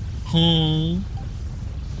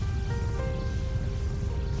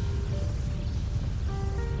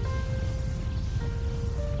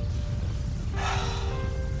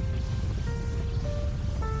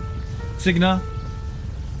 Cygna.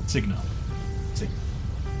 Cygna. Cygna.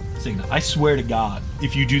 Cygna. I swear to God,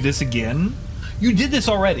 if you do this again, you did this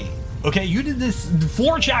already. Okay, you did this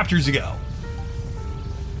 4 chapters ago.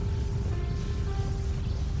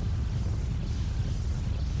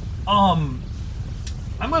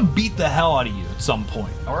 I'm gonna beat the hell out of you at some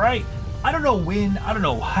point, alright? I don't know when, I don't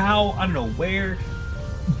know how, I don't know where,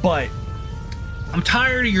 but I'm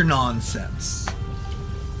tired of your nonsense.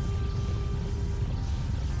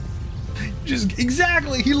 Just,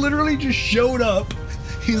 exactly, he literally just showed up.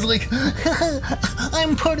 He's like,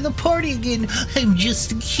 I'm part of the party again. I'm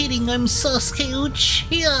just kidding, I'm Sasuke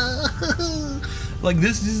Uchiha. Like,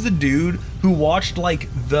 this is the dude who watched, like,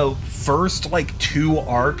 the first, like, 2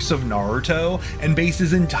 arcs of Naruto and based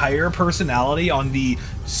his entire personality on the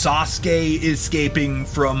Sasuke escaping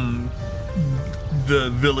from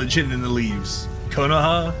the village hidden in the leaves.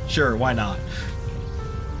 Konoha? Sure, why not?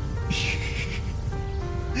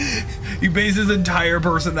 He based his entire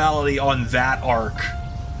personality on that arc.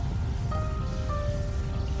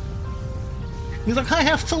 He's like, I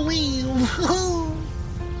have to leave.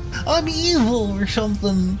 I'm evil or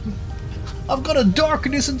something. I've got a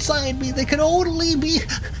darkness inside me that can only be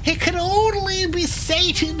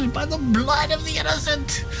sated by the blood of the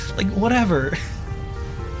innocent. Like, whatever.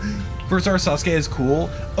 First star Sasuke is cool.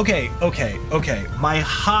 Okay. My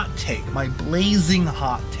hot take, my blazing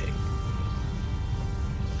hot take,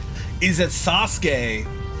 is that Sasuke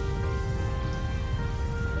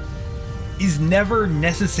is never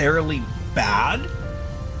necessarily bad.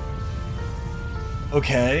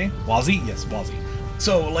 Okay, Wazi? Yes, Wazi.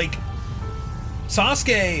 So, like,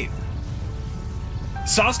 Sasuke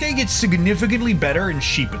gets significantly better in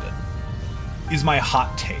Shippuden, is my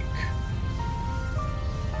hot take.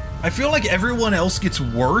 I feel like everyone else gets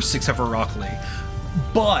worse except for Rock Lee,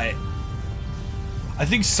 but I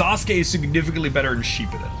think Sasuke is significantly better in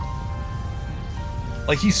Shippuden.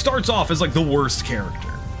 Like, he starts off as, like, the worst character.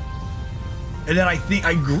 And then I think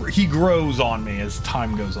he grows on me as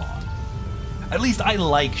time goes on. At least I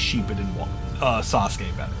like Shippuden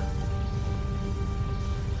Sasuke better.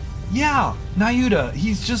 Yeah, Nayuta,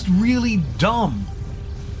 he's just really dumb.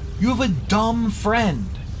 You have a dumb friend.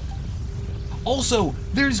 Also,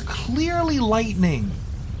 there's clearly lightning.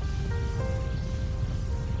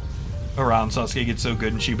 Around Sasuke gets so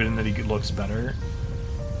good in Shippuden that he looks better.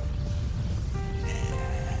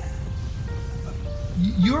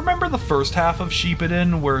 You remember the first half of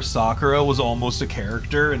Shippuden where Sakura was almost a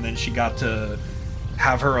character and then she got to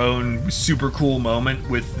have her own super cool moment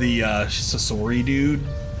with the Sasori dude?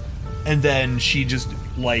 And then she just,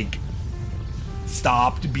 like,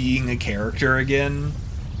 stopped being a character again?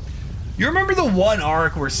 You remember the one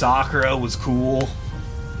arc where Sakura was cool?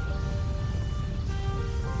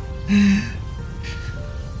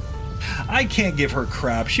 I can't give her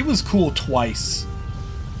crap. She was cool twice.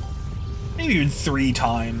 Maybe even 3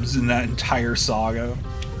 times in that entire saga.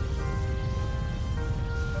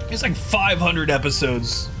 It's like 500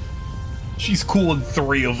 episodes. She's cool in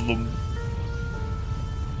 3 of them.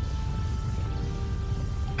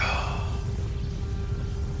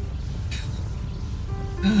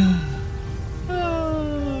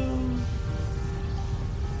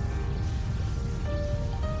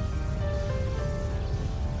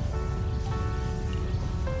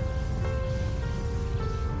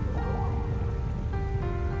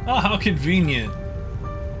 Oh, how convenient.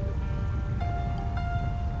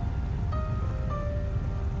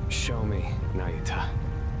 Show me, Nayuta.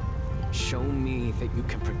 Show me that you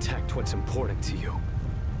can protect what's important to you.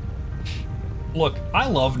 Look, I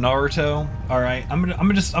love Naruto. All right, I'm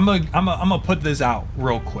gonna put this out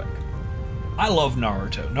real quick. I love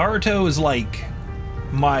Naruto. Naruto is like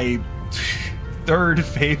my third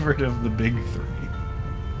favorite of the big three.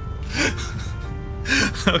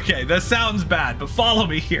 Okay, that sounds bad, but follow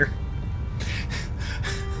me here.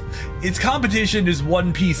 Its competition is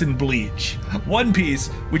One Piece and Bleach. One Piece,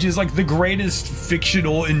 which is like the greatest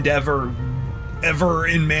fictional endeavor ever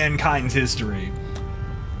in mankind's history.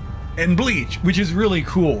 And Bleach, which is really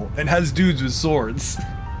cool and has dudes with swords.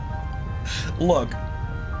 Look,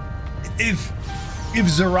 if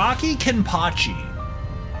Zaraki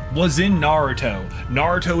Kenpachi was in Naruto,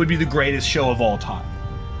 Naruto would be the greatest show of all time.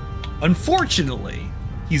 Unfortunately,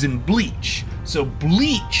 he's in Bleach, so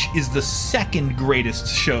Bleach is the second greatest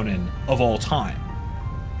shonen of all time.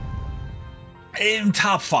 In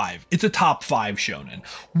top 5. It's a top 5 shonen.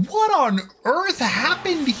 What on earth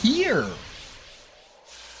happened here?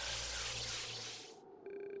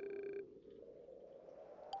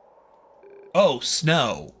 Oh,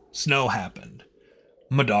 snow. Snow happened.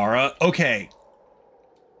 Madara. Okay.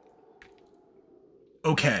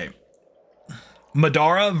 Okay.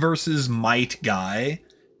 Madara versus Might Guy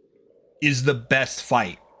is the best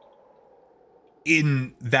fight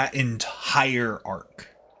in that entire arc.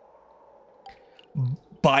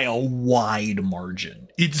 By a wide margin.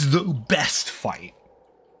 It's the best fight.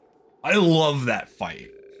 I love that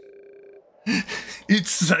fight.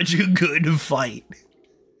 It's such a good fight.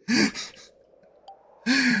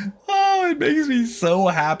 Oh, it makes me so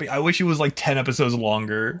happy. I wish it was like 10 episodes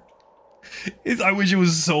longer. I wish it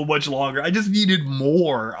was so much longer. I just needed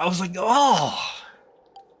more. I was like, oh.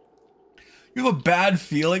 You have a bad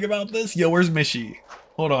feeling about this? Yo, where's Mishi?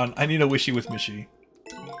 Hold on, I need a wishy with Mishi.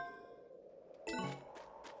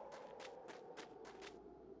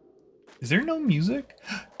 Is there no music?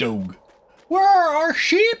 Dog. Where are our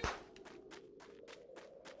sheep?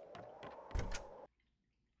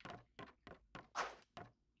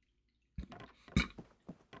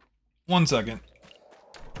 One second.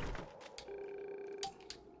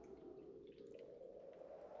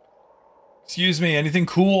 Excuse me, anything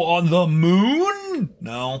cool on the moon?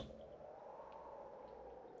 No.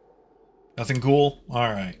 Nothing cool?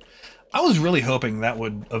 Alright. I was really hoping that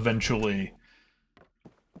would eventually...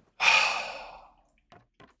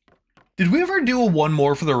 Did we ever do a one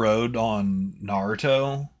more for the road on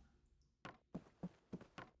Naruto?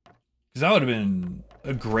 Because that would have been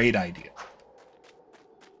a great idea.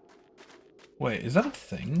 Wait, is that a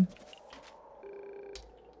thing?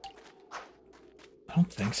 I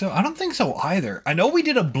don't think so. I don't think so either. I know we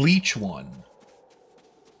did a Bleach one.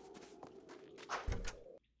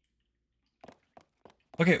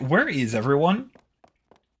 Okay, where is everyone?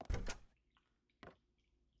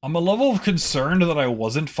 I'm a level of concerned that I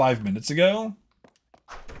wasn't 5 minutes ago.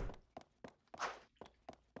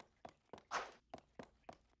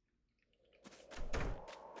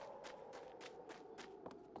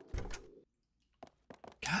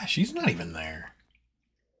 Gosh, she's not even there.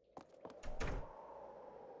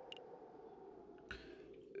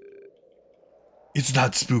 It's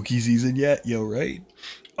not spooky season yet, yo, right?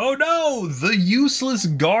 Oh no, the useless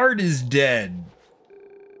guard is dead.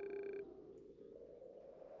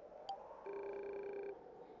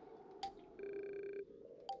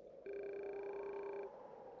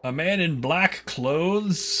 A man in black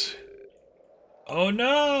clothes? Oh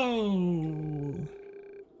no!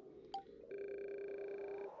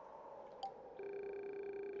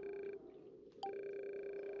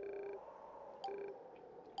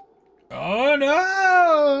 Oh no!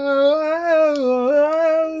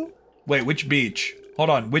 Wait, which beach? Hold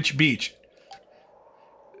on, which beach?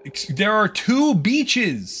 There are 2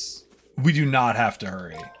 beaches! We do not have to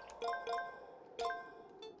hurry.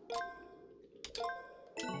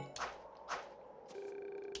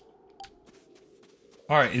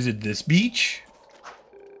 Alright, is it this beach?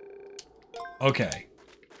 Okay.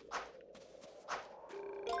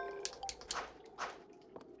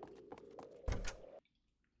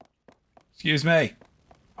 Excuse me.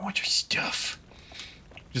 I want your stuff.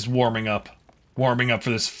 Just warming up. Warming up for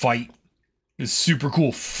this fight. This super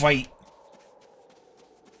cool fight.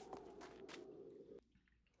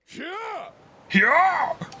 Yeah!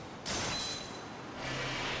 Yeah!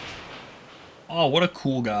 Oh, what a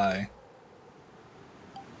cool guy.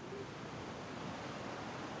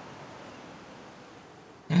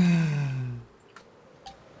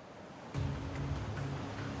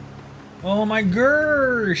 Oh my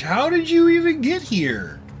gosh, how did you even get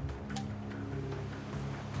here?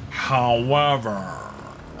 However,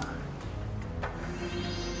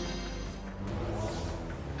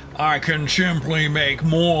 I can simply make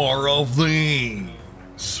more of these.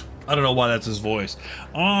 I don't know why that's his voice.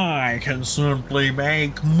 I can simply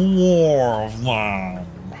make more of them.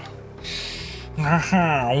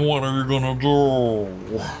 What are you gonna do?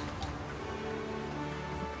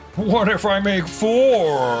 What if I make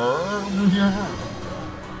 4?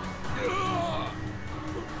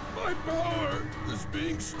 My power is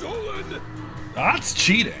being stolen. That's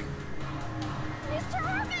cheating. Mr.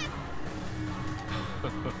 Hermes!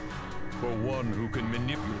 For one who can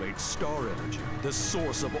manipulate star energy, the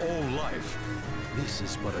source of all life, this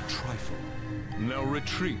is but a trifle. Now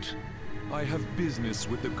retreat. I have business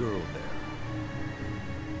with the girl there.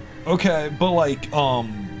 Okay, but like,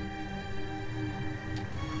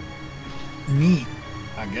 neat,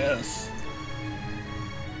 I guess.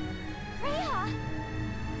 Rhea!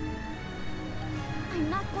 I'm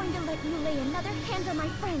not going to let you lay another hand on my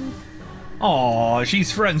friends. Aw,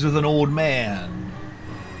 she's friends with an old man.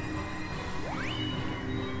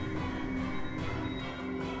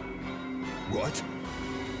 What?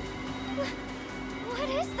 What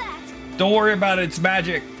is that? Don't worry about it, it's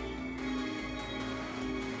magic.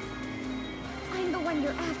 I'm the one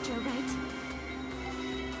you're after, right?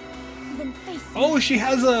 Then face me. Oh, she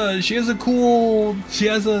has a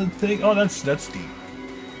thing. Oh, that's deep.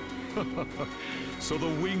 So the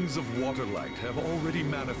wings of Waterlight have already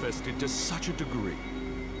manifested to such a degree.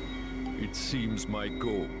 It seems my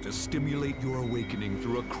goal to stimulate your awakening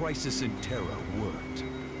through a crisis in Terra worked.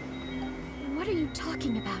 What are you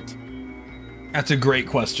talking about? That's a great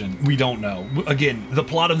question. We don't know. Again, the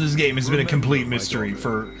plot of this game has been a complete mystery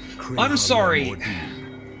for... I'm sorry.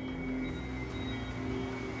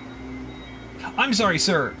 I'm sorry,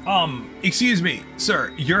 sir. Excuse me,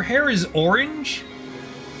 sir. Your hair is orange?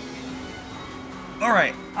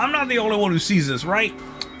 Alright, I'm not the only one who sees this, right?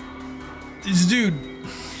 This dude...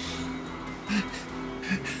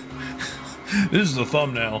 This is the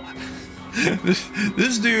thumbnail.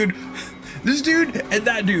 This dude and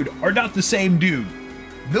that dude are not the same dude.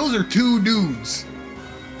 Those are two dudes.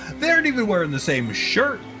 They aren't even wearing the same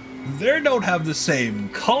shirt. They don't have the same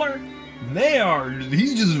color.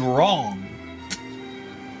 He's just wrong.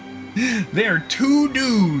 They are two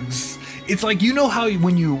dudes. It's like, you know how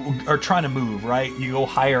when you are trying to move, right? You go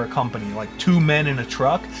hire a company, like 2 men in a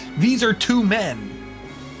truck. These are 2 men.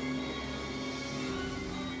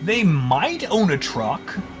 They might own a truck.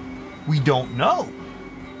 We don't know.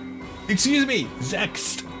 Excuse me,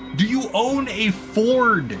 Zext, do you own a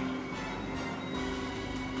Ford?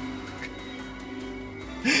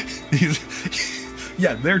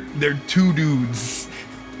 Yeah, they're 2 dudes.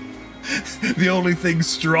 The only thing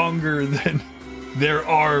stronger than their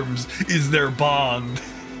arms is their bond.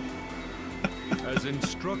 As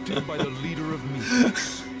instructed by the leader of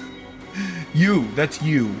Mythos. You, that's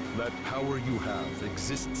you. That power you have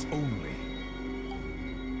exists only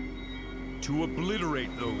to obliterate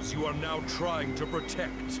those you are now trying to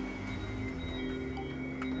protect.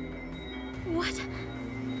 What?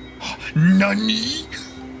 Nani?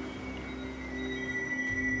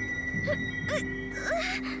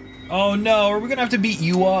 Oh no, are we gonna have to beat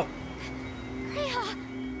you up? Rhea!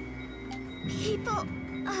 People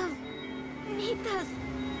of Mythos.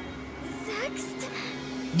 Zext?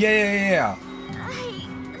 Yeah.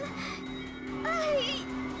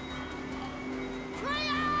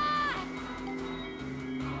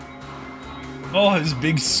 Oh, his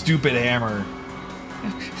big stupid hammer.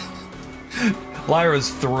 Lyra's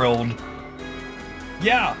thrilled.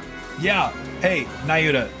 Yeah. Hey,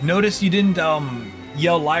 Nayuta, notice you didn't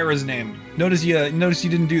yell Lyra's name. Notice you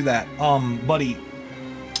didn't do that. Buddy,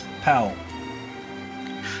 pal,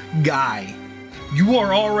 guy, you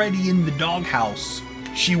are already in the doghouse.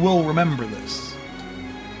 She will remember this.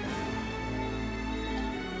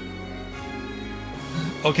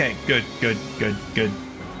 Okay, good.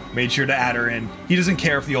 Made sure to add her in. He doesn't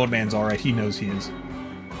care if the old man's alright. He knows he is.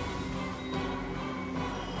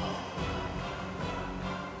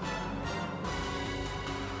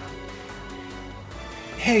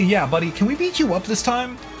 Hey, yeah, buddy, can we beat you up this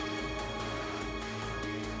time?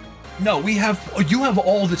 No, you have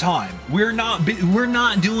all the time. We're not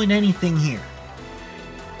doing anything here.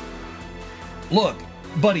 Look,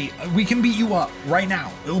 buddy, we can beat you up right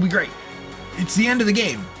now. It'll be great. It's the end of the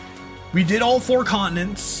game. We did all 4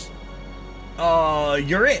 continents.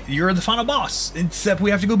 You're it. You're the final boss. Except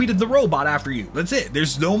we have to go beat the robot after you. That's it.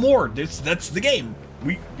 There's no more. That's the game.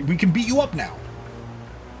 We can beat you up now.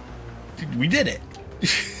 We did it.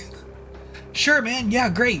 Sure, man. Yeah,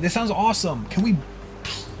 great. That sounds awesome. Can we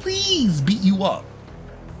please beat you up?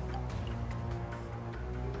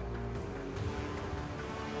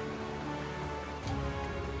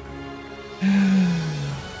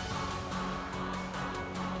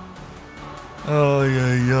 Oh,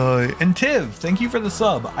 yeah. And Tiv, thank you for the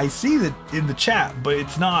sub. I see that in the chat, but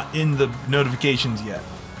it's not in the notifications yet.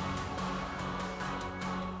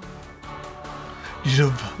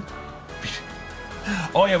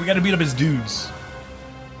 Oh yeah, we gotta beat up his dudes.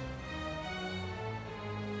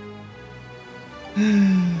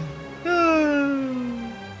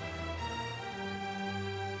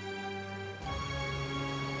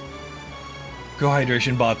 Go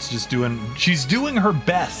Hydration Bot's just she's doing her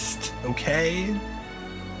best, okay?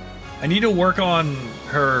 I need to work on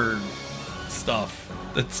her stuff.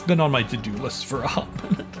 That's been on my to-do list for a hot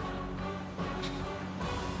minute.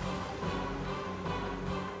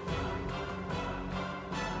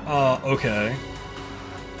 Okay.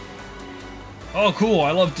 Oh, cool,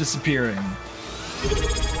 I love disappearing.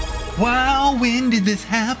 Wow, when did this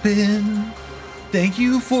happen? Thank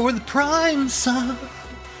you for the Prime sub.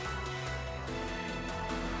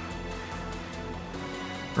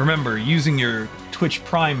 Remember, using your Twitch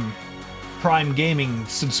Prime Gaming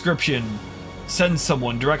subscription sends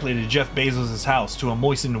someone directly to Jeff Bezos' house to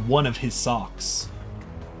moisten one of his socks.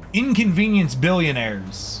 Inconvenience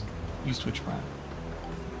billionaires. Use Twitch Prime.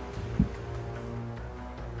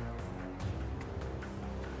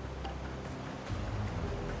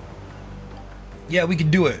 Yeah, we can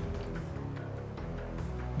do it.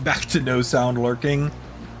 Back to no sound lurking.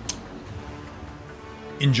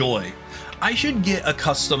 Enjoy. I should get a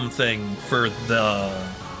custom thing for the...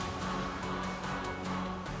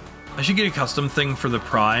 I should get a custom thing for the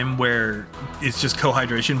Prime where it's just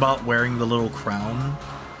Co-Hydration Bot wearing the little crown.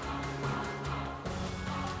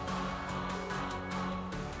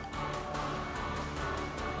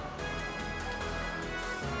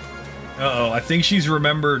 Uh-oh, I think she's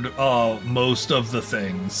remembered most of the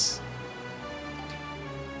things.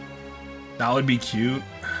 That would be cute.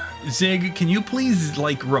 Zig, can you please,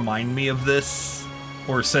 like, remind me of this?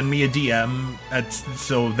 Or send me a DM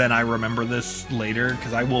so then I remember this later,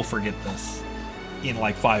 because I will forget this in,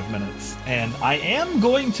 like, 5 minutes. And I am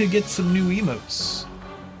going to get some new emotes.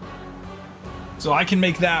 So I can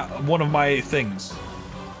make that one of my things.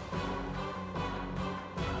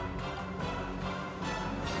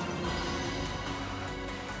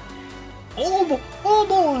 Oh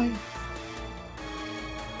boy!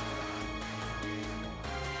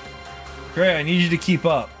 Great, I need you to keep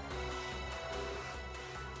up.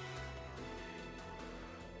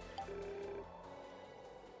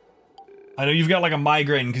 I know you've got like a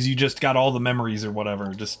migraine because you just got all the memories or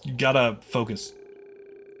whatever. Just, you gotta focus.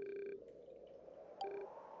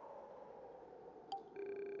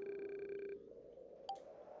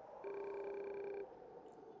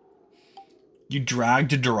 You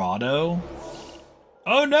dragged Dorado?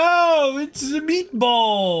 Oh no, it's a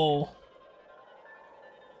meatball!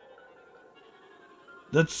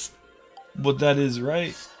 That's what that is,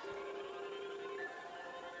 right?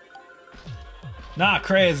 Nah,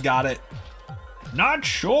 Kray's got it. Not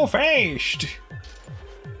sure-faced!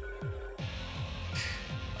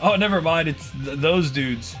 Oh, never mind, it's those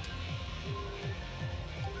dudes.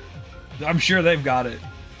 I'm sure they've got it.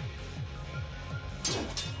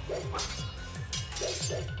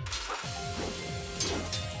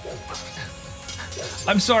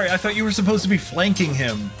 I'm sorry, I thought you were supposed to be flanking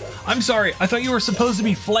him. I'm sorry, I thought you were supposed to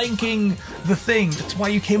be flanking the thing. That's why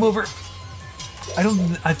you came over.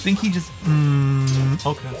 I think he just...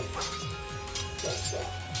 okay.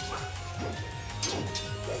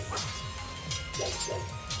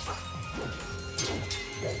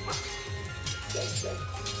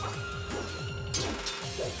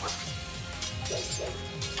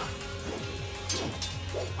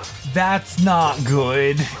 That's not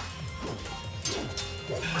good.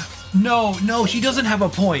 No, she doesn't have a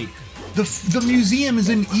point. The museum is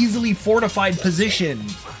an easily fortified position.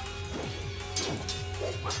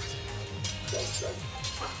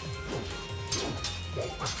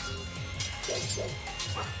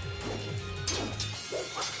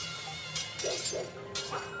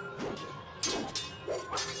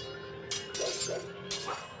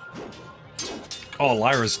 Oh,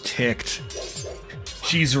 Lyra's ticked.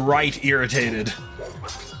 She's right irritated.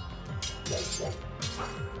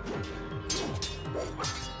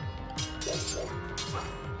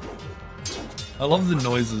 I love the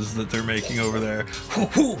noises that they're making over there.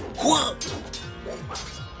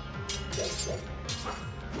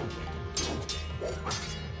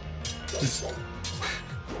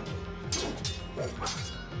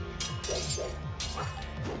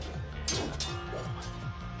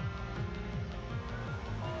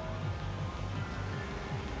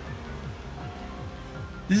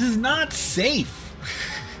 This is not safe.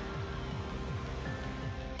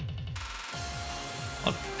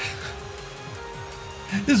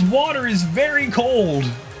 This water is very cold.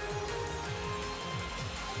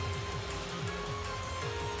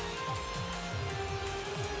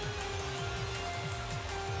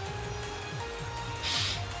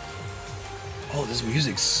 Oh, this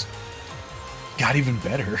music's got even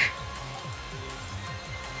better.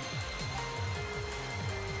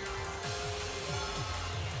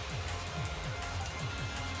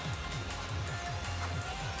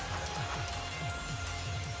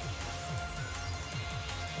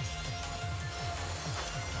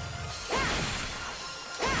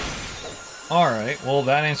 Alright, well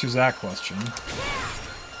that answers that question.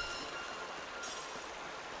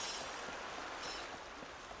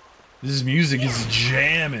 This music is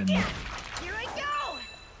jamming. Here I go.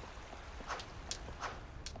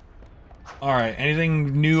 Alright,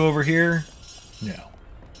 anything new over here? No.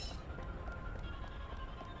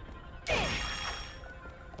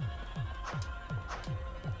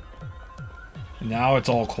 Now it's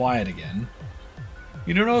all quiet again.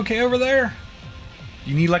 You doing okay over there?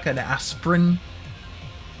 You need like an aspirin?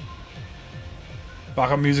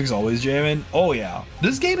 Falcom music's always jamming. Oh yeah.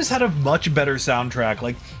 This game has had a much better soundtrack.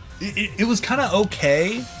 Like, it was kind of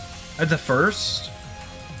okay at the first.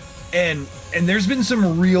 And there's been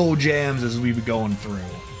some real jams as we've been going through.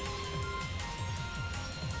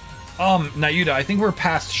 Nayuta, I think we're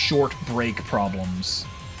past short break problems.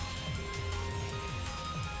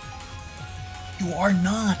 You are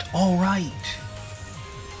not alright.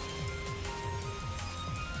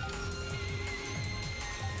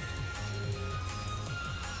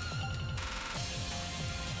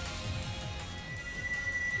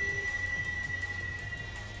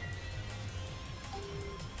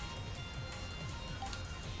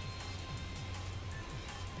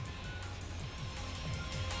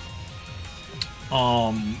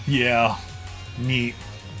 Yeah. Neat.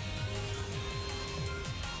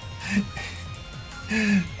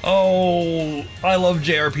 Oh, I love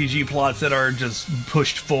JRPG plots that are just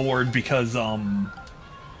pushed forward because, I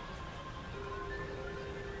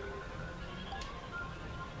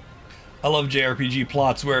love JRPG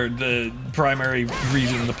plots where the primary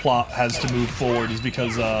reason the plot has to move forward is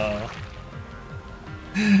because,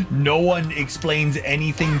 no one explains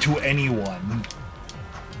anything to anyone.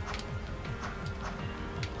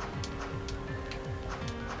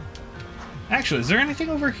 Actually, is there anything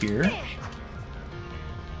over here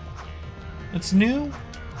that's new?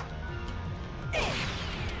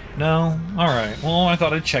 No? Alright. Well, I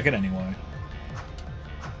thought I'd check it anyway.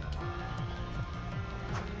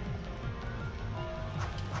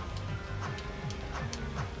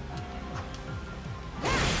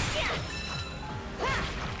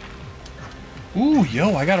 Ooh,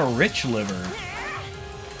 yo, I got a rich liver.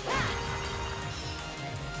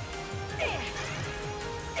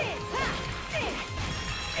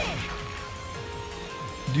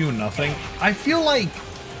 Do nothing. I feel like,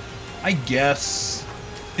 I guess,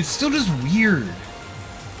 it's still just weird.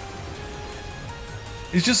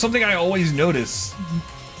 It's just something I always notice.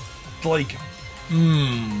 Like,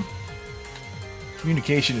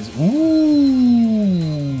 communication is,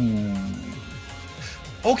 ooh.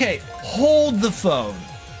 Okay, hold the phone.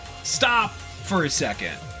 Stop for a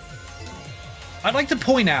second. I'd like to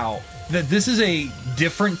point out that this is a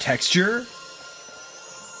different texture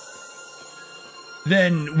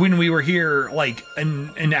than when we were here like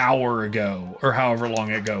an hour ago or however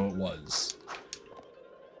long ago it was.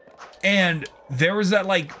 And there was that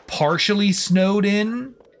like partially snowed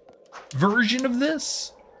in version of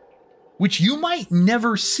this, which you might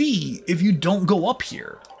never see if you don't go up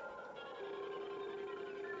here.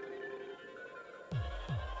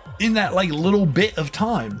 In that like little bit of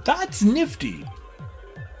time. That's nifty.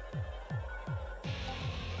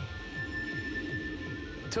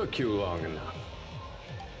 Took you long enough.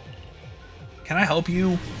 Can I help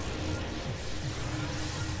you?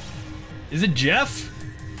 Is it Jeff?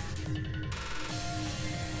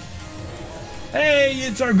 Hey,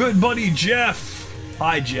 it's our good buddy Jeff.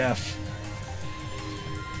 Hi, Jeff.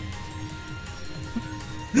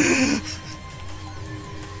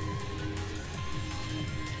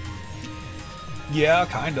 Yeah,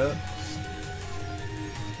 kinda.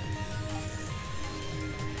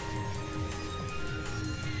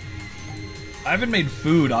 I haven't made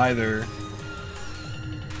food either.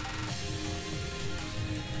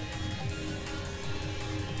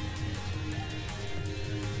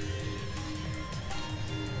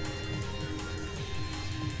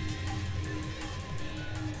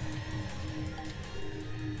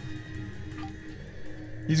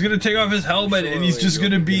 He's gonna take off his helmet and he's just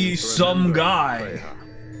gonna be some guy.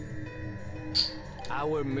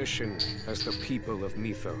 Our mission as the people of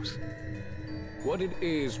Mythos. what it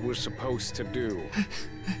is we're supposed to do.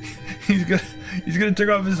 he's gonna take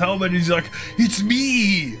off his helmet and he's like, it's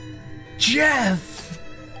me, Jeff.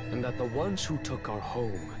 And that the ones who took our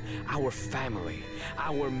home, our family,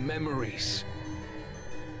 our memories,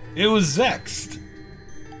 It was Zext.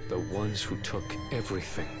 the ones who took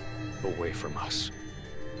everything away from us,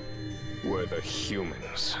 were the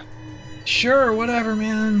humans. Sure, whatever,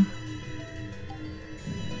 man.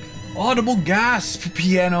 Audible gasp,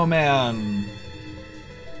 Piano Man.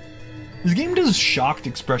 This game does shocked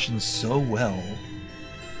expressions so well.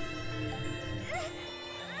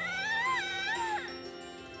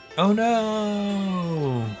 Oh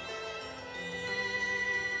no!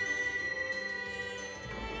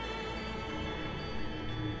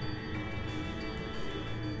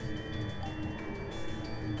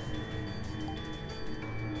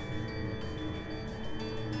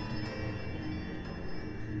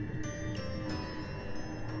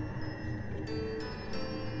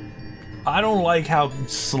 I don't like how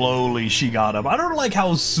slowly she got up. I don't like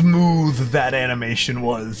how smooth that animation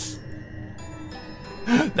was.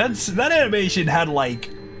 That animation had like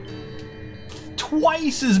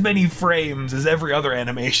twice as many frames as every other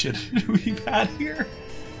animation we've had here.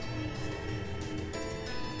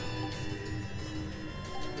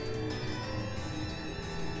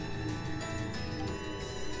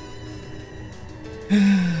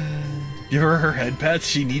 Give her head pats.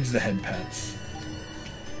 She needs the head pats.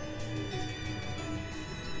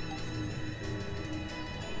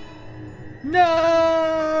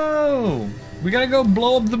 No! We gotta go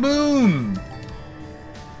blow up the moon!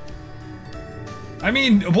 I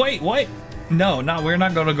mean, wait, what? No, we're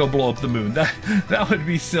not gonna go blow up the moon. That would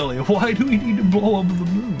be silly. Why do we need to blow up the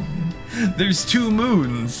moon? There's 2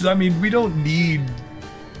 moons. I mean, we don't need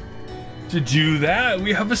to do that.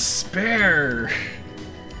 We have a spare.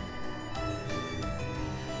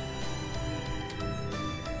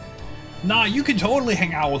 Nah, you can totally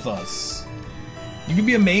hang out with us. You can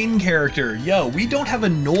be a main character. Yo, we don't have a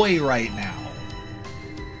Noi right now.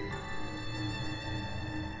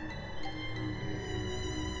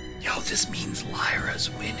 Yo, this means Lyra's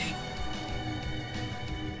winning.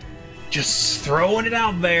 Just throwing it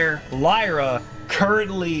out there. Lyra,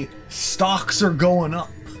 currently, stocks are going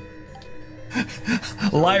up.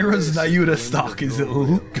 Lyra's Nayuta stock is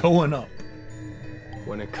going up.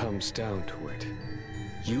 When it comes down to it,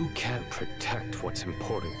 you can't protect what's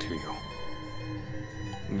important to you.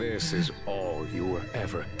 This is all you were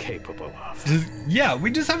ever capable of. Yeah,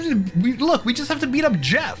 we just have to. We just have to beat up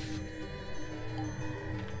Jeff.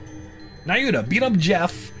 Nayuta, beat up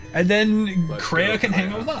Jeff, and then Kreia can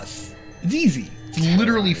hang out with us. It's easy. It's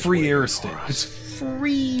literally free air estate. It's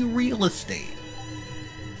free real estate.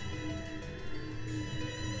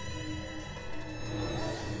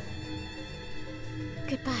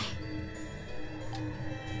 Goodbye.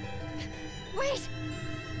 Wait!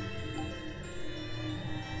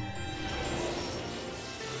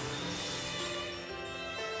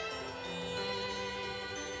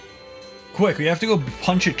 Quick, we have to go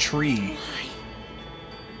punch a tree.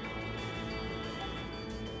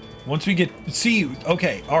 Once we get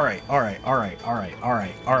okay, all right,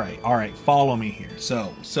 follow me here.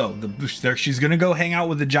 So she's gonna go hang out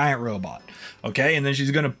with the giant robot, okay, and then she's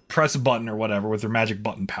gonna press a button or whatever with her magic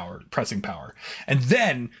button power, pressing power, and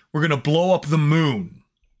then we're gonna blow up the moon.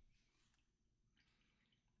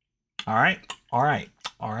 All right,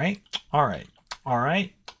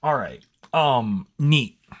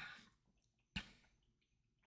 neat.